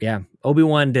 but yeah,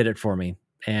 Obi-Wan did it for me,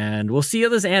 and we'll see how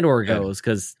this Andor goes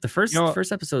because the first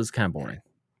episode is kind of boring.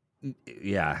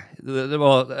 Yeah,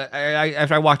 well,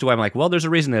 after I walked away, I'm like, well, there's a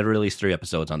reason they released 3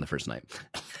 episodes on the first night.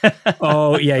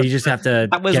 Oh yeah, you just have to.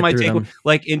 That was my take.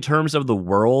 Like in terms of the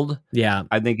world, yeah,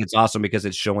 I think it's awesome because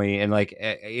it's showing, and like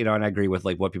and I agree with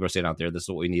like what people are saying out there. This is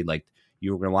what we need. Like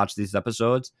you were going to watch these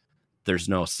episodes. There's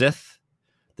no Sith.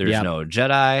 There's no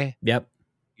Jedi. Yep.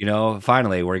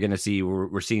 Finally, we're going to see,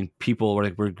 we're seeing people,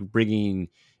 we're bringing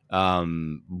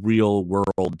real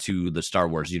world to the Star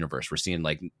Wars universe. We're seeing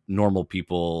like normal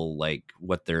people, like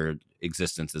what their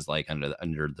existence is like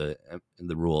under the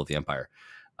rule of the Empire.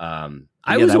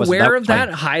 I was aware of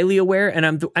that, highly aware.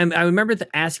 And I remember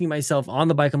asking myself on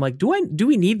the bike, I'm like, do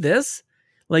we need this?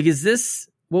 Like, is this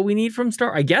what we need from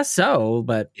Star? I guess so,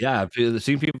 but yeah,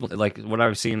 seeing people like what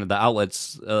I've seen the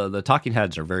outlets, the talking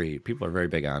heads people are very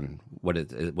big on what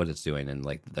it's doing, and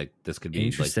like this could be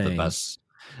like the best.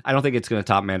 I don't think it's going to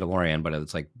top Mandalorian, but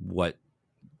it's like what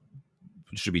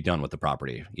should be done with the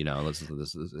property.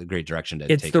 This is a great direction to.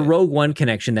 It's take the Rogue One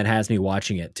connection that has me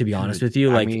watching it. To be honest with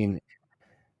you, like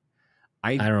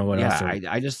I don't know what else.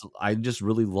 I just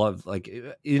really love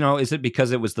is it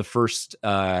because it was the first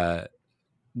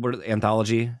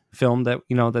anthology film that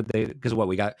that they, because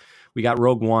we got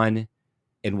Rogue One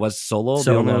and was Solo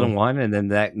the only one, and then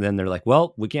they're like,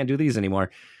 well, we can't do these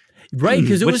anymore, right?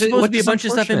 Because it was supposed to be a bunch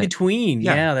of stuff in between.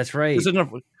 Yeah, that's right. It's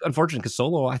unfortunate because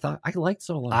Solo, I liked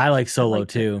Solo. I like Solo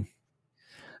too.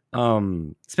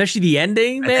 Especially the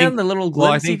ending, man. The little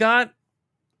glimpse he got.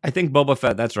 I think Boba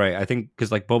Fett. That's right. I think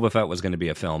because like Boba Fett was going to be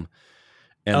a film,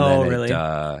 and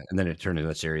then it turned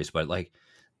into a series, but like.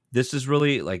 This is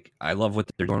really like I love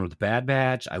what they're doing with the Bad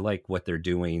Batch. I like what they're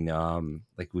doing.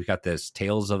 Like we got this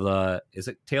Tales of the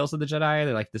Jedi?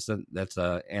 They're like this. That's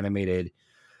animated.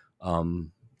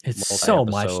 It's so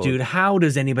much, dude. How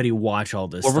does anybody watch all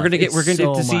this? Well, stuff? we're gonna get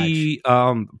to see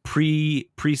pre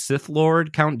Sith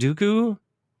Lord Count Dooku.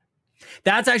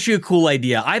 That's actually a cool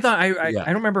idea. I thought I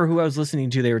don't remember who I was listening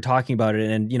to. They were talking about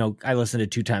it, and I listen to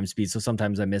 2 times speed, so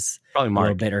sometimes I miss probably Mark. A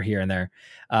little bit or here and there.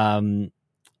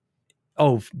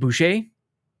 Oh, Boucher?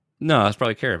 No, that's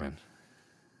probably Caravan.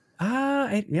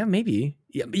 Yeah, maybe.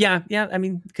 Yeah. I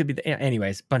mean, could be.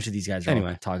 Anyways, a bunch of these guys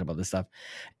are talking about this stuff,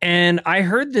 and I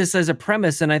heard this as a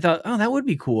premise, and I thought, oh, that would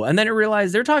be cool. And then I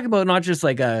realized they're talking about not just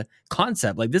like a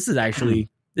concept. Like this is actually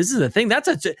this is a thing. That's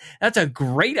a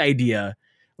great idea.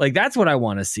 Like that's what I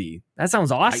want to see. That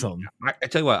sounds awesome. I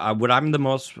tell you what I'm the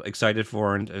most excited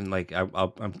for, and like I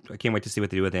can't wait to see what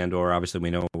they do with Andor. Obviously,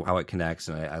 we know how it connects,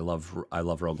 and I love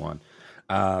Rogue One.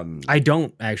 I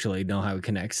don't actually know how it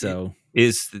connects. So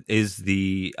is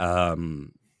the Ahsoka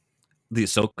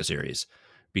series,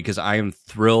 because I am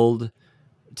thrilled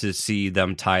to see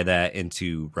them tie that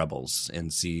into Rebels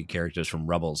and see characters from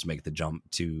Rebels make the jump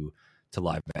to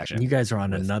live action. You guys are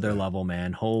on another level,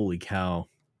 man. Holy cow.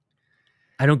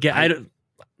 I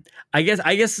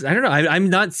guess I don't know. I'm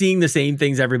not seeing the same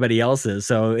things everybody else is.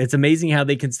 So it's amazing how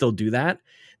they can still do that.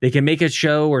 they can make a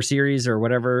show or series or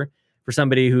whatever for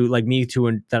somebody who like me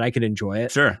that I could enjoy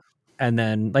it. Sure. And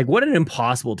then like, what an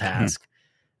impossible task.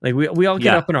 Like we all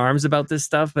get up in arms about this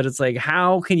stuff, but it's like,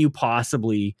 how can you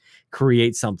possibly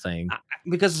create something?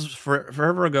 Because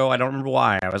forever ago, I don't remember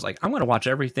why, I was like, I'm going to watch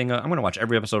everything. I'm going to watch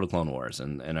every episode of Clone Wars.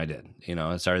 And I did,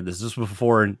 I started this was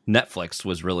before Netflix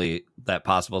was really that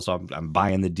possible. So I'm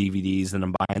buying the DVDs and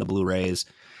I'm buying the Blu-rays.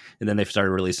 And then they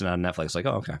started releasing on Netflix. Like,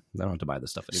 oh, okay, I don't have to buy this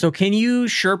stuff anymore. So can you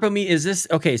Sherpa me? Is this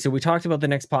okay? So we talked about the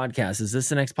next podcast. Is this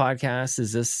the next podcast?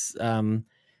 Is this?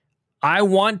 I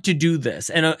want to do this,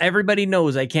 and everybody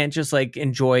knows I can't just like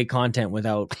enjoy content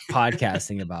without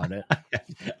podcasting about it.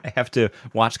 I have to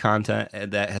watch content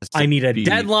that has. I need a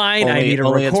deadline. I need a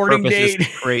recording date.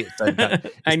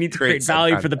 I need to create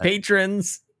value for the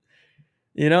patrons.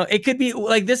 It could be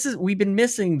like this is. We've been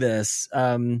missing this.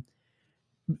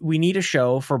 We need a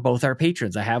show for both our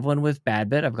patrons. I have one with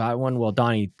Badbit. I've got one. Well,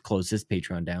 Donnie closed his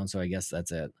Patreon down, so I guess that's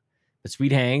it. But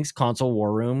Sweet Hanks, Console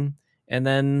War Room, and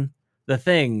then The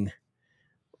Thing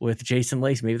with Jason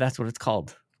Lace. Maybe that's what it's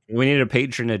called. We need a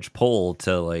patronage poll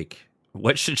to like,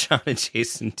 what should John and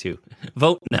Jason do?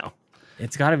 Vote no.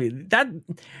 It's got to be that.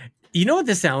 You know what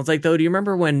this sounds like, though? Do you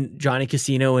remember when Johnny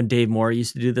Casino and Dave Moore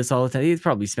used to do this all the time? They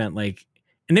probably spent like,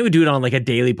 and they would do it on like a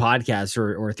daily podcast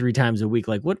or 3 times a week.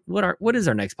 Like, what is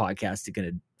our next podcast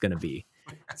gonna be?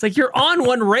 It's like, you're on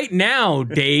one right now,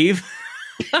 Dave.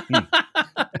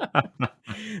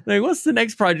 Like, what's the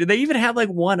next project? They even had like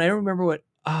one. I don't remember what.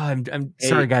 Oh, I'm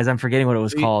sorry, guys. I'm forgetting what it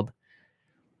was called.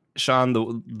 Sean,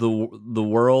 the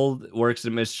world works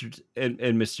in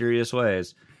mysterious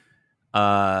ways.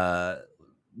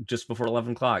 Just before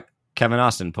 11 o'clock, Kevin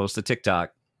Austin posts a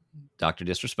TikTok. Dr.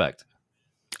 Disrespect.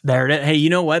 There it is. Hey, you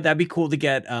know what? That'd be cool to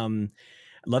get. I'd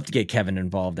love to get Kevin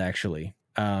involved, actually.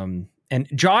 And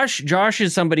Josh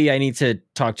is somebody I need to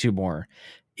talk to more.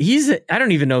 I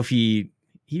don't even know if he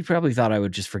probably thought I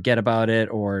would just forget about it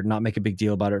or not make a big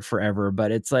deal about it forever.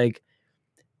 But it's like,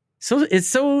 it's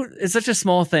such a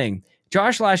small thing.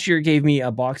 Josh last year gave me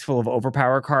a box full of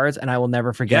Overpower cards, and I will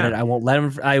never forget it. I won't let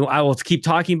him. I will keep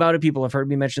talking about it. People have heard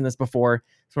me mention this before.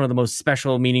 It's one of the most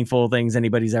special, meaningful things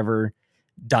anybody's ever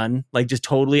done, like just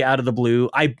totally out of the blue.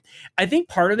 I think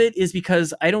part of it is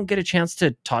because I don't get a chance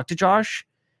to talk to Josh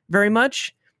very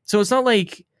much. So it's not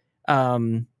like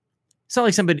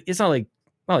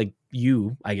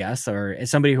you, I guess, or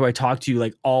somebody who I talk to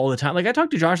like all the time. Like I talk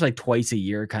to Josh like twice a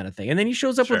year kind of thing. And then he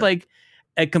shows up with like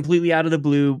a completely out of the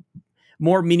blue,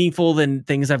 more meaningful than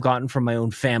things I've gotten from my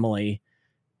own family.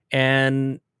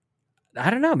 And I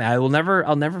don't know, man, I'll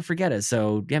never forget it.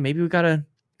 So yeah, maybe we gotta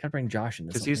bring Josh in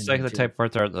this. Because he's like the type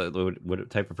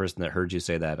of person that heard you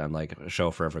say that on like a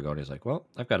show forever ago. And he's like, well,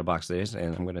 I've got a box of these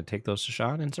and I'm going to take those to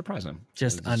Sean and surprise him.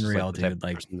 Just unreal, dude.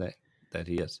 Like that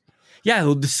he is.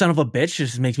 Yeah, the son of a bitch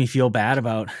just makes me feel bad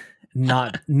about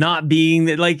not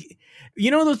being like,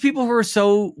 those people who are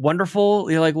so wonderful.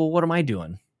 You're like, well, what am I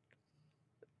doing?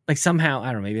 Like somehow,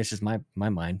 I don't know. Maybe it's just my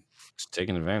mind. Just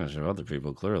taking advantage of other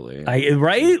people. Clearly,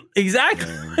 right?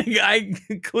 Exactly.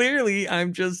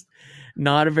 I'm just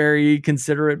not a very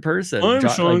considerate person. I'm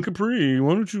Sean Capri.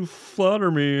 Why don't you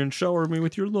flatter me and shower me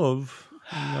with your love?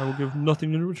 And I will give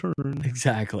nothing in return.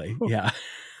 Exactly. Yeah.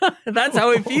 That's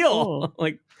how I feel.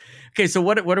 Like, okay, so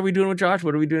what are we doing with Josh?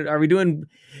 What are we doing? Are we doing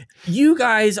you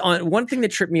guys on one thing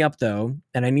that tripped me up though,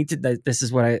 and I need to this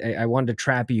is what I wanted to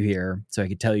trap you here so I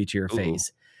could tell you to your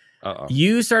face. Uh-oh.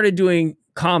 You started doing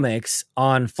comics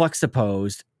on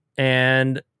Fluxaposed,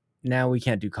 and now we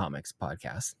can't do comics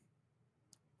podcasts.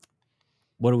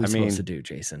 What are we supposed to do,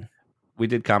 Jason? We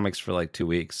did comics for like 2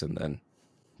 weeks, and then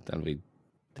we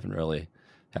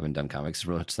haven't done comics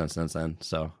since then.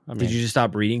 So did you just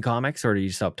stop reading comics, or did you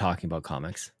stop talking about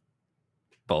comics?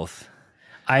 Both.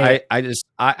 I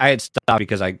had stopped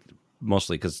because I was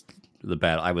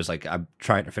like, I'm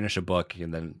trying to finish a book,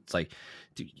 and then it's like,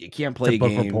 dude, you can't play a book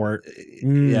game. Report.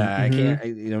 Yeah, I can't.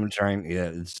 I'm trying.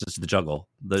 Yeah, it's just the juggle.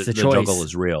 The juggle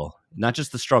is real, not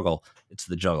just the struggle. It's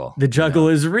the juggle. The juggle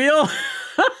is real.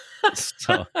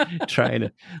 So trying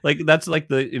to that's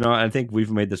like I think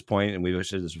we've made this point and we've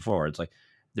said this before. It's like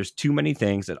there's too many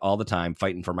things at all the time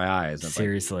fighting for my eyes. And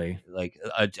seriously, like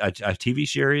a TV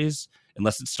series,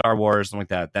 unless it's Star Wars, something like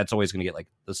that. That's always going to get like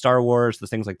the Star Wars, the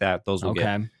things like that. Those will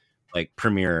get like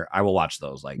premiere. I will watch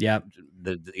those. Like as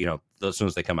soon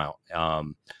as they come out.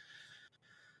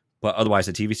 But otherwise,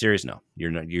 a TV series, no,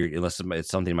 you're not. Unless it's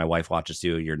something my wife watches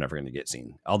too, you're never going to get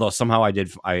seen. Although somehow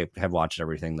I have watched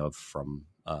everything though from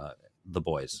The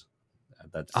Boys.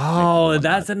 That's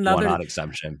another one odd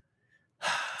exemption.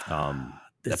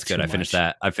 That's good. I finished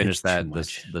that. I finished that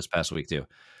this past week too.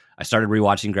 I started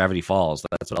rewatching Gravity Falls.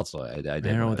 That's what also I did. I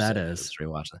don't know what that is. Just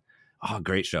rewatch that. Oh,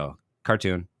 great show,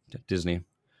 cartoon, Disney.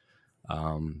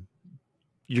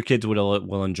 Your kids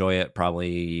will enjoy it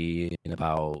probably in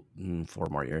about 4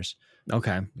 more years.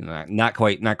 Okay, not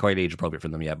quite age appropriate for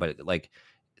them yet, but like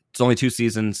it's only 2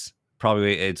 seasons.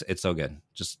 Probably it's so good.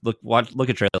 Just look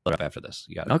at trailer up after this.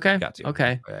 You got it. Okay. Got to.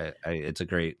 Okay. It's a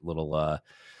great little.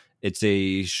 It's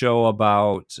a show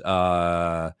about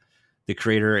the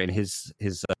creator and his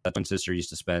twin sister used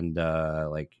to spend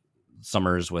like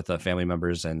summers with family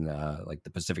members and like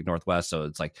the Pacific Northwest. So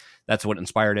it's like that's what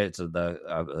inspired it. It's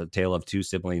a tale of 2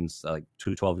 siblings, like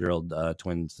 2 12-year-old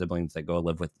twin siblings that go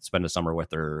spend a summer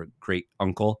with their great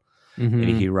uncle, and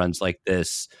he runs like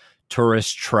this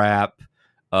tourist trap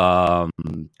called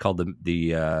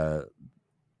the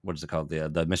what is it called,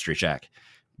 the Mystery Shack,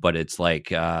 but it's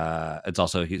like it's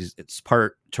also it's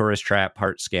part tourist trap,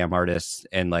 part scam artist,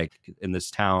 and like in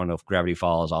this town of Gravity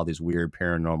Falls, all these weird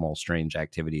paranormal strange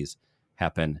activities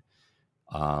happen,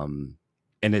 and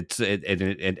it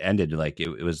ended like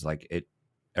it was like it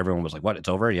everyone was like, what, it's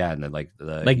over? Yeah. And then like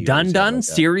done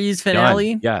series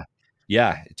finale. Done.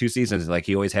 Yeah 2 seasons. Like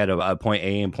he always had a point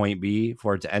A and point B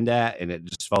for it to end at, and it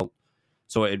just felt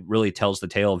so it really tells the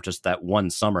tale of just that one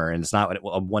summer, and it's not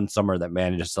a one summer that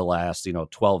manages to last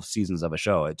 12 seasons of a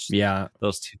show. It's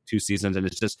those two seasons, and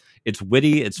it's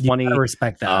witty, it's funny. I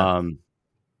respect that.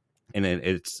 And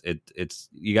it's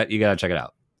you gotta check it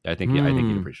out. I think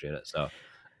you'd appreciate it. So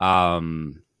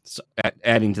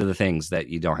adding to the things that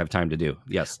you don't have time to do.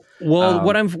 Yes. Well,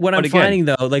 what I'm finding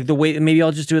though, like the way, maybe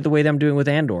I'll just do it the way that I'm doing with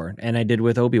Andor and I did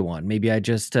with Obi-Wan. Maybe I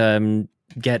just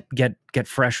get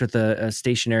fresh with a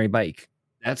stationary bike.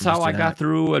 That's how I got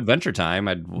through Adventure Time.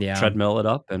 I'd treadmill it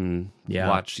up and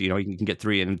watch. You can get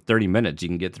 3 in 30 minutes. You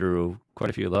can get through quite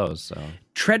a few of those. So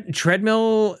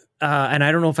treadmill, and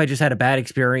I don't know if I just had a bad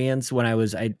experience when I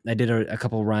did a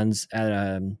couple runs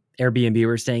at Airbnb we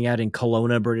were staying at in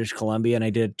Kelowna, British Columbia, and I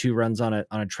did 2 runs on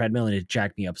a treadmill, and it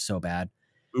jacked me up so bad.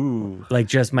 Ooh, like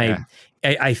just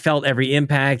I felt every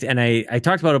impact, and I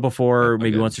talked about it before,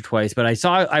 maybe once or twice, but I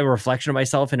saw a reflection of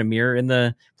myself in a mirror in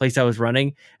the place I was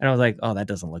running, and I was like, oh, that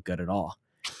doesn't look good at all.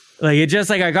 Like it just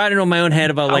like I got into my own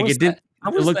head about like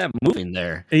how was that moving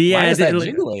there? Yeah, why is that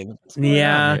jiggling?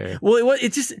 Yeah, well,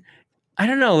 it just. I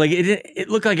don't know. Like it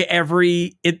looked like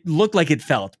it looked like it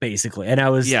felt basically, and I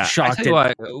was shocked.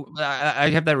 I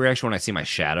have that reaction when I see my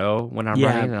shadow when I'm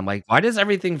running, and I'm like, why does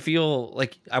everything feel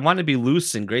like I want to be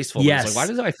loose and graceful? Yes. Like, why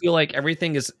does I feel like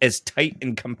everything is as tight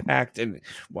and compact, and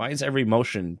why is every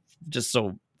motion just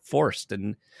so forced?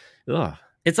 And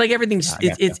it's like everything's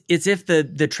it's if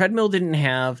the treadmill didn't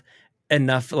have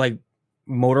enough like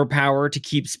motor power to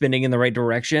keep spinning in the right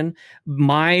direction.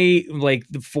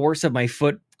 The force of my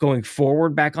foot going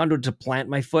forward back onto it to plant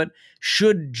my foot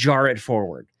should jar it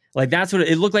forward. Like that's what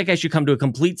it looked like. I should come to a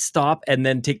complete stop and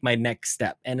then take my next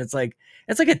step. And it's like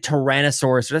a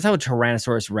Tyrannosaurus. That's how a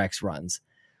Tyrannosaurus Rex runs.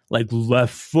 Like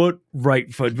left foot,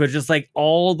 right foot, but just like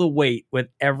all the weight with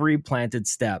every planted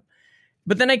step.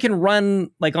 But then I can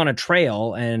run like on a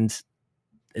trail and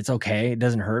it's okay. It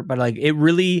doesn't hurt, but like it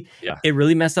really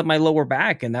messed up my lower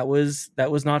back, and that was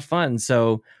not fun.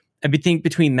 So I think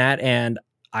between that and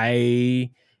I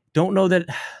don't know that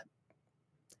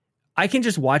I can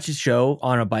just watch a show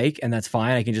on a bike and that's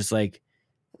fine. I can just like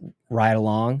ride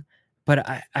along, but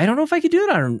I don't know if I could do it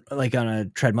on a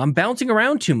treadmill. I'm bouncing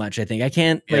around too much. I think I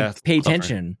can't pay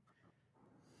attention.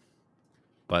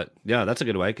 But yeah, that's a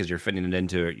good way because you're fitting it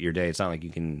into your day. It's not like you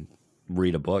can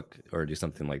read a book or do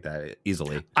something like that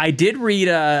easily. I did read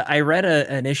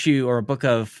an issue or a book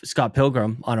of Scott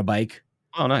Pilgrim on a bike.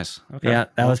 Oh, nice. Okay. Yeah,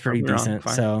 that was pretty decent.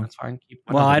 Fine. So that's fine.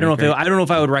 I don't know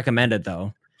if I would recommend it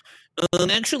though.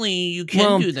 Actually, you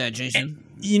can do that, Jason.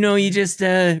 You just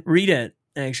read it.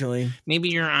 Actually, maybe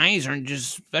your eyes aren't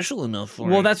just special enough for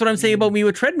it. Well, that's what I'm saying about me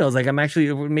with treadmills. Like I'm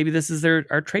actually maybe this is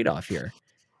our trade off here.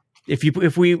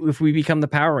 If we become the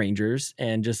Power Rangers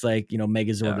and just like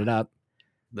Megazord it up.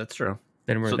 That's true.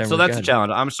 Then we're so that's a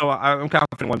challenge. I'm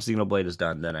confident once Xenoblade is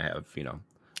done, then I have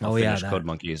finish Code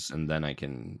Monkeys, and then I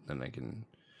can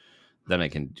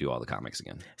do all the comics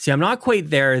again. See, I'm not quite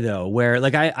there though, where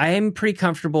like I am pretty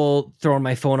comfortable throwing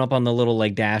my phone up on the little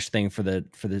like dash thing for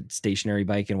the stationary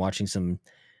bike and watching some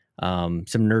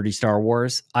nerdy Star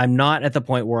Wars. I'm not at the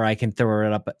point where I can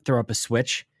throw up a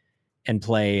Switch and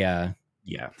play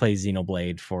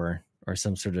Xenoblade or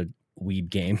some sort of weeb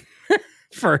game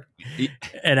for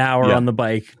an hour on the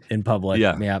bike in public.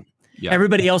 Yeah.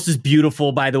 Everybody else is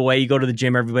beautiful, by the way. You go to the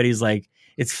gym, everybody's like,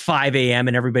 it's 5 a.m.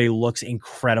 and everybody looks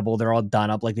incredible. They're all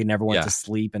done up like they never went to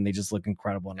sleep, and they just look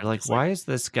incredible. And you're like, why is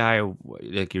this guy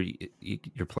like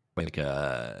you're like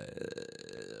I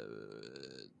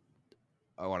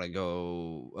want to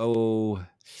go. Oh,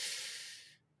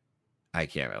 I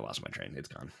can't. I lost my train. It's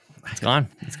gone. It's gone.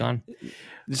 It's gone.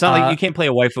 It's not like you can't play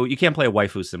a waifu. You can't play a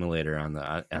waifu simulator on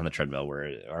the treadmill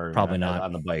or probably not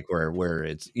on the bike where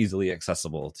it's easily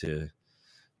accessible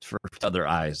for other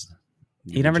eyes.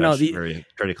 You never know. Very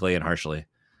critically and harshly.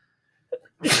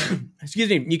 Excuse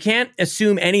me. You can't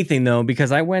assume anything though,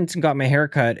 because I went and got my hair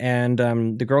cut, and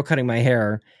the girl cutting my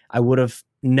hair, I would have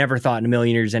never thought in a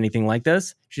million years anything like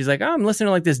this. She's like, "Oh, I'm listening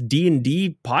to like this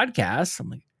D&D podcast." I'm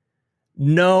like,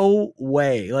 no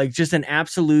way. Like, just an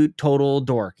absolute total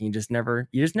dork. You just never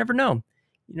know.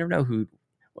 You never know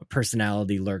what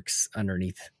personality lurks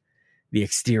underneath the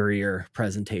exterior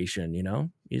presentation, you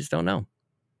know? You just don't know.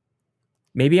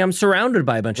 Maybe I'm surrounded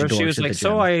by a bunch of dorks. She was like,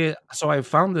 so I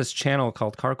found this channel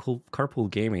called Carpool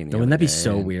Gaming. Wouldn't that be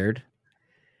so weird?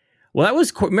 Well, that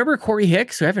was, remember Corey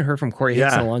Hicks? I haven't heard from Corey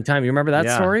Hicks in a long time. You remember that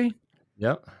story?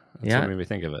 Yep. That's what made me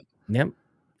think of it. Yep.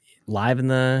 Live in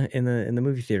the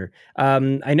movie theater.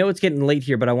 I know it's getting late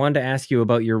here, but I wanted to ask you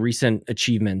about your recent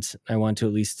achievement. I want to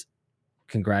at least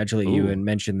congratulate you and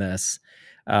mention this.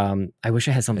 I wish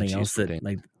I had something else that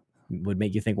like would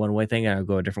make you think one way thing and I'll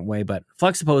go a different way, but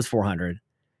Fluxipose 400.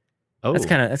 Oh, that's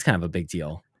kind of a big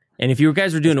deal. And if you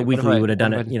guys were doing it weekly, you would have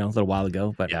done it, a little while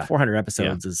ago, but 400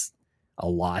 episodes is a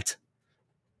lot.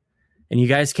 And you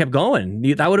guys kept going.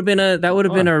 That would have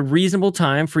been a reasonable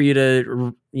time for you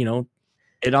to,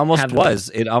 It almost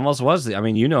was. I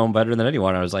mean, you know him better than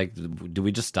anyone. I was like, do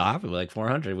we just stop? We're like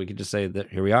 400. We could just say that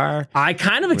here we are. I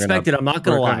kind of expected. I'm not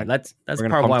going to lie. That's part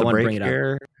of why I want to bring it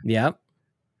up. Yep.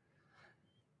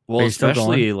 Well,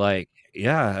 especially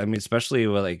especially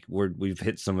like we've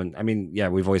hit some. I mean,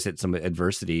 we've always hit some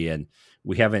adversity, and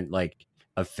we haven't like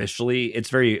officially. It's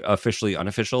very officially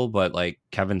unofficial, but like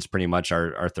Kevin's pretty much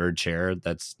our third chair.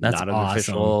 That's not an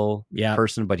official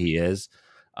person, but he is.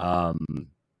 And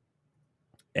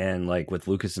like with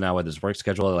Lucas now with his work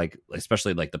schedule, like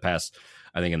especially like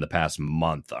in the past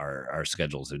month, our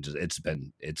schedules it's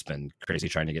been crazy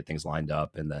trying to get things lined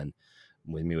up, and then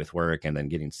with me with work, and then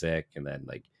getting sick, and then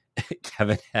like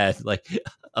Kevin had like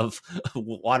a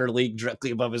water leak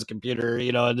directly above his computer,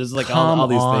 and just like all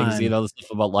these things, the stuff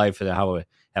about life and how we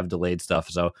have delayed stuff.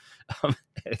 So I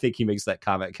think he makes that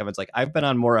comment. Kevin's like, I've been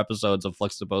on more episodes of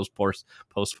Fluxipose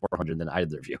post 400 than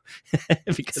either of you.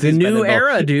 Because it's a new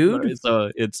era, dude.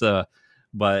 So it's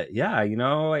but yeah,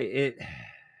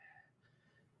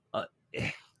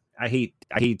 I hate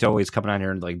always coming on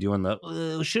here and like doing the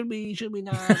should we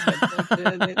not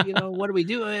what are we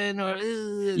doing, or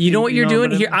you know what you're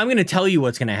doing here. I'm going to tell you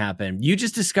what's going to happen. You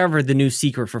just discovered the new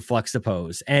secret for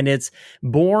Fluxipose, and it's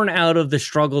born out of the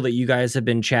struggle that you guys have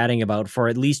been chatting about for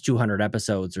at least 200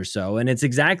 episodes or so, and it's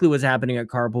exactly what's happening at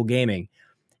Carpool Gaming.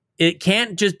 It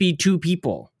can't just be two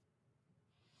people.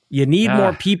 You need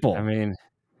more people. I mean,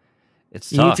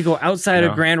 it's you tough, need to go outside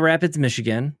of Grand Rapids,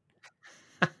 Michigan.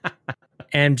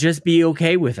 And just be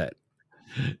okay with it.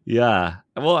 Yeah.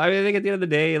 Well, I think at the end of the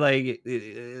day, like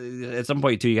at some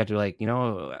point too, you have to like,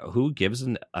 who gives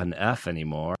an F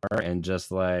anymore, and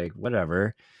just like,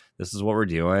 whatever, this is what we're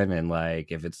doing. And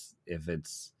like, if it's, I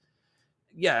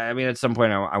mean, at some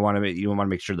point you want to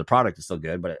make sure the product is still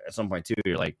good, but at some point too,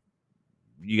 you're like,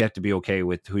 you have to be okay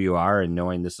with who you are and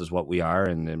knowing this is what we are,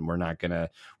 and then we're not gonna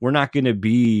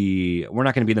be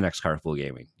the next Carpool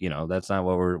Gaming. That's not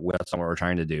what we're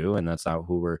trying to do, and that's not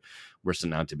who we're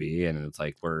setting out to be. And it's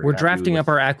like we're drafting up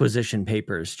our acquisition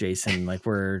papers, Jason. Like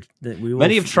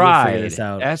many have tried.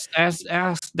 Ask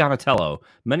Donatello.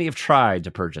 Many have tried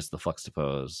to purchase the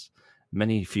Fluxipose.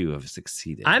 Many few have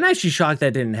succeeded. I'm actually shocked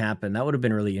that didn't happen. That would have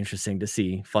been really interesting to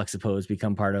see Fluxipose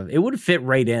become part of. It would have fit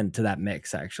right into that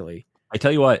mix, actually. I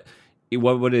tell you what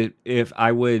would it, if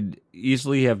I would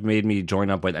easily have made me join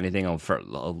up with anything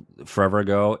forever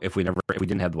ago if we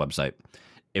didn't have the website.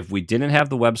 If we didn't have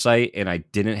the website and I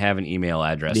didn't have an email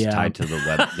address tied to the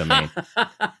web domain.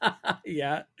 100%.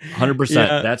 Yeah,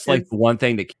 that's like the one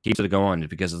thing that keeps it going,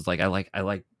 because it's like I like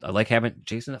having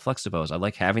Jason at Fluxipose. I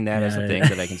like having that as a thing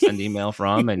that I can send email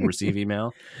from and receive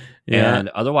email. And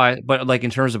otherwise, but like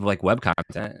in terms of like web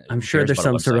content, I'm sure there's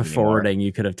some sort of forwarding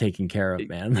you could have taken care of,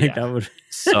 man. Like that would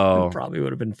probably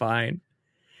would have been fine.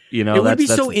 It would be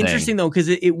so interesting though, because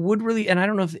it would really, and I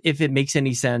don't know if it makes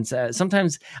any sense.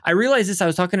 Sometimes I realize this. I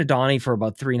was talking to Donnie for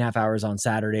about 3.5 hours on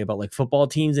Saturday about like football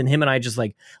teams, and him and I just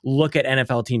like look at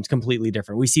NFL teams completely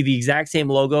different. We see the exact same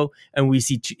logo, and we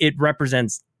see it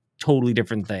represents totally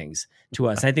different things to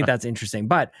us. And I think that's interesting.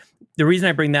 But the reason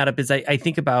I bring that up is I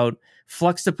think about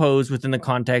Fluxipose within the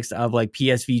context of like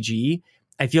PSVG.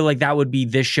 I feel like that would be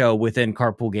this show within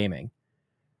Carpool Gaming,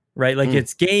 right? Like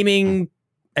it's gaming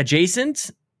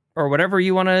adjacent or whatever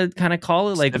you want to kind of call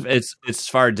it. Like it's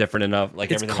far different enough.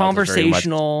 Like it's everything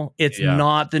conversational. Much, it's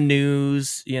not the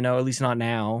news, you know, at least not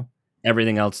now.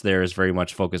 Everything else there is very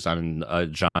much focused on a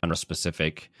genre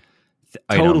specific.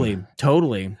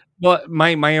 Totally. Well,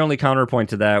 my only counterpoint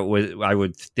to that I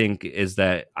would think is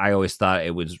that I always thought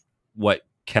it was what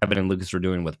Kevin and Lucas were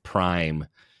doing with Prime.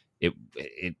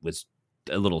 It was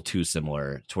a little too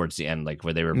similar towards the end, like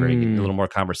where they were a little more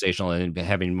conversational and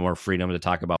having more freedom to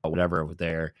talk about whatever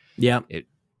there. Yeah.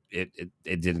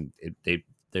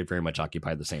 They very much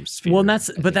occupied the same sphere. Well, and that's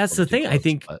the thing. I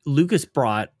think Lucas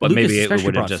brought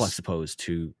Flexipose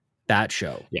to that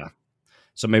show. Yeah.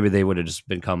 So maybe they would have just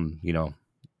become, you know,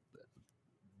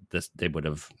 they would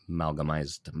have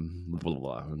amalgamized. Blah,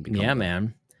 blah, blah,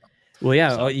 man. Well,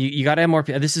 yeah, so, you got to have more.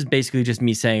 This is basically just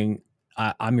me saying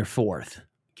I'm your fourth.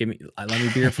 Let me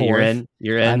be your fourth.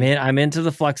 You're in. I'm into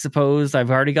the Flexipose.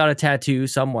 I've already got a tattoo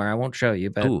somewhere. I won't show you,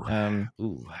 but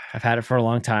I've had it for a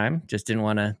long time. Just didn't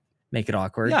want to make it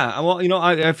awkward. Yeah, well, you know,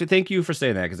 I thank you for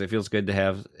saying that because it feels good to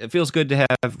have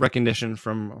recognition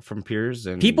from peers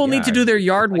and people need to do their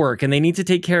yard work and they need to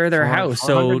take care of their house.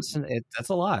 So that's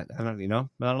a lot. I don't, you know,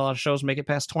 not a lot of shows make it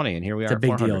past 20, and here we are. It's a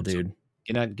big deal, dude. So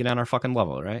get on our fucking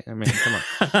level, right? I mean, come on.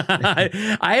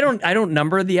 I don't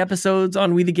number the episodes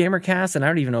on We the Gamer Cast, and I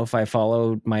don't even know if I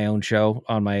follow my own show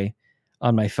on my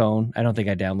phone. I don't think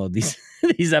I download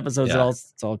these episodes at all.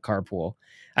 It's all carpool.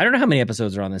 I don't know how many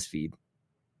episodes are on this feed.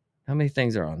 How many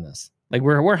things are on this? Like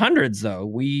we're hundreds though.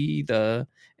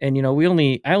 And you know,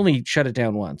 I only shut it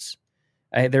down once.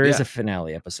 There is a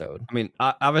finale episode. I mean,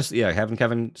 obviously, having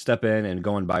Kevin step in and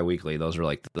going bi-weekly, those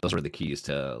are the keys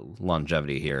to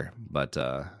longevity here. But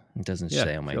it doesn't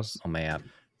say on my app.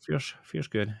 Feels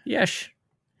good. Yes. It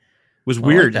was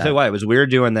weird. Like it was weird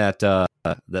doing that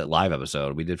live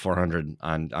episode. We did 400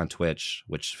 on Twitch,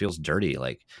 which feels dirty.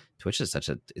 Like Twitch is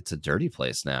it's a dirty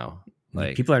place now.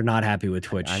 Like people are not happy with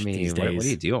Twitch. I mean, these days. What are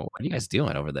you doing? What are you guys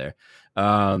doing over there?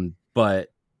 But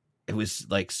it was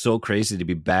like so crazy to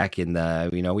be back in the,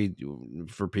 you know,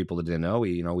 for people that didn't know,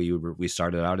 we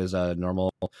started out as a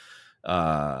normal,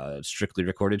 strictly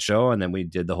recorded show. And then we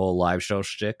did the whole live show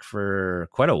shtick for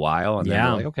quite a while. And then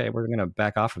we're like, okay, we're going to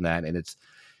back off from that. And it's,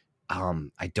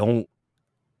 again,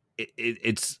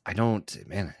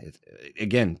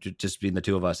 just being the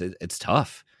two of us, it's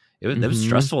tough. It was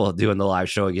stressful doing the live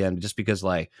show again, just because,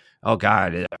 like, oh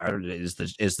God, is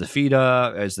the feed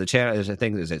up? Is the channel?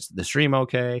 Is the stream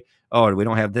okay? Oh, we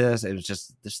don't have this. It was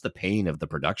just the pain of the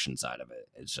production side of it.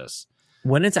 It's just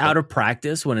when it's out of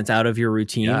practice, when it's out of your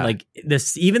routine, like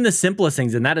this, even the simplest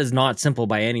things, and that is not simple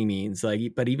by any means.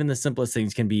 Like, but even the simplest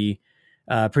things can be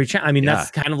pretty. I mean,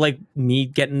 that's kind of like me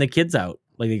getting the kids out.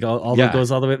 Like it goes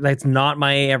all the way. That's not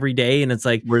my everyday, and it's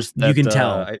like you can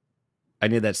tell. I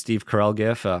need that Steve Carell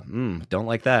gif. Don't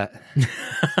like that.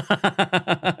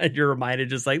 And you're reminded,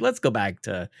 just like, let's go back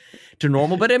to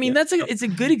normal. But I mean, it's a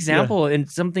good example and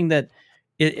something that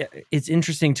it's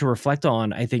interesting to reflect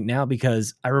on, I think, now,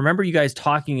 because I remember you guys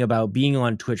talking about being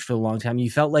on Twitch for a long time. You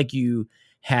felt like you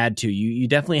had to. You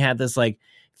definitely had this like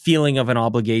feeling of an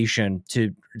obligation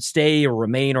to stay or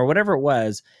remain or whatever it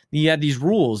was. You had these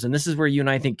rules, and this is where you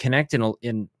and I think connect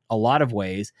in a lot of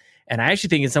ways. And I actually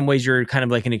think in some ways you're kind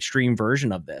of like an extreme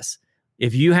version of this.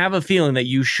 If you have a feeling that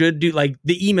you should do, like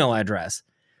the email address,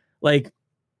 like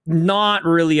not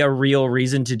really a real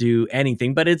reason to do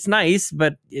anything, but it's nice,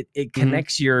 but it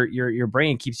connects your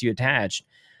brain, keeps you attached.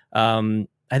 I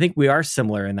think we are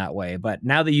similar in that way. But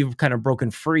now that you've kind of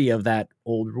broken free of that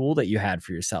old rule that you had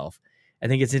for yourself, I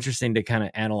think it's interesting to kind of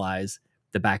analyze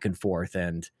the back and forth.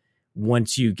 And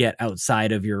once you get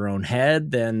outside of your own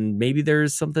head, then maybe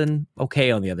there's something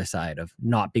okay on the other side of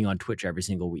not being on Twitch every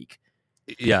single week.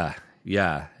 Yeah.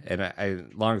 And I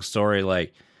long story,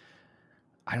 like,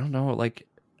 I don't know, like,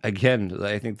 again,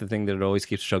 I think the thing that always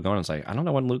keeps the show going is like, I don't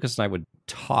know when Lucas and I would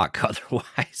talk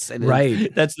otherwise. And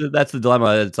right. That's the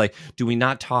dilemma. It's like, do we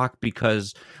not talk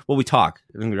because, well, we talk,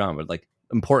 but like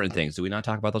important things. Do we not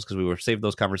talk about those because we were saved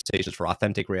those conversations for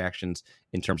authentic reactions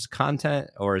in terms of content?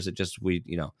 Or is it just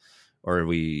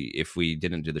if we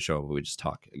didn't do the show, we would just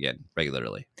talk again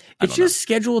regularly? It's just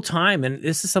schedule time. And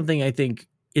this is something I think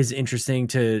is interesting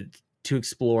to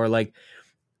explore. Like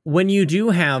when you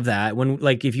do have that,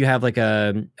 if you have like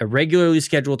a regularly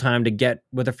scheduled time to get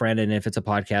with a friend, and if it's a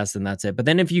podcast, then that's it. But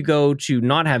then if you go to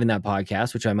not having that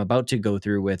podcast, which I'm about to go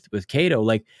through with Cato,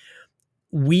 like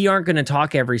we aren't going to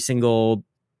talk every single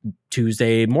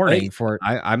Tuesday morning for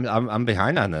I'm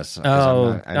behind on this.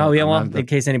 In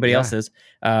case anybody else is,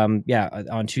 on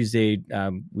Tuesday,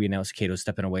 we announced Cato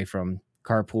stepping away from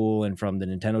Carpool and from the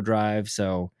Nintendo Drive.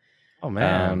 So, oh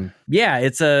man, but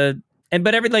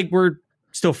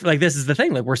still like, this is the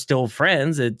thing. Like, we're still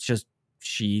friends. It's just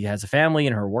she has a family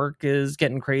and her work is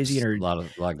getting crazy, and a lot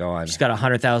going on. She's got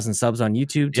 100,000 subs on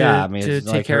YouTube to take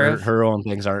like care of. Her own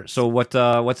things aren't. So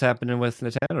what's happening with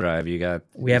Nintendo Drive?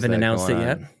 We haven't announced it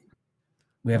yet.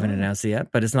 We haven't announced it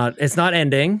yet, but it's not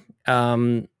ending.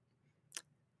 So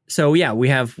yeah, we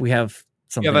have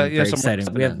something very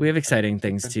exciting. We have exciting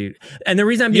things too. And the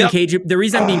reason I'm being cagey, about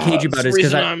it is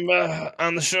because I'm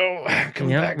on the show.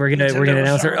 We're gonna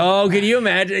announce her. Oh, can you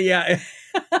imagine? Yeah.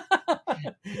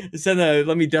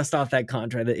 Let me dust off that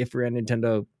contract, the If We're a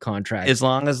Nintendo contract. As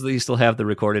long as they still have the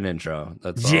recorded intro.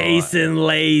 That's Jason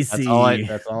Lacey.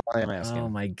 That's all I'm asking. Oh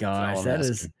my gosh, that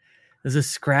is a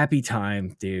scrappy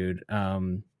time, dude.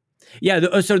 So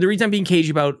the reason I'm being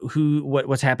cagey about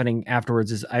what's happening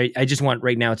afterwards is I just want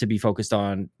right now to be focused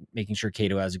on making sure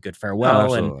Kato has a good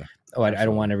farewell. I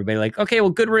don't want everybody like, okay,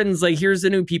 well, good riddance. Like, here's the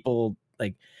new people.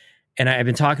 Like, and I've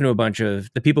been talking to a bunch of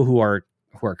the people who are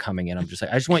coming in. I'm just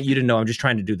like, I just want you to know I'm just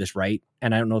trying to do this right.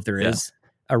 And I don't know if there is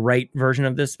a right version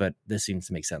of this, but this seems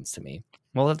to make sense to me.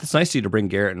 Well, it's nice of you to bring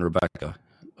Garrett and Rebecca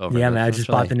over. Yeah, man, I just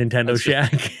bought the Nintendo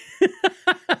Shack.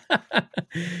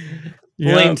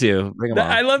 Lane too. Bring them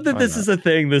on. I love that this is a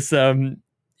thing. This I'm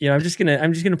just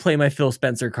gonna play my Phil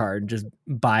Spencer card and just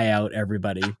buy out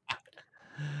everybody.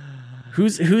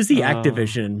 Who's the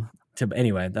Activision to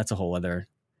anyway? That's a whole other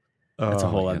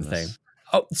thing.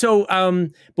 Oh, so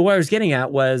but what I was getting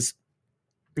at was,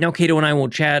 now Kato and I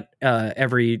won't chat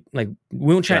we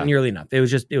won't chat nearly enough. It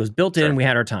was built in. We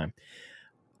had our time.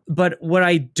 But what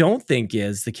I don't think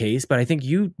is the case, but I think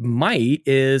you might,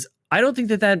 is I don't think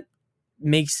that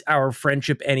makes our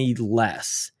friendship any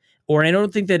less, or I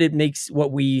don't think that it makes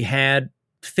what we had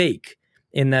fake,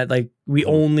 in that like we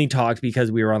only talked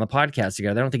because we were on the podcast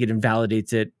together. I don't think it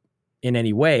invalidates it in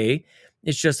any way.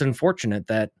 It's just unfortunate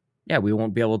that we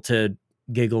won't be able to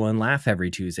giggle and laugh every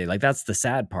Tuesday. Like, that's the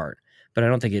sad part, but I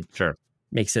don't think it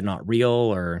makes it not real,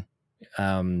 or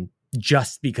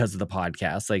just because of the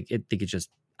podcast. Like, I think it just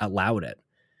allowed it,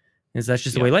 because that's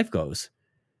just the way life goes.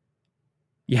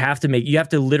 You have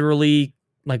to literally,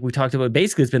 like we talked about,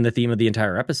 basically it's been the theme of the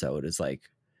entire episode, is like,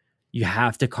 you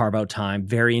have to carve out time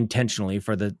very intentionally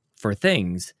for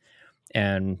things.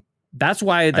 And that's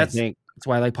why I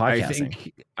like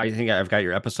podcasting. I think I've got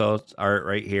your episode art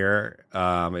right here.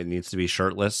 It needs to be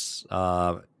shirtless,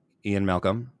 Ian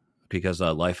Malcolm, because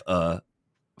life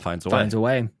finds a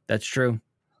way. That's true.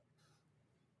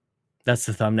 That's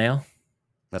the thumbnail.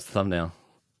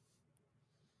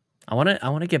 I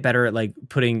want to get better at like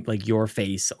putting like your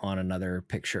face on another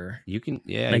picture. You can,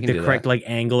 like the correct like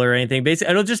angle or anything.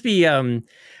 Basically, it'll just be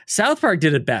South Park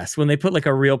did it best when they put like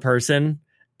a real person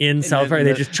in South Park.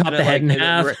 They just chop the head in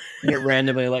half. It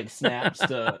randomly like snaps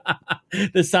to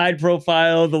the side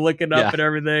profile, the looking up and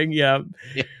everything. Yeah.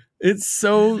 It's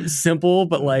so simple,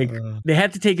 but like they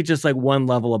had to take it just like one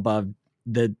level above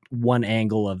the one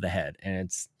angle of the head, and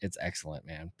it's excellent,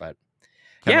 man. But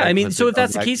I mean, so if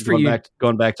that's the case for you,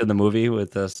 going back to the movie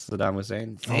with Saddam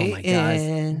Hussein. Oh my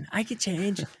gosh, I could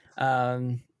change.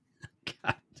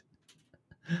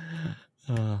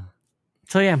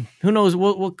 So yeah, who knows?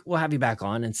 We'll have you back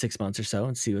on in 6 months or so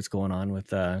and see what's going on with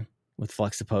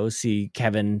Fluxipose. See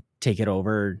Kevin take it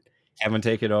over.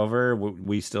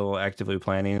 We still actively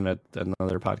planning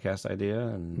another podcast idea.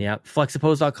 And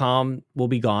Fluxipose.com will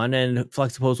be gone, and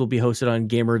Fluxipose will be hosted on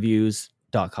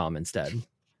GameReviews.com instead.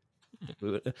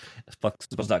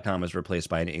 Fluxipose.com is replaced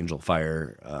by an Angel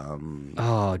Fire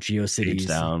GeoCities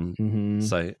down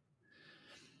site.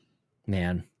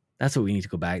 Man, that's what we need to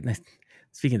go back.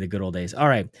 Speaking of the good old days. All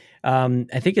right.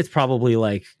 I think it's probably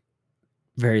like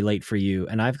very late for you,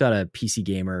 and I've got a PC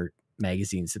Gamer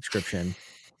magazine subscription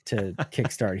to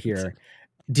kickstart here.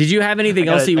 Did you have anything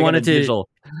else that you wanted to?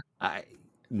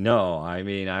 No, I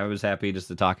mean, I was happy just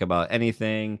to talk about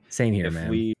anything. Same here,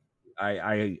 man.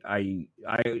 I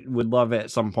would love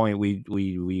at some point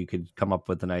we could come up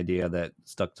with an idea that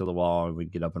stuck to the wall, and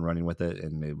we'd get up and running with it,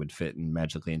 and it would fit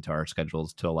magically into our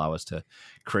schedules to allow us to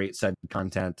create said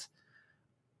content.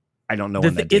 I don't know.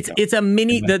 It's a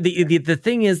mini. The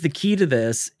thing is, the key to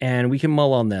this, and we can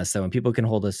mull on this, so and people can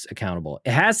hold us accountable.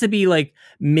 It has to be like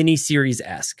mini series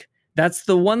esque. That's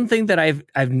the one thing that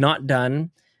I've not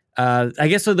done. I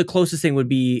guess so. The closest thing would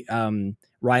be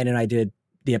Ryan and I did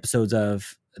the episodes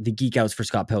of the Geek Outs for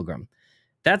Scott Pilgrim.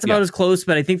 That's about as close,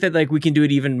 but I think that like we can do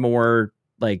it even more,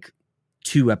 like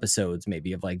 2 episodes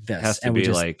maybe of like this. It has to be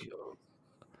like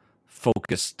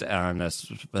focused on a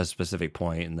specific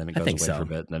point, and then it goes away for a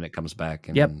bit, and then it comes back.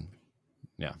 And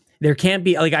there can't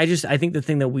be like, I think the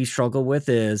thing that we struggle with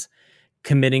is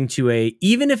committing to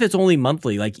even if it's only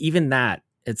monthly, like even that,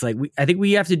 it's like I think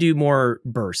we have to do more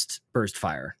burst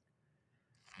fire.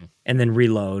 and then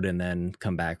reload and then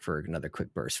come back for another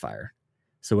quick burst fire.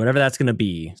 So whatever that's going to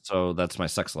be. So that's my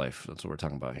sex life. That's what we're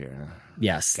talking about here.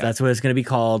 Yes, that's what it's going to be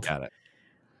called. Got it.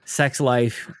 Sex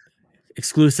Life,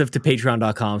 exclusive to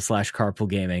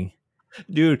patreon.com/carpoolgaming.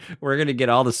 Dude, we're gonna get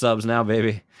all the subs now,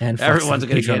 baby. And everyone's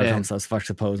gonna get in. Fuck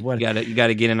suppose. What you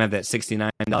gotta get in at that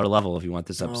 $69 level if you want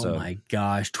this episode. Oh my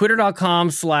gosh.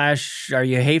 Twitter.com/ are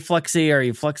you Hey Flexy? Are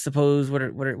you Flex Suppose? What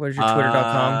is your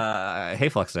Twitter.com? Hey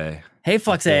Flexy. Hey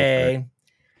Flexy.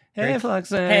 Hey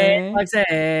Flexy. Hey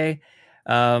Flexy.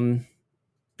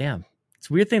 Damn. It's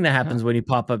a weird thing that happens when you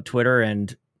pop up Twitter,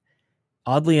 and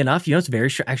oddly enough, it's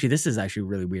very actually, this is actually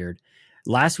really weird.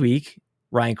 Last week,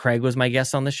 Ryan Craig was my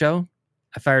guest on the show.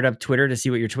 I fired up Twitter to see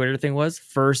what your Twitter thing was.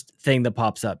 First thing that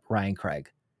pops up, Ryan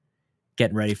Craig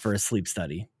getting ready for a sleep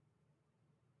study.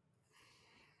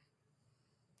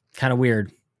 Kind of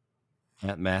weird.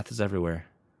 That math is everywhere.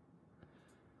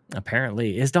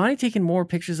 Apparently. Is Donnie taking more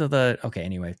pictures of the... Okay,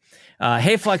 anyway.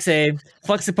 Hey, Flexabe.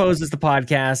 Flexipose is the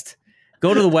podcast.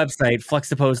 Go to the website,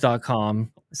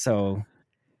 flexipose.com. So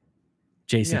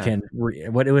Jason can...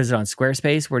 What was it on?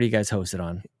 Squarespace? Where do you guys host it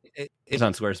on? It's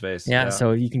on Squarespace. Yeah,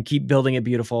 so you can keep building it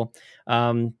beautiful.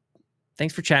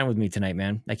 Thanks for chatting with me tonight,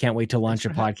 man. I can't wait to launch a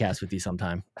podcast with you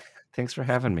sometime. Thanks for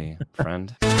having me,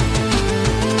 friend.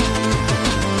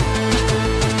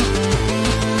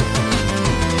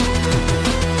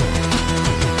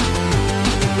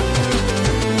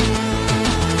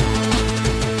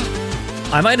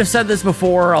 I might have said this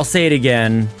before. I'll say it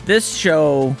again. This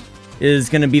show is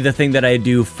going to be the thing that I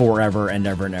do forever and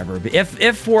ever and ever.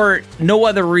 If for no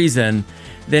other reason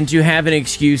than to have an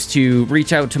excuse to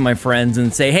reach out to my friends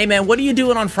and say, hey man, what are you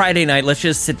doing on Friday night? Let's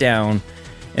just sit down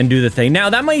and do the thing.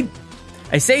 Now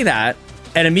I say that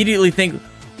and immediately think,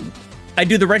 I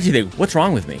do the Reggie thing. What's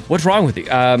wrong with me? What's wrong with you?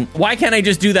 Why can't I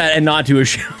just do that and not do a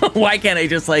show? Why can't I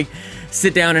just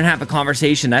sit down and have a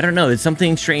conversation? I don't know. There's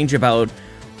something strange about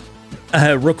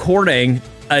recording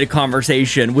a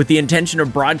conversation with the intention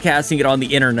of broadcasting it on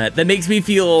the internet that makes me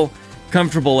feel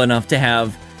comfortable enough to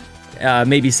have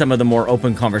maybe some of the more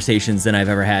open conversations than I've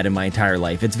ever had in my entire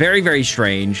life. It's very, very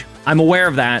strange. I'm aware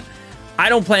of that. I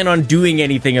don't plan on doing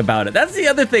anything about it. That's the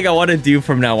other thing I want to do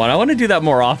from now on. I want to do that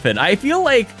more often. I feel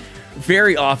like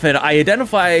very often I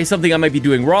identify something I might be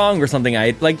doing wrong or something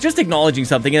I just acknowledging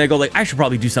something and I go I should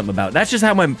probably do something about it. That's just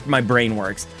how my brain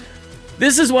works.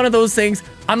 This is one of those things.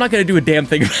 I'm not going to do a damn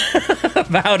thing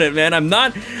about it, man.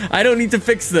 I don't need to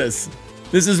fix this.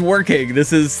 This is working.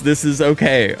 This is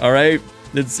okay. All right.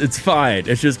 It's fine.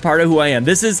 It's just part of who I am.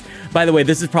 By the way,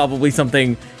 this is probably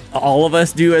something all of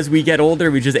us do as we get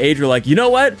older. We just age. We're like, you know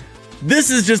what?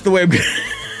 This is just the way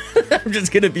I'm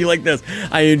just going to be like this.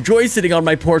 I enjoy sitting on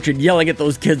my porch and yelling at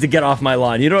those kids to get off my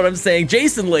lawn. You know what I'm saying?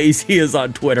 Jason Lacey is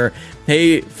on Twitter.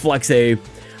 Hey, Flexa.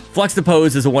 Flex the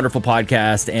Pose is a wonderful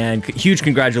podcast, and huge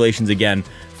congratulations again.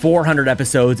 400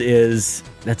 episodes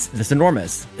that's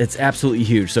enormous. It's absolutely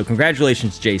huge. So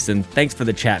congratulations, Jason. Thanks for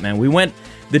the chat, man. We went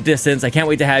the distance. I can't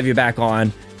wait to have you back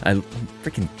on.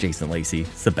 Freaking Jason Lacey.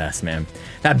 It's the best, man.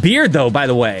 That beard, though, by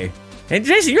the way. And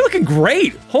Jason, you're looking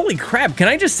great. Holy crap. Can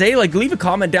I just say, leave a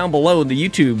comment down below in the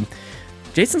YouTube.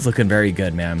 Jason's looking very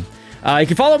good, man. You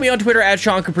can follow me on Twitter at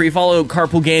Sean Capri. Follow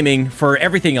Carpool Gaming for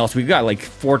everything else. We've got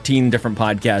 14 different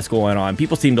podcasts going on.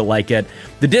 People seem to like it.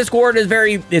 The Discord is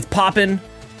it's popping.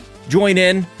 Join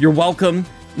in. You're welcome.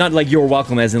 Not you're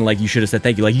welcome as in you should have said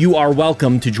thank you. You are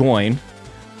welcome to join.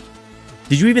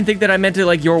 Did you even think that I meant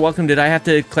to you're welcome? Did I have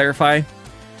to clarify?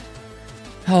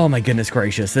 Oh my goodness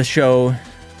gracious. This show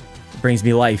brings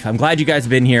me life. I'm glad you guys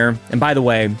have been here. And by the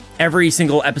way, every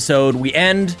single episode we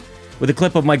end with a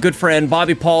clip of my good friend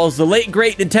Bobby Pauls, the late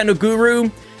great Nintendo guru.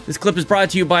 This clip is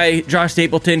brought to you by Josh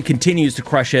Stapleton, continues to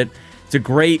crush it. It's a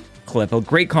great clip, a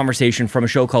great conversation from a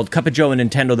show called Cup of Joe and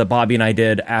Nintendo that Bobby and I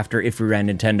did after If We Ran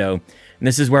Nintendo. And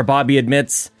this is where Bobby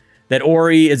admits that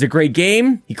Ori is a great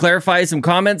game. He clarifies some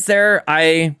comments there.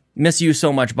 I miss you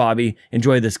so much, Bobby.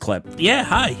 Enjoy this clip. Yeah,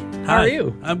 hi. How are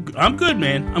you? I'm good,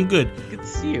 man. I'm good. Good to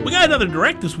see you. We got another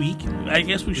direct this week. I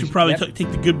guess we should probably take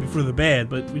the good before the bad,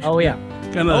 but we should, yeah.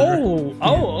 Got another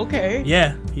Okay.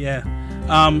 Yeah.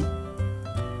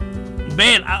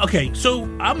 Man, okay, so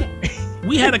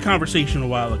we had a conversation a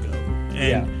while ago,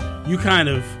 and you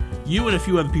and a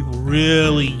few other people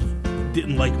really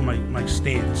didn't like my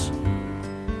stance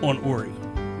on Ori,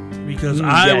 because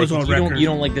I was on record. You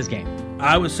don't like this game.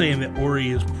 I was saying that Ori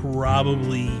is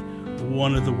probably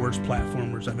one of the worst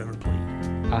platformers I've ever played.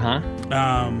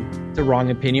 It's a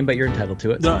wrong opinion, but you're entitled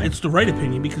to it. No, it's the right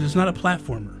opinion because it's not a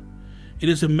platformer. It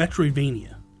is a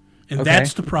Metroidvania, and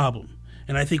that's the problem.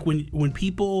 And I think when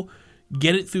people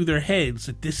get it through their heads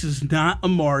that this is not a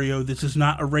Mario, this is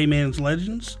not a Rayman's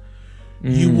Legends,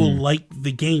 you will like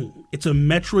the game. It's a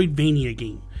Metroidvania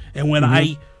game. And when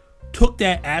I took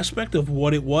that aspect of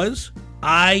what it was,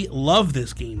 I love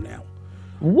this game now.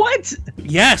 What?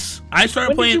 Yes, I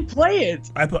started playing. When did you play it?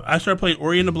 I started playing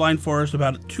Ori and the Blind Forest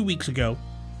about 2 weeks ago.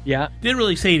 Yeah. Didn't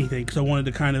really say anything because I wanted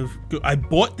to kind of go. I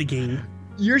bought the game.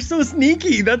 You're so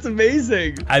sneaky. That's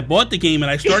amazing. I bought the game and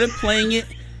I started playing it,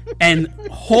 and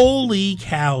holy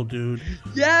cow, dude!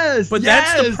 Yes. But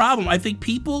that's the problem. I think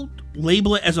people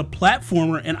label it as a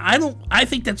platformer, and I don't. I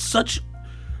think that's such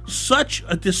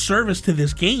a disservice to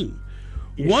this game.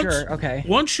 Sure. Okay.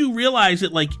 Once you realize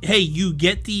that, like, hey, you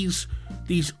get these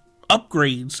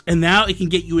upgrades, and now it can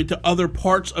get you into other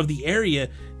parts of the area.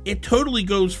 It totally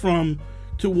goes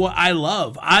to what I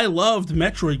love. I loved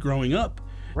Metroid growing up.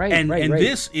 Right. And right.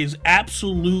 This is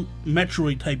absolute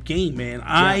Metroid type game, man. Yeah.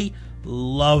 I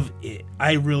love it.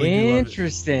 I really do love it.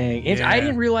 Interesting. Yeah. I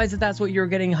didn't realize that that's what you were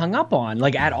getting hung up on,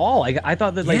 like, at all. Like, I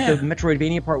thought that the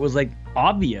Metroidvania part was, like,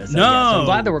 obvious. No, I'm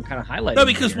glad that we're kind of highlighting. No,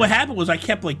 because what happened was I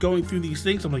kept, like, going through these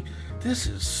things. I'm like, this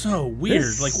is so weird.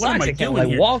 This like, what am I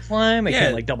doing here? Wall climb. I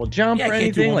can't, like, double jump or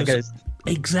anything. Like,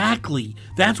 exactly.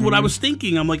 That's what I was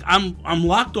thinking. I'm like, I'm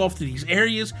locked off to these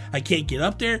areas. I can't get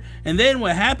up there. And then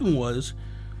what happened was,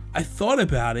 I thought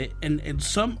about it, and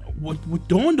what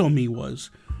dawned on me was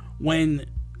when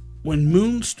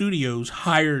Moon Studios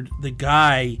hired the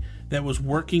guy that was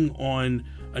working on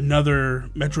another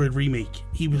Metroid remake.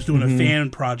 He was doing a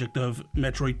fan project of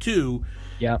Metroid 2,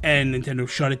 and Nintendo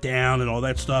shut it down and all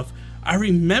that stuff. I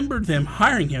remembered them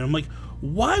hiring him. I'm like,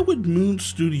 why would Moon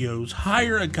Studios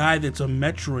hire a guy that's a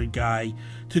Metroid guy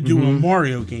to do a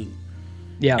Mario game?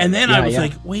 Yeah. And then I was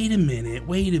like, wait a minute.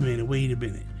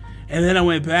 And then I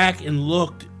went back and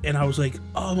looked, and I was like,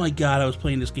 oh my God, I was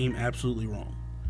playing this game absolutely wrong.